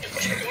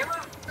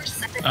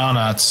 Oh,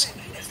 nuts.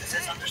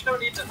 There's no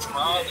need to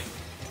draw.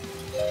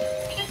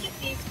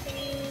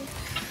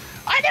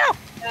 I know.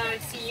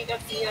 See, you got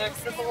the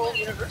Critical Role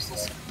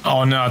Universals.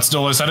 Oh, no, it's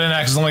Dolius. I didn't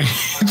accidentally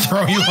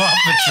throw you off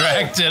the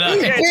track, did I?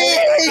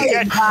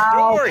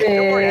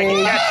 Don't worry, I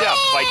can catch up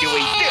by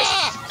doing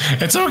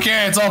this. It's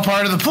okay. It's all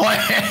part of the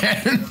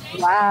plan.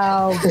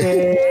 Wow,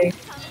 big.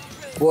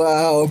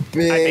 Wow,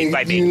 big.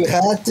 by You big.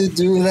 had to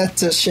do that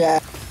to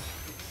Shaq.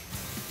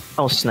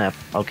 Oh snap.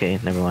 Okay,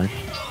 never mind.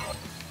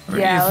 Where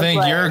Yeah, I do you was think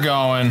like- you're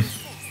going?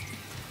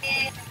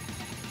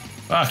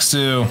 Fox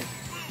 2.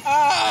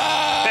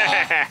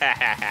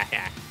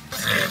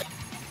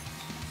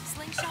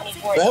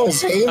 Slingshot That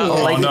was him.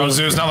 Oh, no,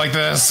 Zeus, not like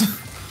this.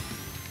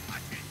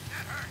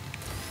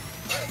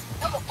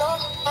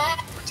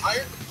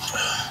 Retired?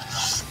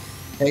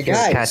 Hey Here,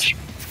 guys, catch.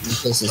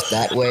 this is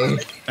that way.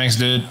 Thanks,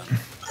 dude.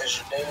 As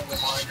your daily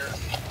reminder.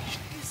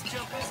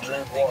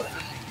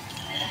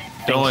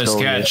 Dolius,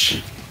 Dolius.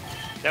 catch.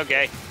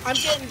 Okay. I'm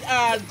getting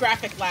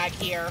graphic lag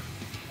here.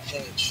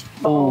 Change.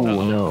 Oh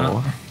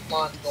no.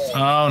 On goal.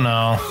 Oh,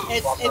 no.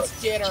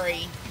 It's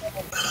jittery.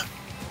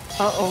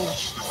 Uh-oh.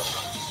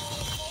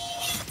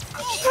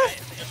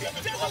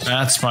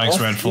 That spikes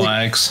red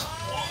flags.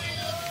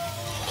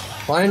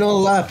 Final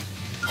lap.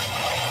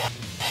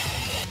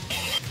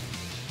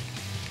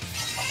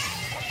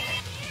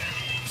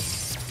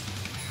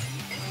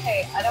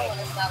 Hey, I don't want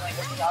to sound like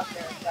a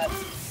doctor, but.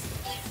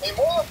 Hey,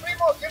 more, three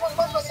more, give us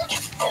one message.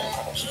 suppose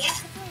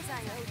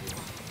I owe you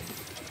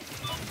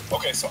one.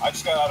 Okay, so I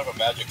just got out of a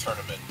Magic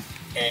tournament,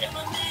 and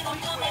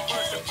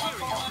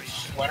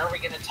when are we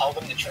gonna tell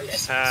them the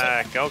truth?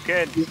 Go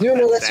good. You do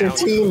know that's your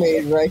Sounds-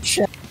 teammate, right,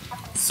 Shaq?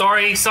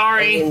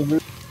 Sorry.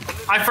 And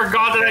I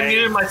forgot that I Okay.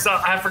 muted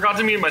myself. I forgot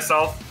to mute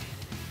myself.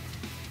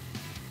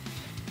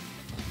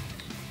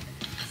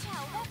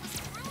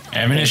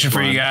 Ammunition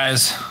for you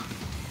guys.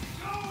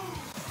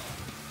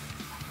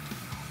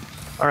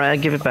 Alright, I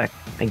give it back.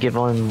 I give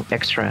one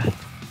extra.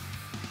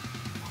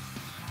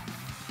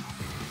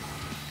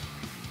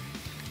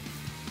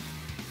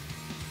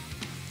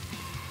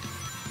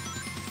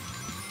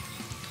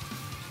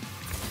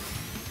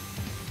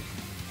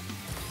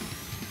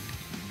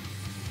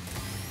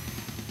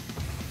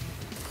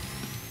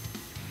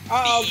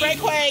 Uh-oh, great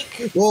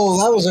quake! Whoa,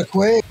 that was a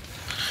quake.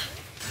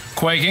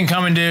 Quake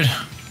incoming, dude.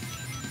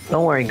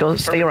 Don't worry. Go.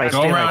 Stay right.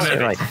 Go Stay around right. Stay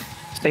it. right.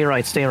 Stay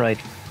right. Stay right.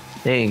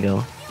 There you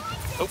go.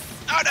 Oh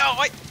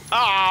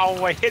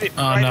no! I hit it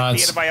Oh, right no, at the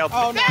it's- end of my ultimate.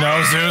 Oh, no.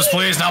 No, Zeus,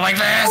 please, not like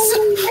this.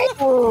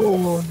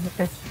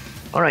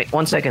 All right.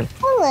 1 second.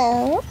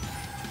 Hello.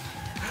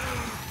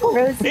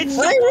 Rosie. It's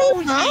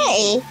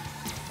Hi.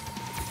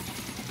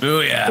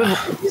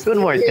 Booyah. Good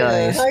work,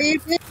 guys. How you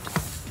doing?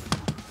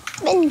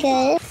 Been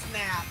good.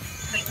 Snap.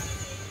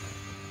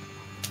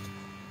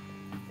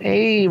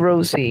 Hey,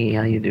 Rosie.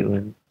 How you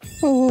doing?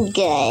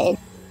 Good.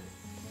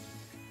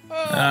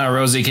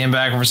 Rosie came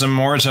back for some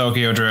more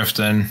Tokyo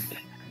drifting.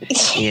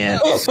 Yeah.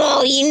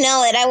 Oh, you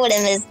know it. I would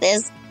have missed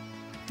this.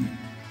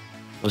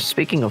 Well,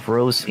 speaking of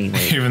Rosie,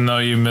 like, Even though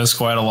you missed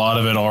quite a lot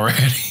of it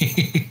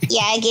already.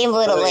 Yeah, I came a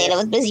little late. I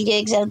was busy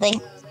doing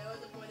something.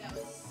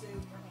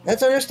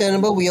 That's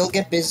understandable. We all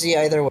get busy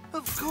either way.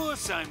 Of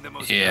course I'm the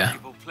most Yeah.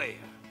 valuable player.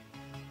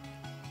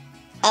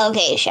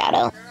 Okay,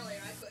 Shadow.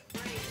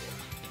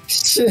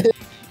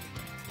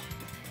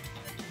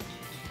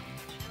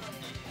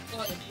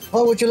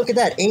 Oh, would you look at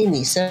that?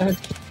 Amy, 7.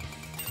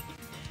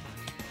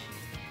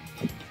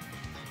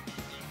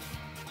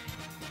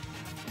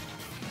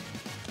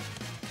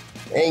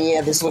 And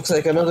yeah, this looks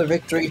like another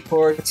victory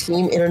for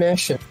Team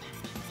International.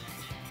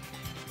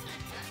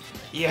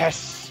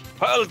 Yes.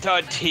 Well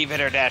done, Team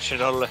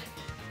International.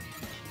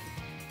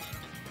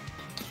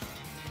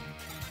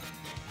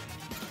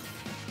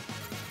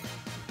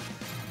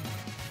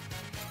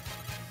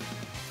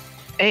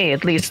 hey,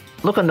 at least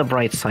look on the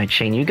bright side,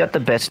 Shane. You got the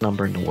best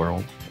number in the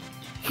world.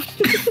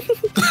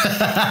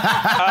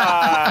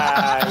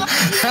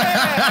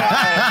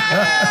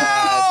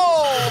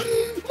 Oh!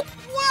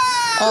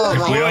 Oh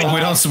my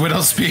we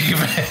don't speak of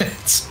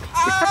it.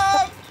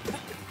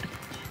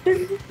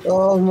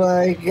 Oh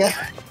my god.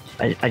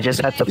 I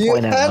just had to You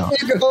point had out.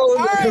 to go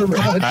there,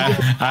 Roger.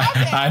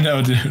 I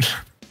know, dude.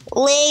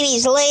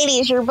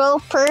 Ladies, you're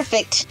both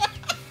perfect.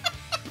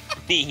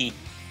 Wait,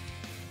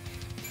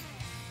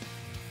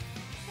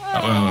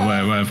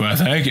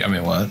 thank you. I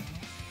mean, what?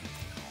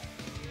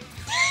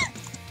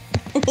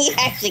 You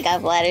actually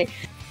got flattered.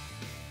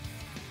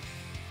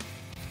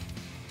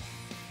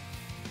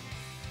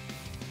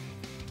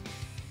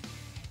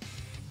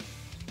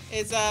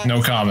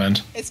 No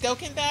comment. Is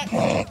Goken back?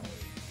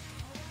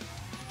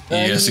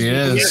 Yes, he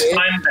is. Yes,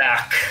 I'm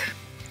back.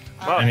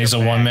 And he's a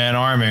one-man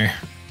army.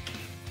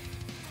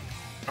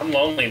 I'm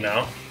lonely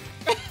now.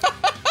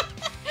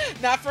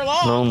 Not for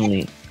long.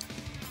 Lonely.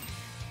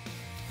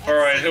 All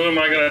right, who am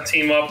I going to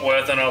team up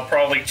with? And I'll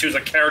probably choose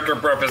a character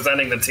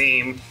representing the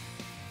team.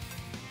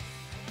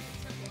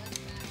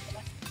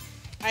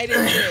 I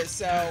didn't do it,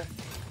 so.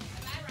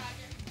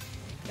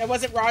 That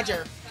wasn't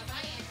Roger.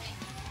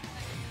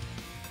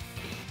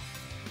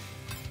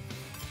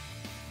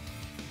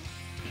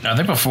 I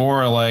think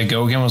before, like,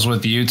 Gogen was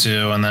with you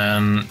two, and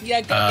then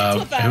Yeah, Goken's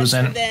with us, who's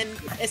in? and then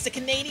it's the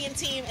Canadian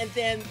team, and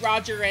then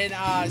Roger and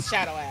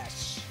Shadow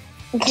Ash.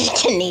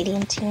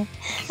 Canadian team.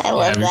 I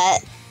love that.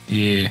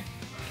 Yeah.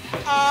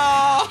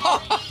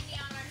 Oh,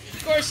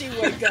 of course you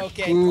would, Goken.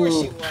 Of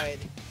course you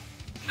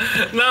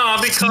would. No,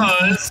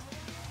 because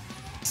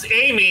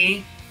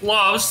Amy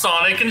loves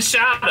Sonic and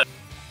Shadow.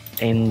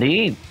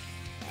 Indeed.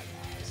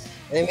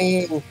 I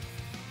mean,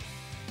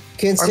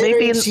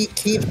 considering she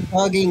keeps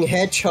hugging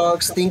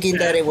hedgehogs thinking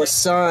that it was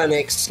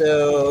Sonic,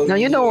 so... Now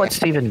you know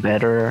what's even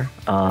better?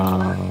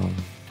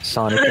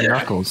 Sonic and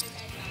Knuckles.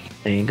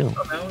 There you go.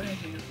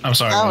 I'm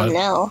sorry. Oh what?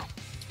 no.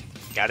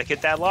 Gotta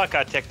get that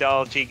lockout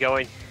technology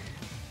going.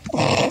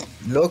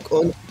 Look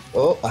on...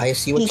 Oh, I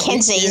see what You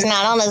can't say he's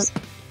not on his...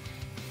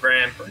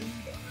 Grand.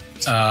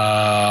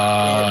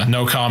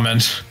 No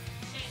comment.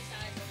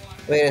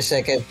 Wait a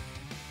second.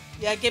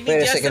 Yeah, give me Wait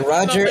a just second. few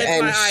Roger moments,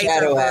 and my eyes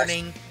Shadow are Ash.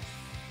 burning.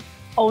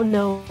 Oh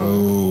no.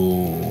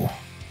 Oh.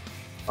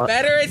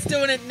 Better it's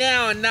doing it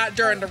now and not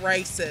during the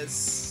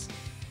races.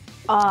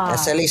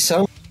 That's at least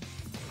some...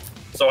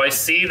 So I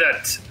see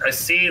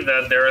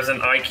that there is an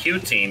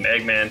IQ team,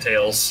 Eggman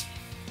Tails.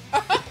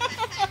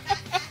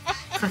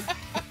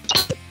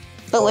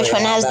 But which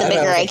one has the bigger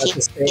I was about to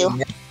IQ?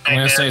 say, I'm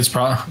gonna say it's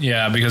probably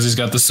because he's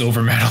got the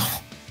silver medal.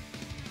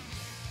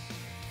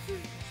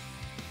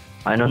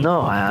 I don't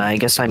know. I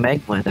guess I'm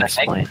Eggman. That's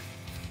why.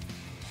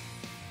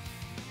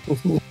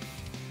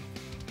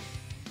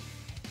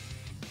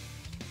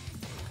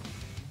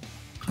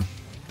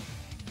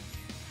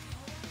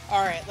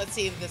 All right, let's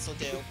see if this will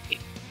do.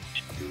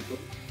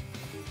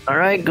 All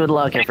right. Good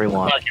luck,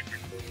 everyone.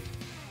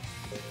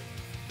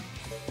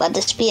 Let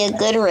this be a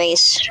good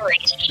race.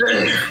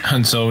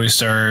 Until we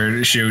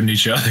start shooting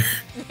each other.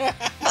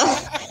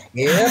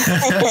 Yeah.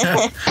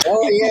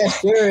 Oh yeah,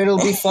 sure. It'll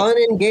be fun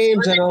in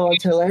games and all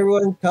until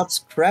everyone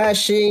comes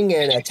crashing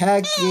and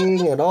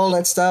attacking and all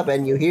that stuff,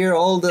 and you hear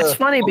all the. It's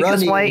funny because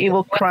running. why it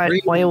will crash?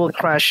 Why it will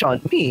crash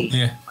on me?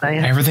 Yeah.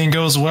 Everything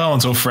goes well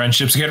until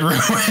friendships get ruined.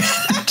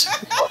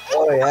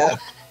 Oh yeah.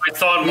 I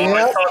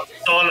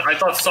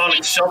thought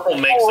Sonic Shuffle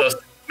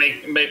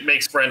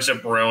makes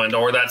friendship ruined,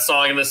 or that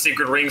song in the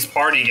Secret Rings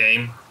party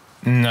game.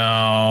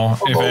 No,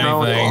 if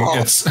anything,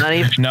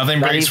 it's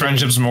nothing breaks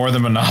friendships more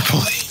than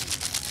Monopoly.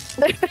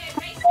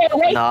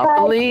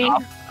 Monopoly?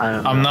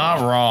 I'm not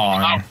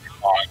wrong.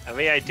 I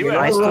mean, I do.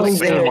 I still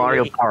say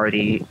Mario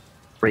Party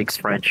breaks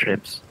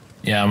friendships.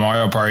 Yeah,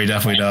 Mario Party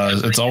definitely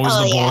does. It's always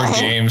the board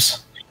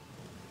games.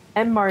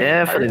 And Mario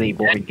Definitely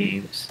Party. board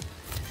games.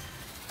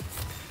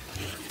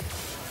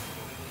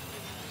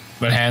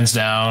 But hands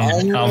down,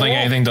 I don't think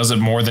anything does it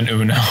more than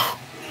Uno.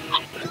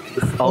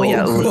 Oh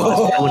yeah,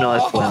 Uno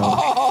as well.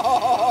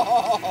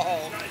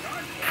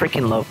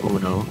 Freaking love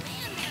Uno.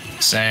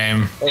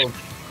 Same.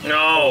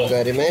 No.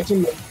 God,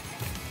 imagine.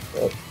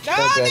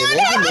 Imagine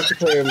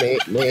multiplayer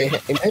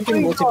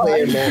imagine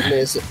multiplayer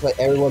madness.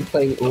 Everyone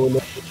playing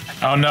Uno.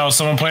 Oh no!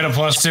 Someone played a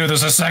 +2.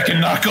 There's a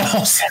second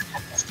Knuckles.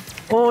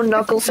 Oh,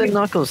 Knuckles and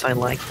Knuckles. I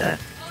like that.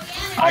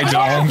 I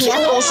don't.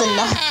 Knuckles and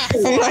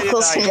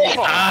Knuckles.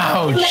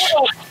 Ouch!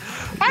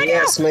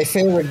 Yes, my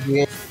favorite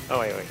game. Oh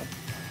wait.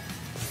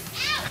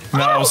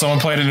 No, someone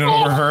played it in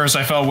reverse.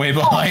 I fell way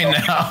behind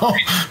now.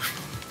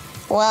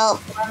 Well,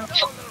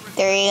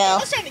 there you I go.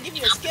 was trying to give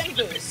you a skin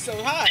boost, so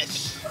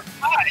hush.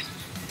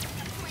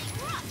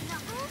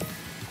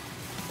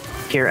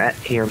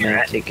 Here,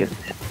 man, take it.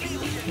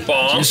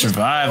 You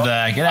survived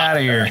that. Get out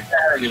of here.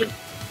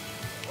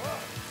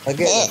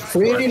 Again,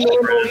 pretty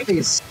normal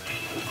face.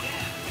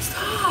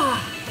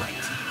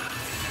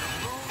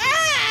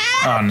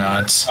 Oh,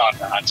 nuts.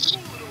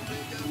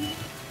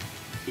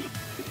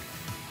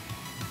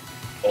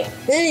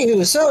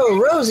 Anywho, so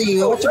Rosie,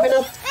 what you been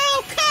up?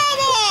 Oh, come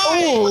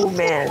on! Oh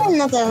man.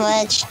 Not that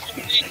much.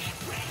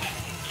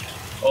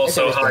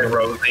 Also, hi,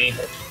 Rosie.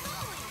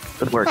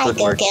 Good work, Hi,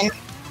 good work. Goken.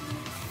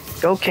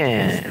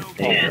 Goken.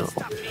 There you go.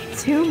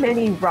 Too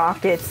many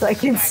rockets I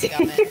can see.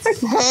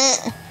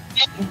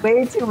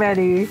 Way too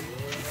many.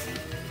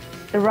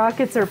 The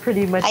rockets are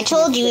pretty much. I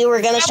told you we were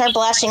gonna start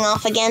blasting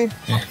off again.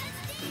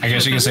 I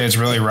guess you can say it's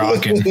really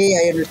rocking.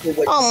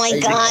 Oh my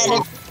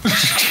god.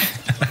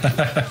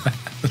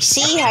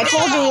 See, I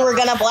told you we were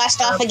gonna blast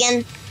off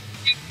again.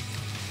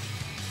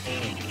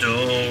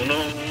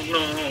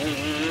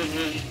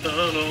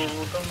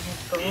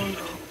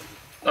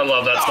 I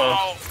love that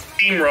song.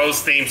 Team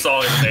Rose theme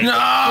song is amazing.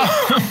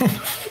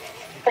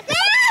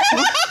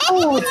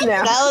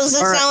 That was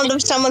the sound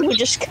of someone who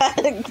just got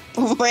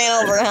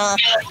ran over, huh?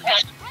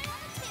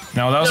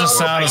 No, that was the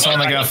sound of someone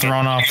that got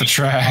thrown off the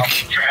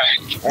track.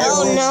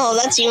 Oh no,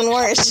 that's even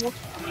worse.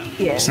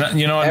 It's not,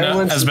 you know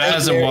what, as bad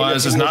as it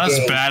was, it's not as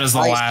bad as the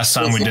last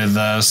time we did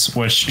this,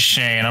 which,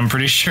 Shane, I'm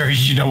pretty sure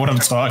you know what I'm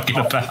talking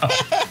about.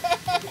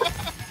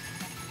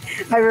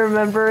 I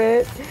remember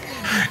it.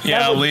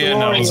 Yeah, Leah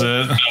knows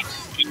it.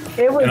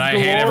 It was and I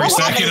hate every What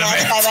second happened of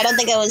last it. time? I don't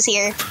think I was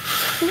here.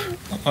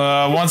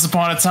 Once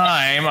upon a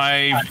time,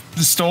 I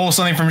stole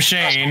something from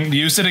Shane,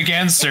 used it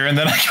against her, and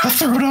then I got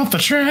thrown off the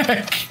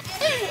track.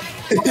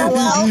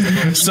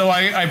 So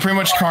I pretty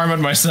much karma'd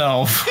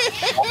myself.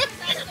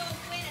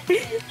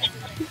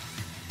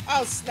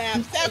 Oh,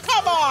 snap. Now,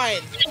 come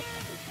on!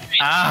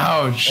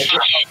 Ouch.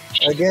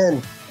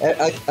 Again,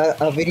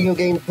 a video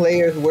game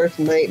player's worst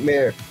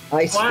nightmare.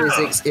 Ice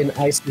physics in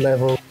ice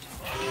level.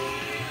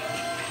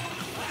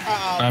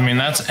 I mean,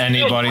 that's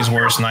anybody's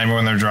worst nightmare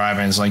when they're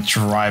driving. It's like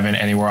driving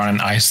anywhere on an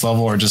ice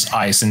level or just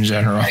ice in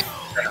general.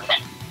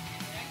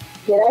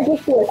 Did I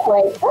just see a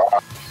play?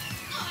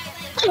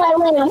 I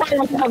went on a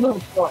cover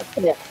for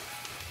it.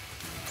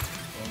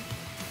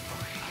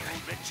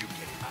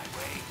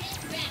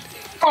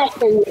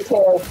 After you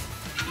too.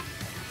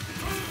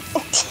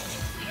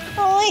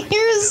 All I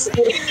hear is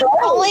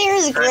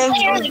Griff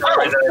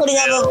putting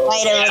up a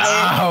fight over there.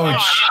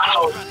 Ouch.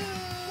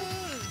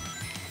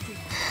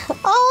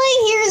 All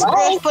I hear is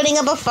Griff putting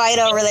up a fight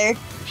over there.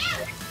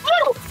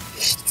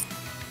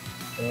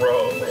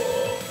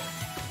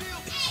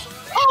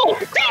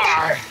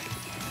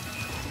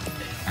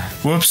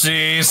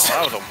 Whoopsies. Oh,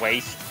 that was a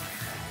waste.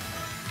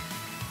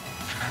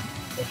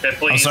 Okay,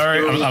 I'm sorry.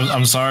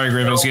 I'm sorry,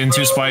 Griff. It was getting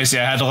too spicy.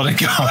 I had to let it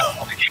go.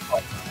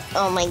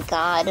 Oh my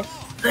god.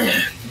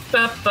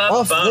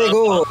 Off they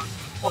go.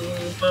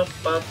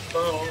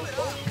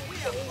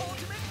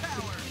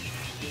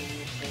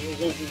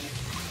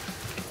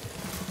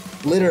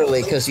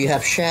 Literally, because you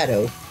have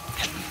shadow.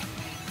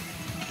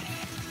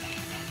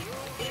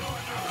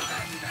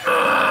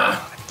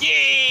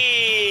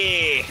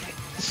 Yeah!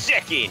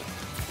 Second.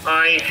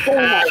 I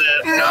had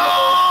it.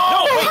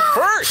 No, wait,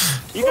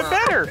 first. Even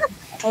better.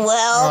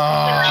 Well.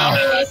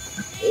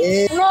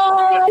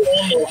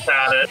 Almost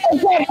had it.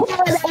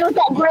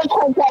 That great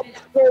contact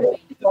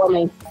for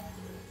me.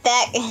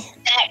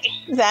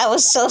 That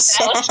was so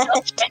sad.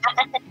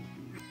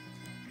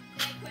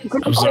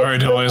 I'm sorry,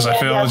 Delius. I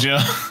failed you.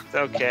 It's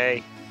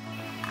okay.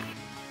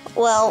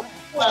 Well.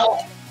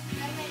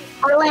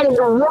 I landed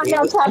right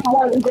on top of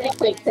one of the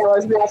graphics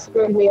that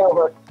screwed me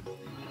over.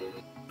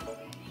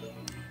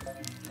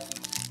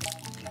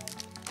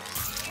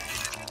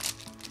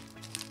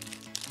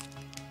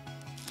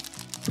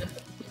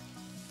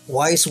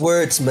 Wise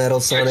words, Metal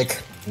Sonic.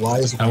 Why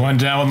is I went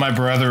down with my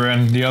brother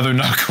and the other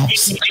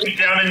Knuckles. Deep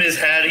down in his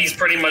head, he's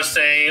pretty much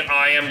saying,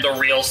 "I am the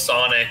real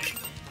Sonic."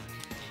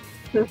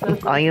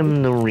 I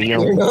am the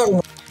real. You're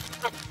not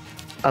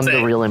I'm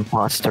the real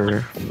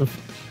imposter.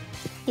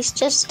 He's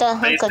just a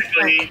hunk of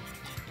Basically,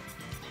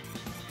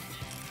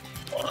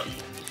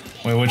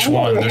 Wait, which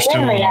one? There's two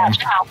of them.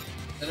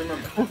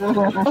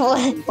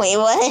 Wait,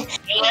 what?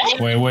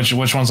 Wait, which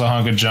one's a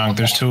hunk of junk?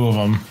 There's two of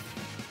them.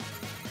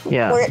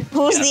 Yeah.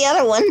 Who's the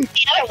other one?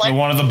 The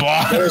one at the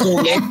bottom.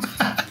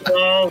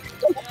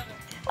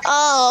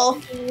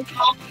 Oh.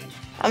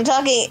 I'm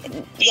talking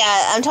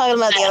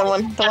about the other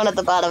one. The one at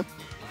the bottom.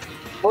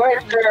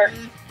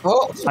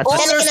 Oh,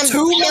 there's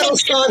two Metal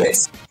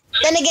Sonics.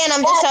 Then again,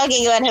 I'm just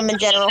talking about him in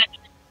general.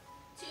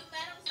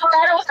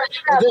 I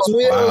just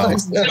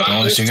realized that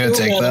Dolius, you gonna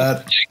take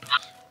that?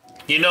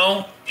 you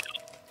know,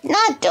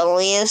 Not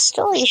Dolius.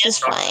 Dolius is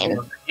fine.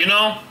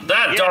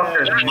 that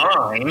doctor's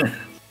mine.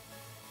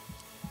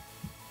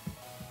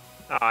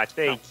 Ah,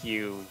 thank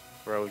you,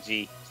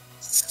 Roji.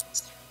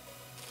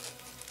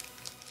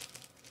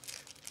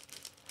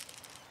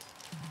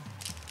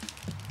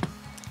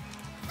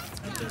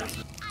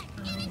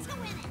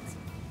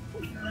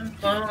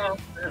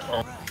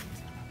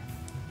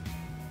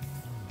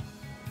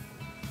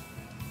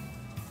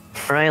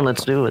 Alright,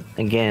 let's do it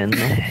again.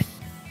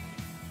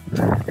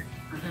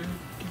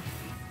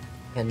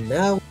 And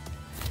now...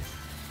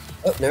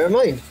 Oh, never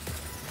mind.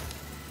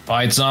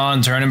 Fights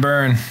on, turn and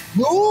burn.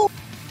 No!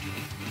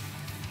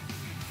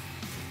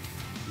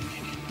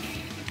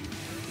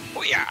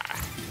 Oh yeah.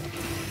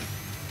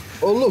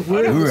 Oh look,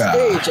 we're in the Hoorah.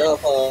 stage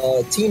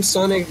of Team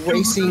Sonic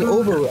Racing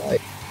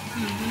Override.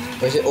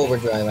 Or is it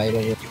Overdrive? I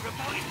don't know.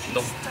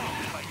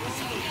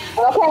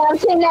 Okay, I'm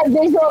seeing that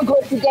visual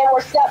glitch again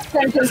where stuff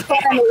sends in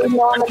front of me, even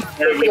though I'm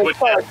expecting it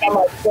first. I'm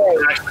like, great.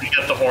 Actually,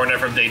 get the Hornet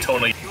from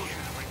Daytona.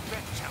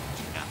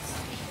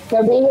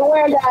 So be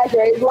aware, guys,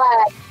 there is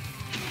lag.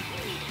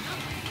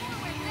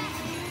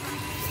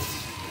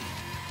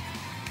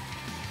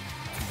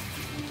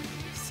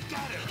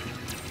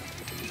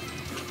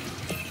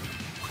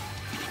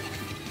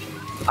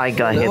 I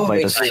got hit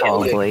by the saw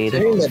blade.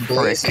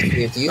 Frick.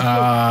 You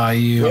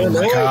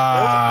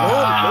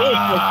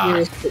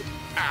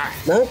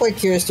Now I'm quite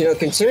curious to know,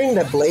 considering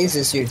that Blaze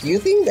is here, do you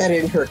think that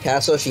in her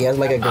castle she has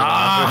like a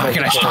garage?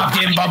 Can I stop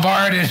getting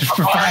bombarded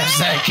for 5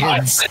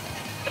 seconds?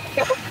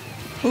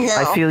 No.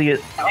 I feel you,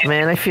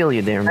 man. I feel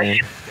you there, man.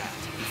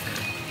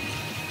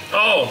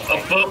 Oh,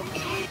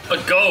 a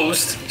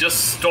ghost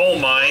just stole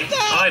my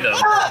item.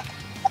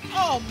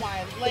 Oh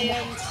my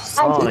land.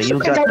 Oh, you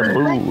got the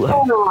boo.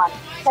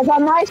 Because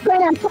on my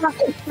screen, I'm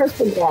talking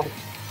first again.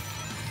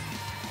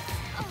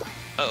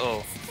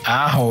 Uh-oh.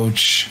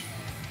 Ouch.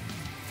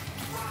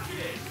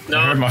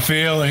 That hurt my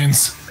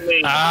feelings.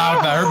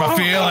 Ow, that hurt my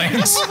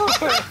feelings.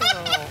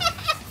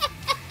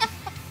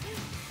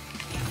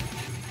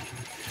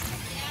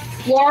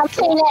 Yeah, I'm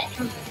seeing it.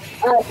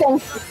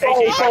 Thanks for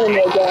telling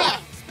me again.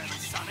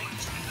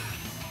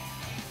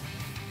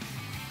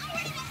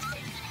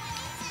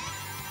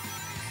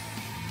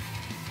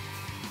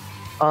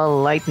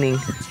 Oh, lightning.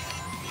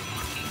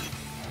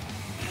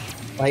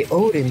 By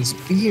Odin's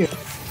beard.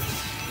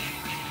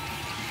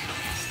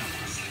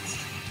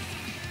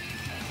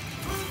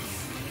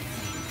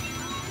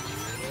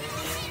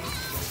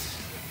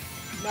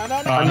 No.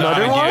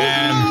 Another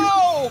one?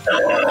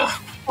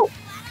 No!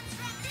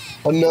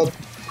 Another.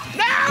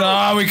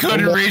 No, we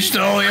couldn't reach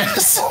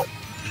Dolius.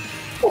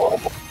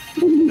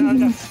 Not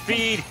enough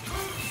speed.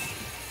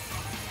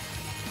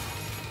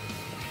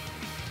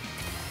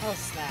 Oh,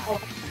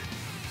 snap.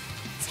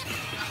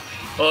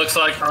 Well, looks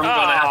like I'm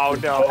gonna have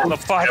to no, the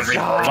Fox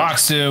shot.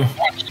 Fox 2.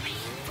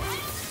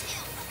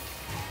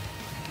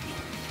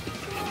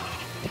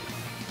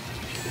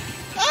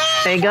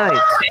 Hey guys,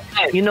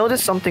 you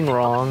notice something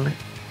wrong?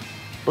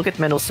 Look at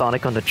Metal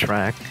Sonic on the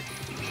track.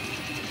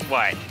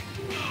 What?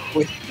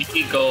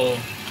 Eagle.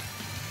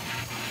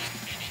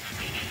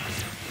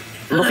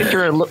 Look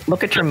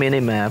at your mini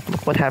map.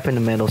 Look what happened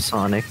to Metal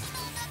Sonic.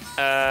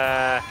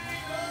 That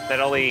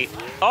only.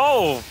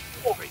 Oh,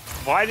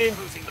 why didn't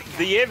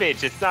the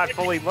image? It's not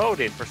fully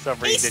loaded for some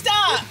He's reason.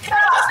 stuck!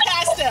 I just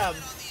passed him!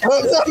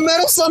 The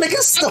Metal Sonic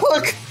is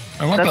stuck! That's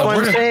what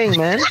I'm saying,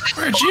 man.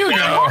 Where'd you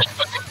go?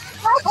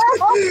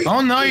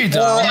 Oh no, you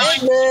don't.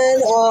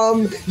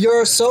 Man,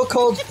 your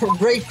so-called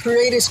great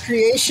creative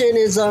creation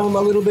is a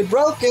little bit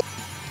broken.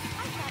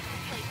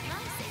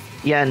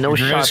 Yeah, no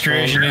shot. Greatest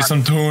creation needs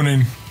some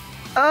tuning.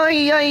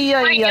 Ay.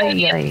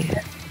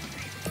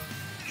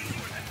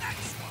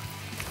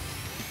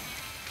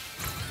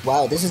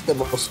 Wow, this is the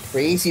most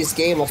craziest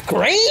game of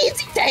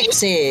Crazy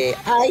Taxi!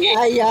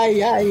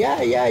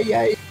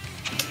 Ay.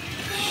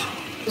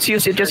 Just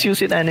use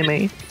it,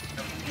 anime.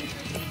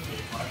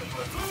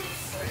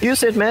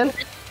 Use it, man. I'm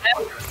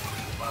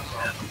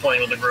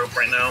playing with the group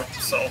right now,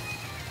 so.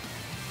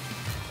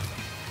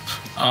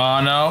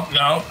 Oh no.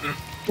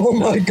 Oh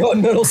my god,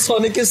 Metal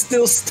Sonic is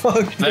still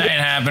stuck. That ain't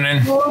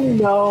happening. Oh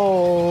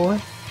no.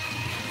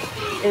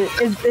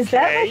 Is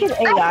that like an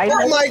AI?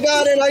 Oh my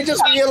god! And I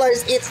just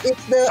realized it's the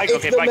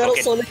Metal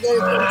Sonic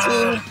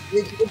team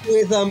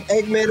with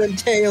Eggman and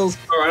Tails.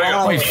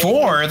 Wow. Wait,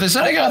 fourth? They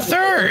said I got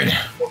third.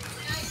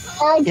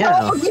 I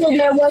told you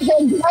there was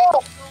a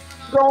glitch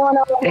going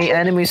on. Hey,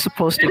 enemy's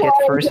supposed to get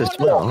first as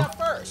well.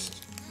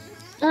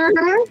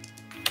 Mm-hmm.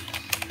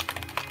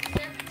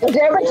 Is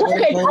every time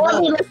they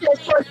tell me this is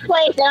first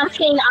place, and I'm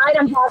seeing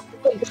item boxes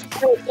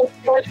with the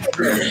first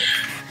place.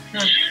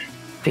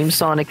 Team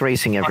Sonic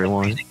racing,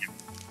 everyone.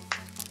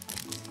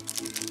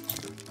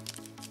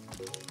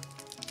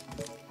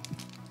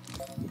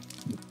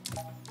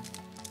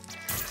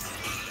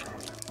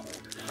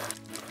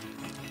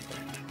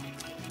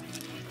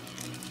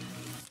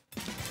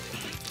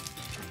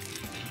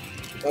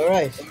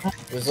 Alright,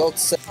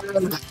 results set.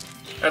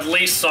 At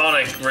least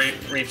Sonic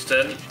reached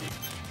it.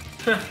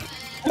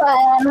 The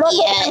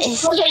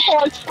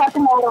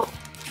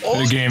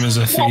game is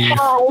a thief.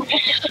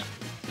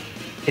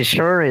 It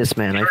sure is,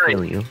 man. I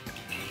feel you.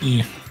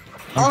 Yeah.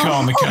 I'm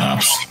calling the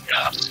cops.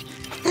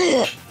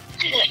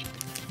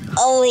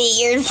 Oh wait,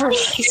 you're for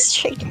voice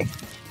trigger.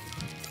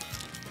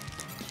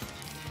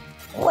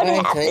 What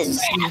happened?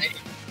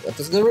 What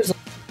is the result?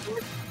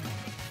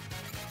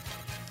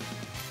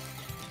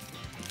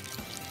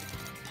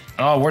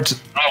 Oh, we're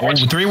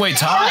three-way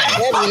tie.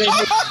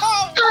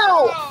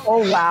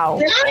 Oh wow.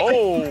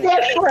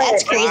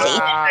 That's crazy.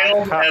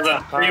 Has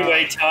a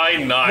three-way tie.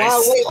 Nice.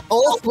 Wow, wait,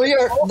 all three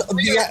are all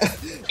three are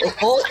tied.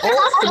 All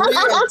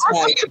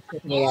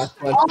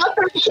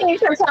three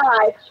teams are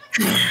tied.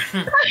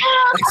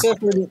 Except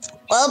for the,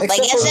 Well, I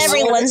guess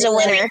everyone's a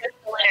winner.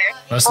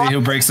 Let's see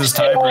who breaks this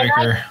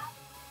tiebreaker.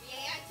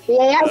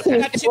 Yeah, I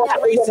got two more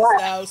races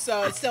though,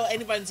 so it's still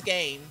anyone's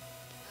game.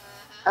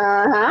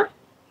 Uh-huh.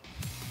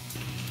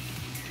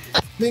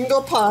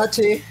 Bingo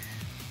party.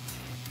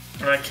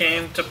 I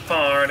came to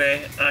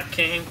party. I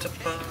came to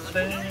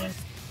party.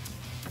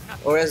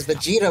 Or as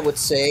Vegeta would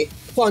say,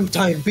 fun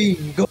time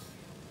bingo.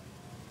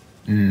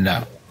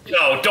 No.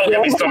 No, don't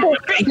get me started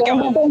with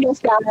bingo.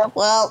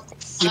 Well,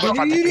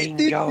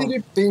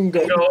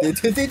 Bingo.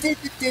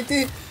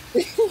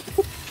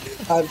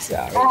 I'm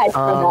sorry.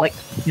 Like,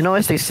 you know,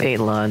 as they say,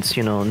 lads,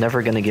 you know,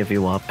 never gonna give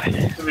you up.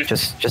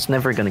 Just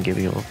never gonna give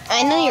you up.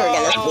 I knew you were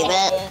gonna do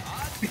that.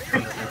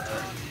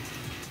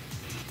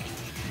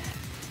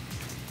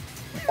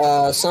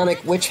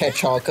 Sonic Witch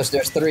Hedgehog, because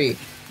there's three.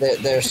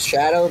 There's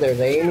Shadow, there's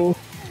Amy.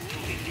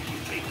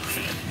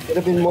 Could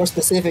have been more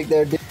specific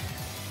there.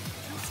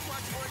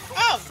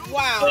 Oh,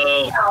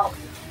 wow.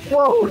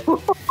 Whoa.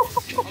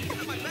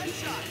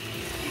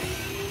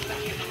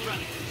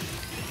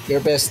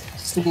 Your best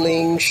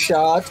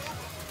slingshot.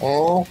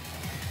 Oh.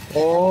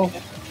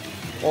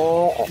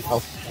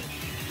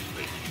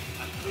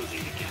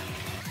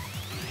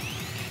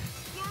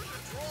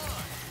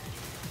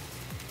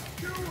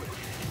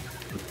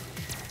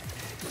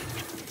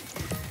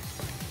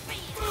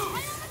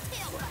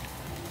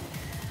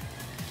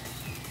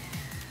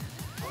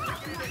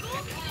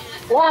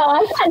 Wow, I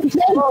got Jake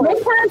 3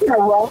 times in a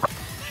row.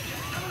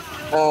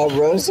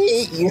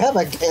 Rosie, you have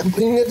a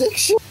gambling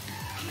addiction?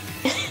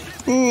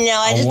 No,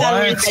 I just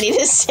thought it would be funny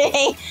to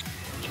say.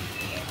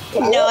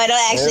 No, I don't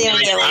actually have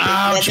a gambling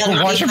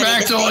addiction. Watch your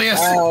back,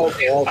 Julius. Oh,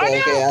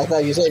 okay. I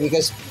thought you said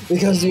because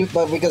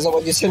of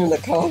what you said in the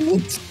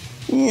comments.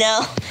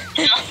 No,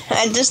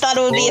 I just thought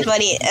it would be a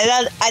funny.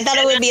 I thought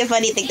it would be a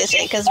funny thing to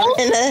say because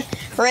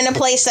we're in a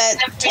place that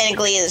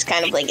technically is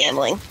kind of like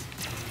gambling.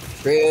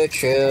 True.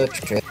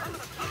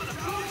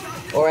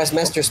 Or as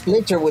Master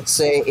Splinter would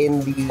say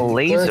in the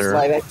first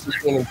live-action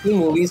TMNT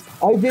movies,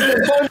 I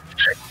didn't fun.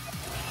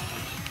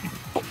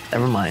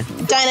 Never mind.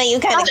 Dinah, you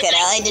kind of cut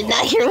out. I did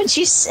not hear what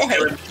you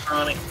said.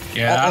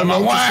 Yeah, I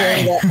meant to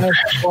say that,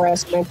 or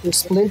as Master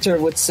Splinter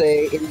would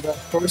say in the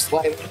first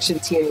live-action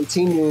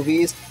TMNT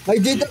movies, I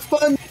did the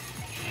fun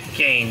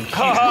game.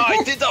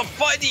 I did the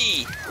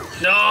funny.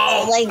 No.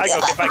 Oh my I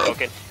God.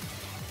 cook it.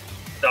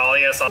 Oh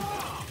yes.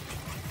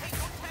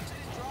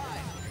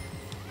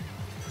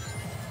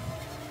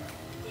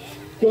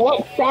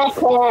 Get back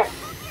there.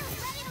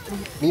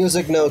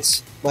 music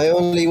notes. My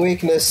only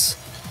weakness.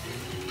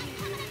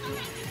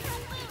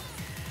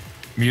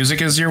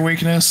 Music is your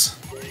weakness?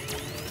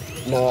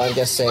 No, I'm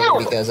just saying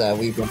because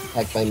we've been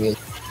attacked by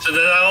music. So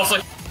did I also?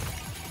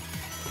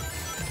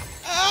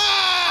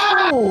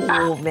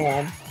 Oh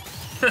man.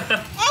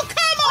 Oh,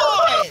 come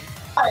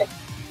on!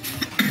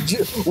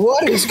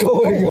 What is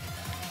going on?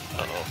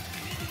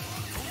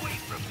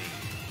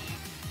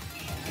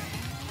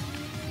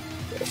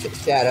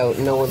 Shadow,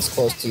 no one's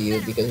close to you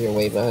because you're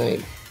way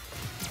behind.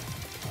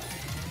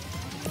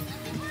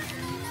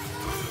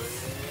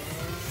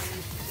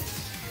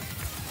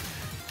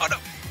 Oh no.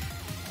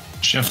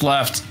 Shift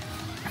left.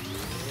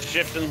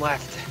 Shift and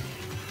left.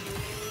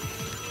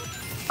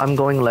 I'm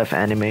going left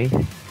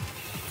anime.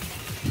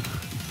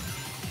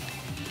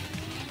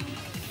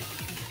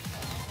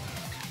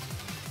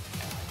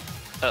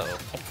 Uh-oh.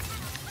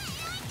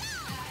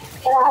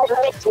 I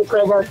missed you,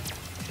 Trigger.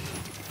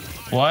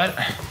 What?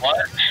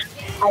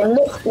 I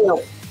missed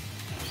you.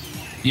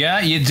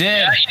 Yeah, you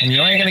did. And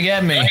you ain't gonna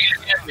get me.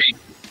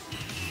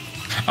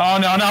 Oh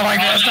no, not like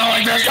this, not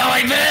like this, not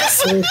like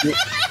this!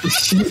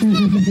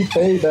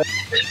 Payback.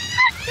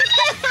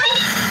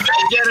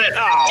 Get it!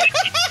 Oh.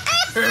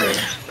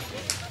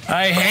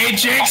 I hate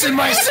jinxing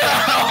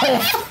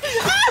myself!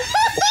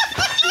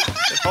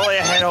 If only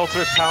I had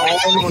ultimate power.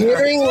 I'm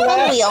hearing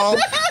Don't we all?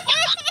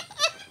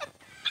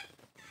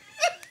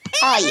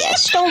 Ah,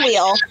 yes, don't we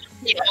all?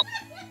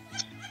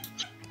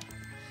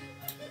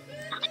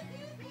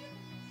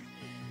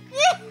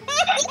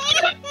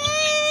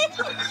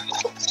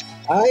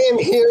 I am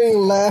hearing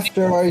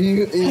laughter. Are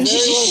you? Is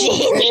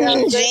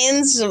everyone okay?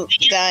 Jane's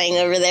dying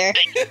over there.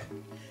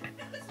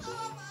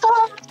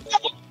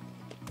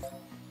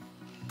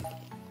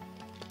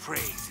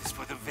 Praise is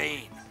for the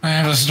vain. I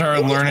have to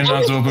start learning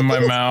not to open my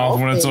mouth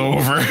when it's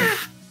over.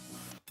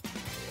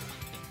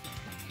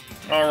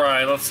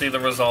 Alright, let's see the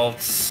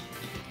results.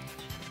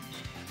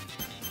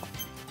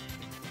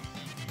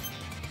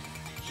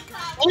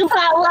 You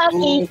got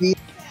lucky.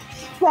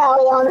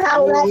 Sally on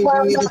how that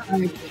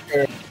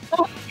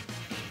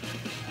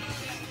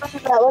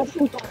let's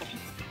see.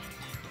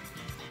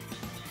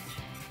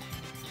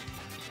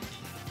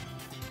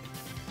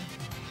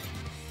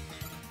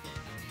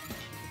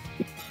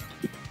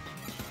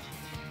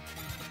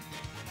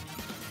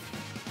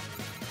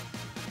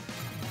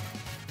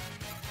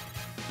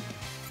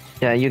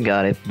 Yeah, you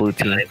got it, blue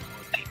team.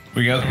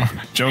 We got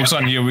jokes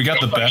on you. We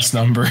got the best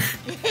number.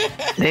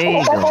 There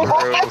you go.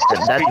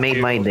 That made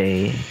my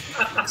day.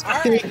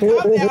 Alright,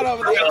 calm down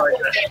over there.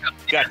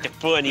 Got the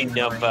funny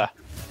number.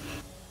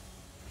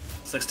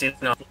 16.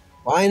 No.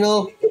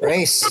 Final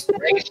race.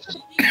 Make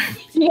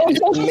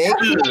it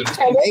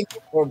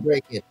or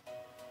break it.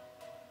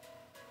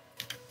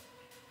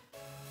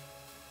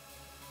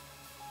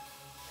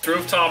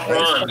 Rooftop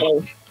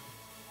run.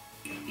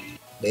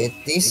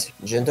 Ladies,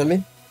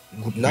 gentlemen,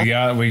 good luck.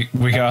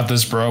 We got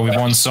this, bro. We've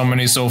won so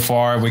many so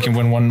far. We can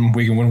win one.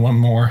 We can win one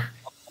more.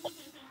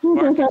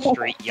 Market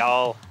Street,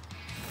 y'all.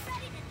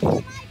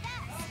 Oh,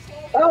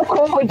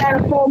 cool. We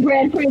got a full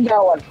Grand Prix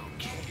going.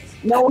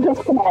 No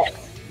disconnect.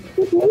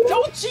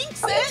 Don't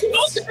jinx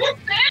it!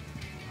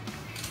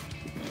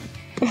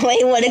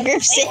 Wait, what did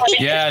Griff say?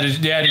 Yeah,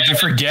 did you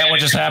forget what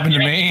just happened to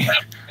me?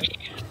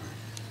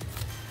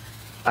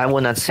 I will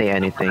not say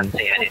anything.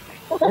 Yeah,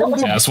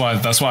 that's what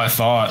I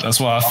thought. That's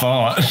what I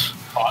thought.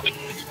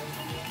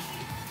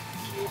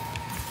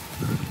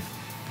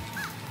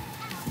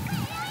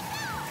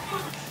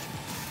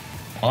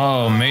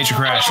 Oh, major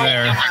crash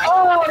there.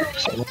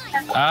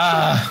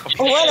 Ah.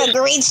 What a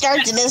great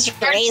start to this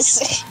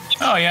race.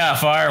 Oh yeah,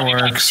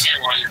 fireworks.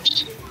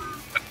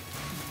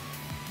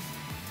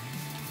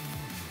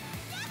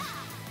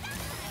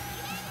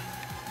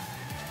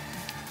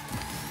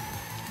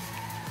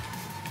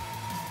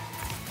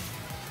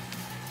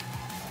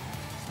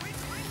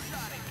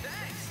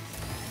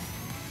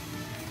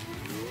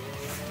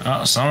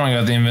 Oh, someone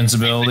got the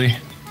invincibility.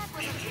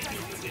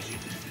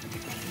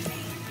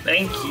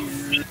 Thank you.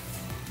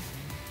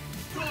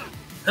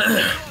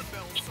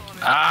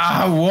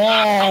 Ah,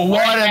 whoa,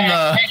 what in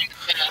the...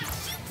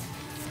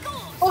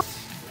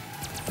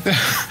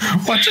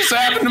 What just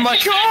happened to my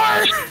car?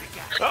 I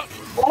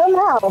don't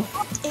know.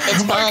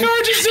 It's my gone.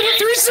 car just did a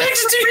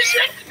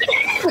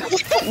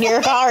 360!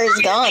 Your car is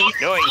gone.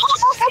 Nice.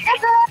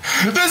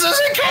 This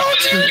isn't Call of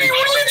Duty!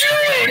 What are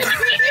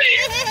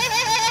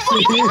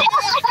you doing?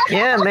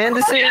 Yeah, man,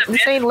 this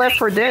ain't Left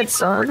 4 Dead,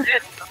 son.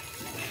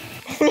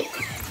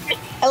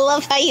 I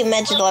love how you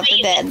mentioned Left 4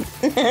 Dead.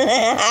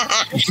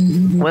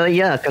 Well,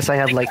 yeah, because I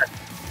have like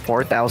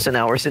 4,000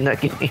 hours in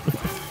that game.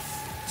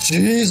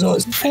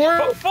 Jesus.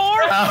 4,000?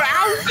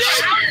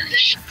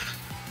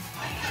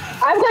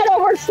 I've got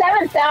over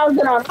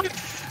 7,000 on.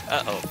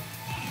 Uh-oh.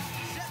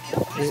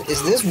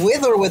 Is this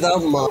with or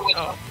without mod?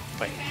 Oh,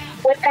 wait.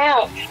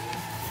 Without.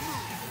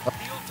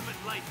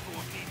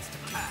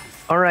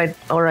 Alright,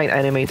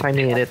 anime, time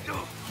to hit it.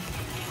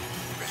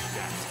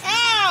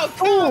 Oh,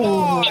 come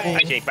on!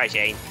 Bye,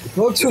 Shane.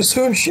 Go too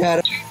soon,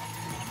 Shadow.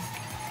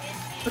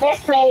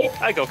 Next race.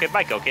 Bye, Gokin.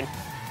 Bye, Gokin.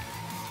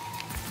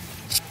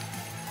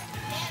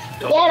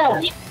 Get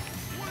him.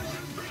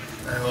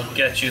 I will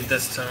get you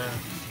this time.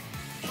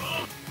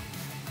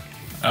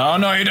 Oh,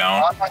 no, you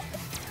don't.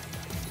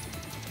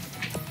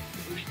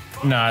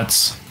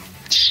 Nuts.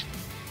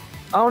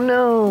 Oh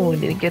no,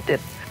 didn't get it.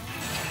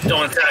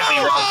 Don't attack me,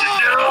 Rosie.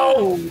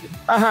 No!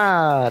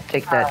 Aha,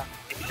 take that.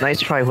 Nice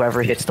try,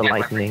 whoever hits the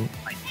lightning.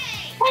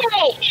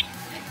 Hey!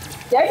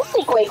 There's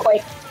a quick.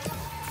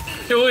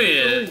 Do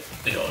it.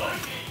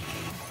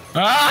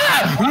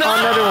 Ah! No! Oh,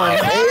 another one.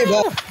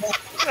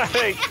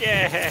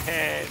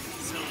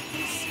 Yes.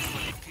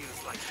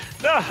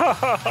 No!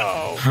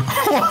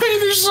 Why are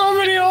there so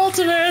many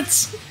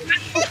ultimates?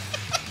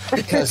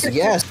 Because,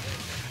 yes.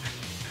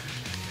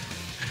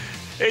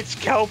 It's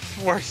Kelp's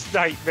worst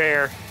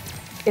nightmare.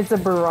 It's a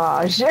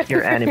barrage.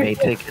 Your anime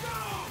ticket.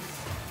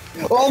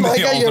 Oh my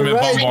The god, you're ultimate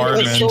right.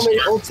 bombardment. There's so many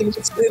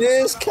ultimates. It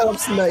is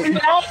Kelp's night.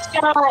 Nice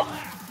shot.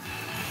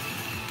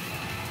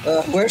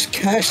 Where's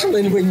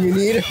Cashlin when you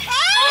need her?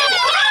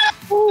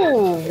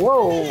 Ooh,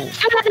 whoa.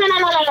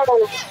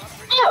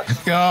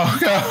 Go,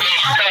 go.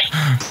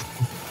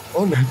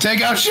 Oh, no.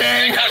 Take out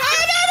Shane.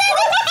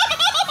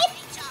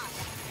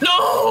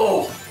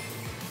 No!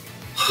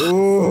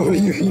 Oh,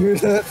 you hear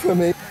that from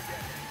me?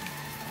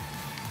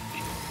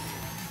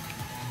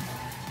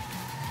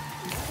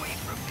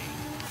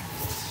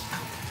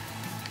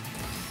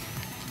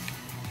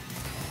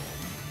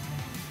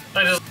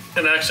 I just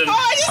connection.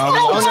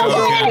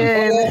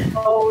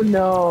 Oh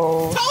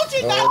no. Told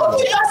you not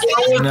to.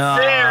 No.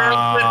 There,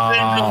 but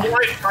then the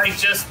Wi-Fi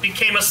just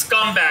became a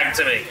scumbag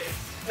to me.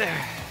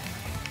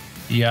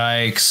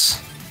 Yikes.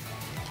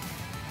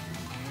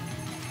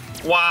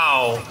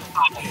 Wow.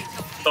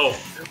 Oh,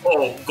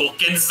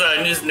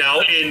 Gulkinson is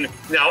now in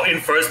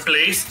first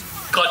place.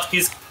 Got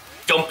his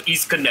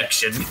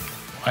connection.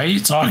 Why are you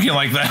talking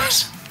like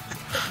that?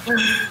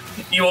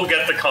 You will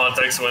get the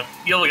context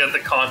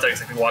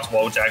if you watch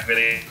Wojak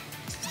video.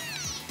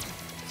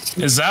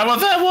 Is that what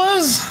that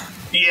was?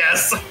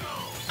 Yes.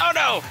 Oh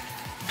no!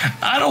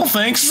 I don't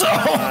think so.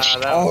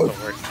 That was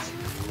the worst.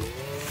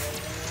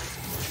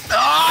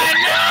 Oh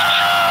No.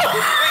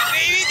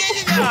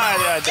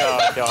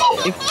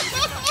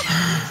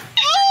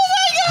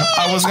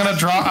 I was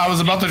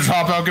about to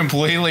drop out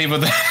completely,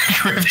 but then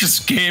Griff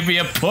just gave me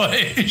a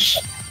push.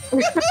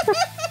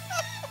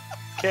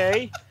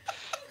 Okay.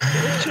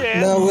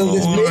 Now will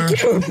this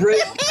make you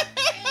break?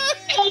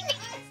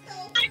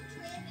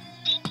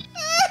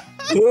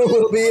 Who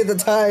will be the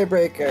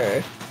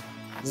tiebreaker?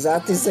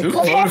 That is the Who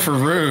voted for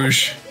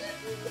Rouge?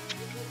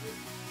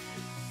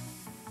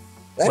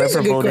 That is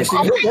a good question.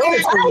 Who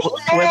voted for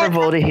Whoever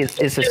voted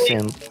is a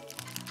simp.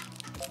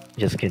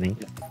 Just kidding.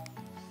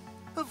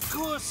 Of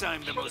course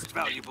I'm the most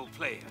valuable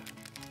player.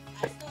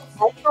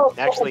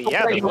 Actually,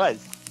 yeah, there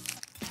was.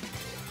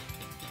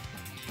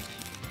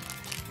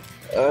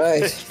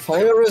 Alright,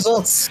 final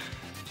results.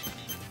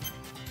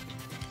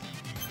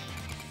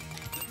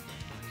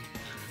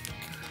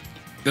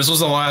 This was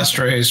the last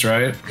race,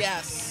 right?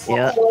 Yes.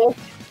 Yeah.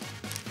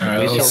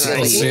 Alright, let's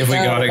see if we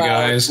got it,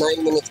 guys.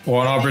 9 minutes.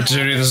 One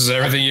opportunity, this is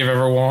everything you've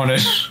ever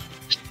wanted.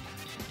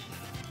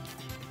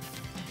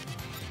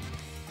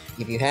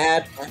 If you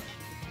had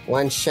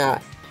one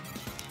shot,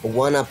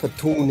 one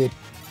opportunity.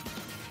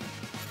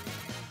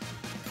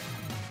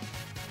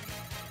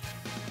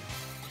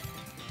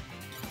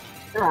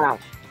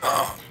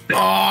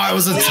 Oh, it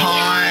was a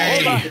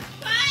tie!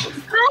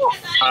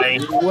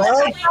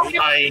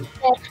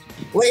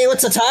 Wait,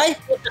 what's a tie?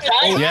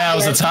 Yeah, it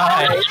was a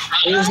tie.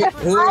 Who is it?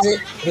 Who is it?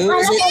 Who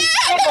is it?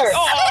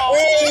 Oh,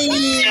 Hey!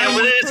 Yeah,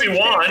 but if we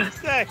won.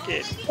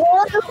 second.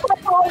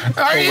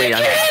 Are you wait,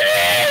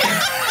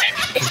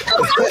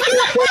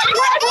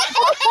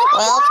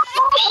 Well,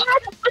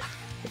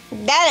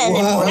 that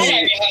ended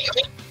poorly.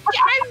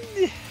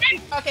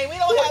 Okay, we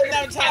don't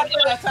have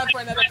enough time for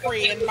another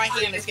free, and my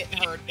hand is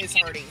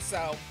hurting.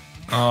 So.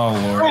 Oh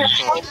lord.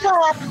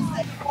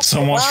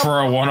 So much for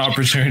our one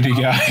opportunity,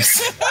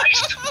 guys.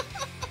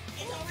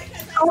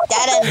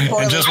 That ended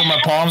poorly. And just when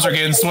my palms are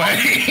getting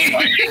sweaty.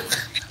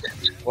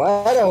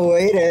 What a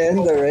way to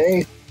end the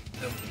race.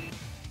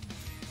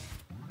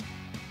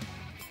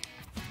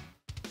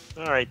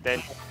 Alright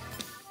then.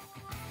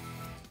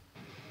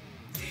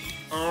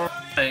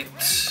 Alright.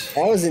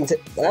 That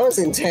was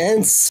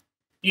intense.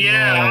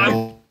 Yeah,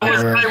 Oh, I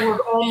was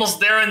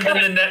almost there, and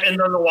then the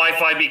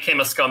Wi-Fi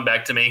became a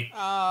scumbag to me.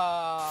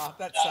 Oh,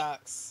 that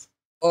sucks.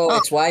 Oh,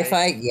 it's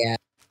Wi-Fi? Yeah.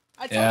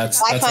 Yeah, that's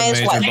a Wi-Fi is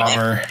major Wi-Fi.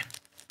 bummer.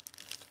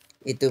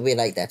 It do be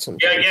like that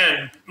sometimes. Yeah,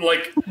 again,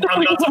 like,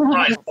 I'm not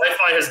surprised.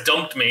 Wi-Fi has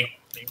dumped me.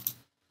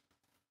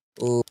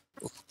 Ooh.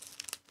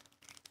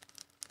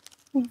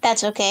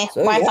 That's okay.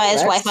 So, Wi-Fi yeah,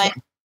 is that's- Wi-Fi.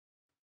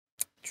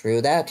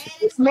 True that.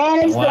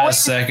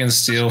 Last second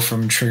steal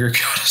from Trigger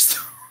Ghost.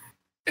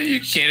 Are you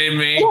kidding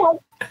me?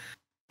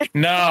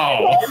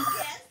 No.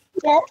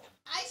 Yes.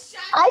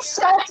 I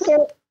shot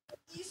you.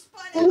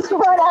 You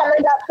spun out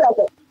and got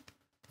second.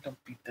 Don't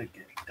beat the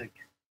game.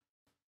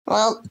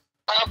 Well,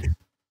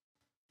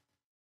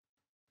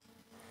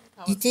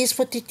 It is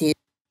what it is.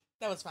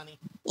 That was funny.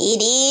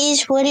 it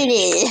is what it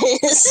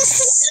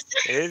is.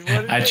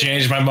 I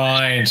changed my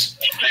mind.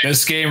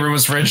 This game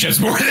ruins friendships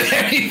more than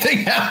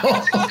anything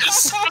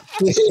else.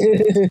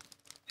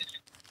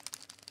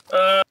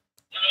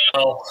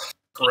 Oh,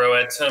 screw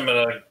it. I'm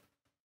gonna.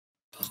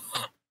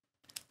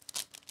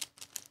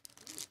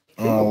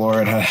 Oh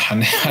Lord,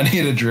 I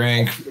need a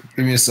drink.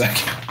 Give me a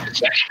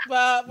second.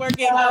 Well, we're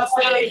getting close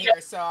to the end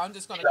here, so I'm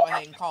just gonna go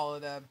ahead and call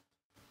it a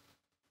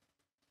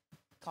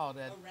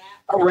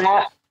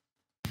wrap.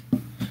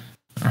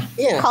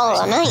 Yeah. Call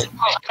it a night.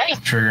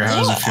 Trigger, how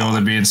does it feel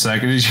to be in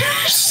second?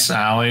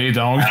 Sally,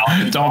 don't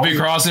be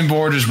crossing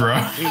borders, bro.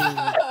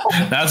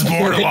 That's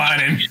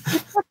borderlining.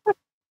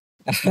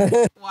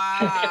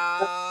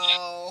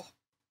 Wow.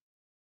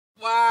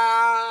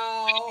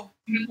 Wow.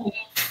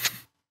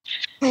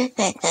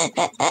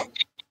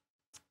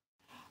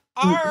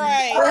 All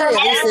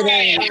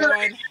right.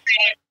 Everyone.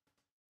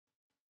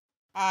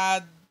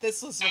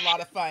 This was a lot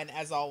of fun,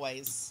 as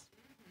always.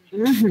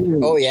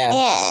 Oh, yeah.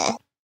 Yeah.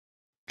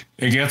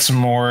 It gets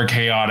more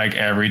chaotic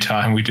every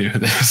time we do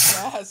this.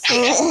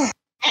 Yes.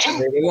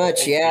 Pretty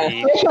much, yeah.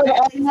 Especially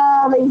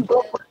all these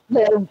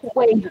the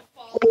way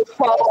we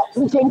fall,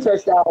 we jinx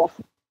ourselves.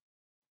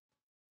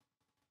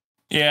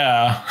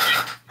 Yeah,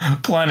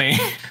 plenty.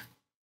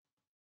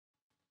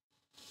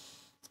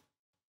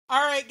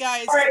 All right,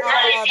 guys.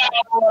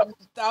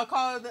 I'll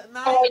call it a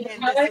night,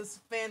 and this is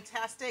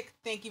fantastic.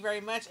 Thank you very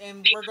much,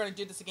 and we're going to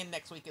do this again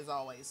next week, as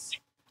always.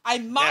 I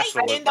might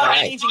end up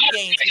changing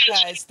games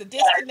because the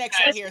disconnects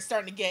out here is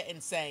starting to get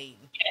insane.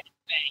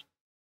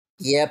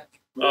 Yep.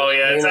 Oh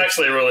yeah, it's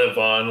actually really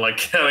fun. Like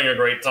having a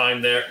great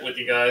time there with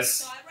you guys.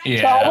 So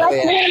I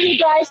recommend you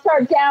guys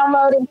start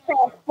downloading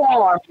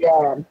Transform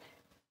then.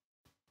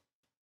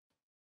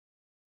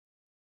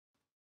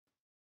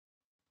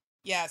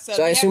 Yeah,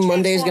 so I assume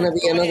Monday is going to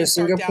be another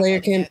single player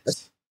campaign.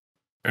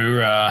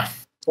 Hoorah!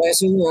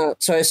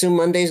 So I assume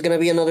Monday is going to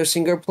be another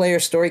single player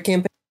story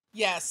campaign.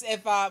 Yes,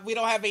 if we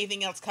don't have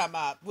anything else come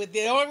up. With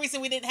the only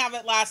reason we didn't have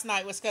it last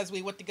night was because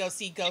we went to go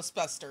see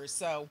Ghostbusters.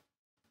 So.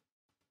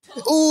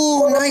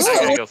 Ooh, nice! I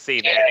gotta go see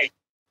that.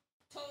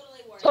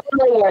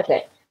 Totally worth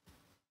it.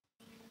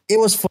 It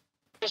was fun.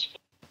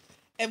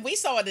 And we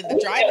saw it in the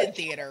drive-in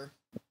theater.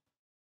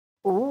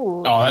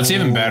 Ooh. Oh, that's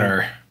even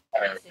better.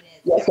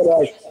 Yes, it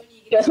is.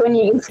 Just when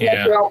you can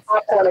snap your own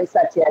popcorn and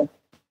such in.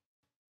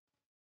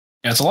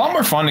 Yeah, it's a lot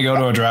more fun to go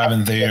to a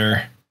drive-in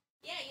theater.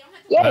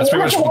 Yeah, That's you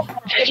pretty have much. to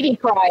watch baby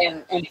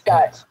cry and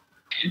such.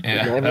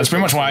 Yeah, that's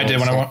pretty much what I did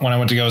when I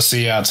went to go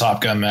see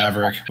Top Gun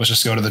Maverick. Was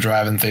just go to the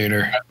drive-in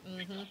theater.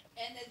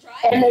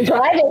 And the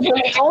drive-ins are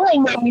the only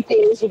movie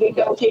theaters you can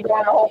go to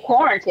during the whole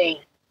quarantine.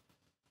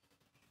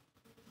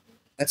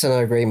 That's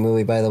another great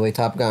movie, by the way,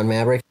 Top Gun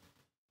Maverick.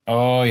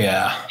 Oh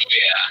yeah.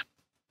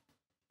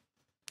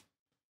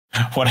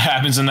 What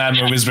happens in that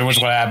movie is pretty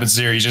much what happens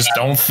here. You just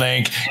don't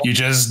think, you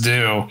just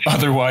do.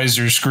 Otherwise,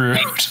 you're screwed.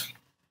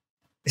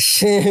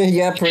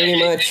 Yeah,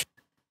 pretty much.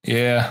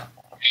 Yeah.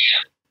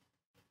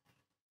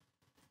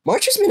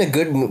 March has been a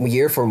good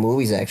year for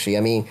movies, actually.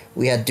 I mean,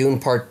 we had Dune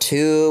Part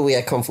 2, we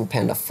had Kung Fu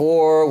Panda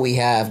 4, we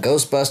have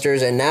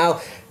Ghostbusters, and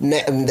now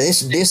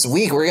this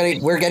week we're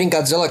getting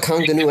Godzilla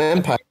Kong: The New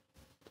Empire.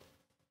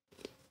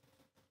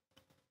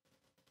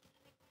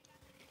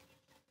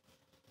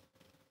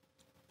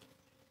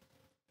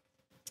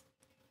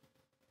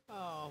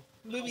 Oh,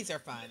 movies are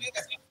fun.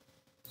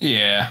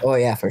 Yeah. Oh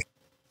yeah, for sure.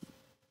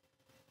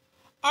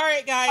 All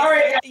right,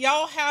 guys.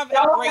 Y'all have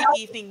a great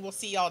evening. We'll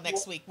see y'all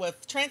next week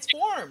with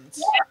Transformed.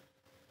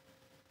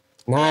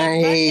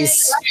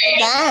 Nice.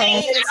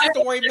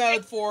 Story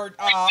mode for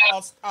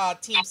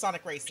Team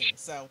Sonic Racing.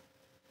 So.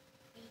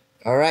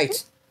 All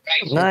right.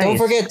 Nice. Don't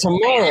forget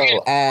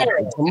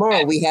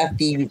tomorrow we have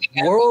the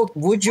World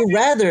Would You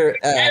Rather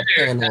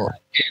panel.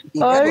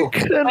 I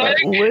cannot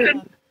wait.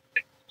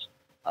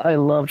 I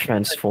love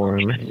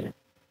Transform.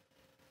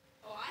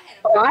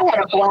 Oh, I had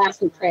a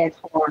blast with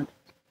Transform.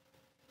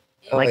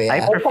 Like,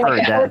 I prefer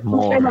that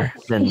more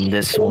than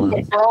this one.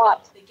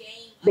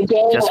 The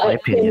game Just my was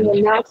sitting opinion.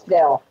 in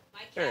Knoxville.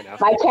 Fair enough.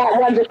 My cat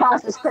runs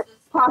across the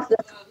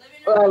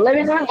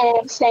living room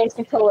and exchange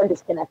controller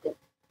disconnected.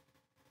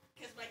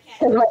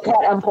 Because my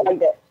cat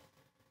unplugged it.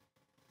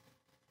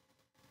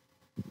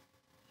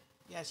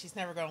 Yeah, she's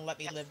never going to let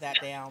me live that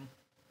down.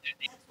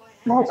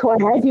 That's why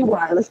I do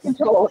wireless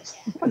controllers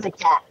for the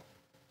cat.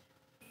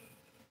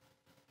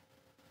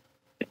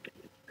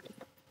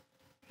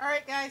 All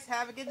right, guys.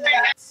 Have a good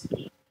night.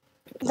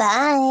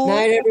 Bye.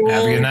 Night, everyone.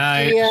 Have a good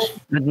night. See ya.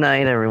 Good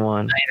night,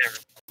 everyone.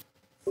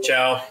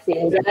 Ciao. See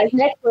you guys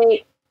next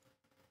week.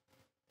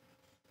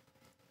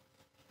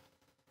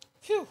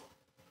 Phew.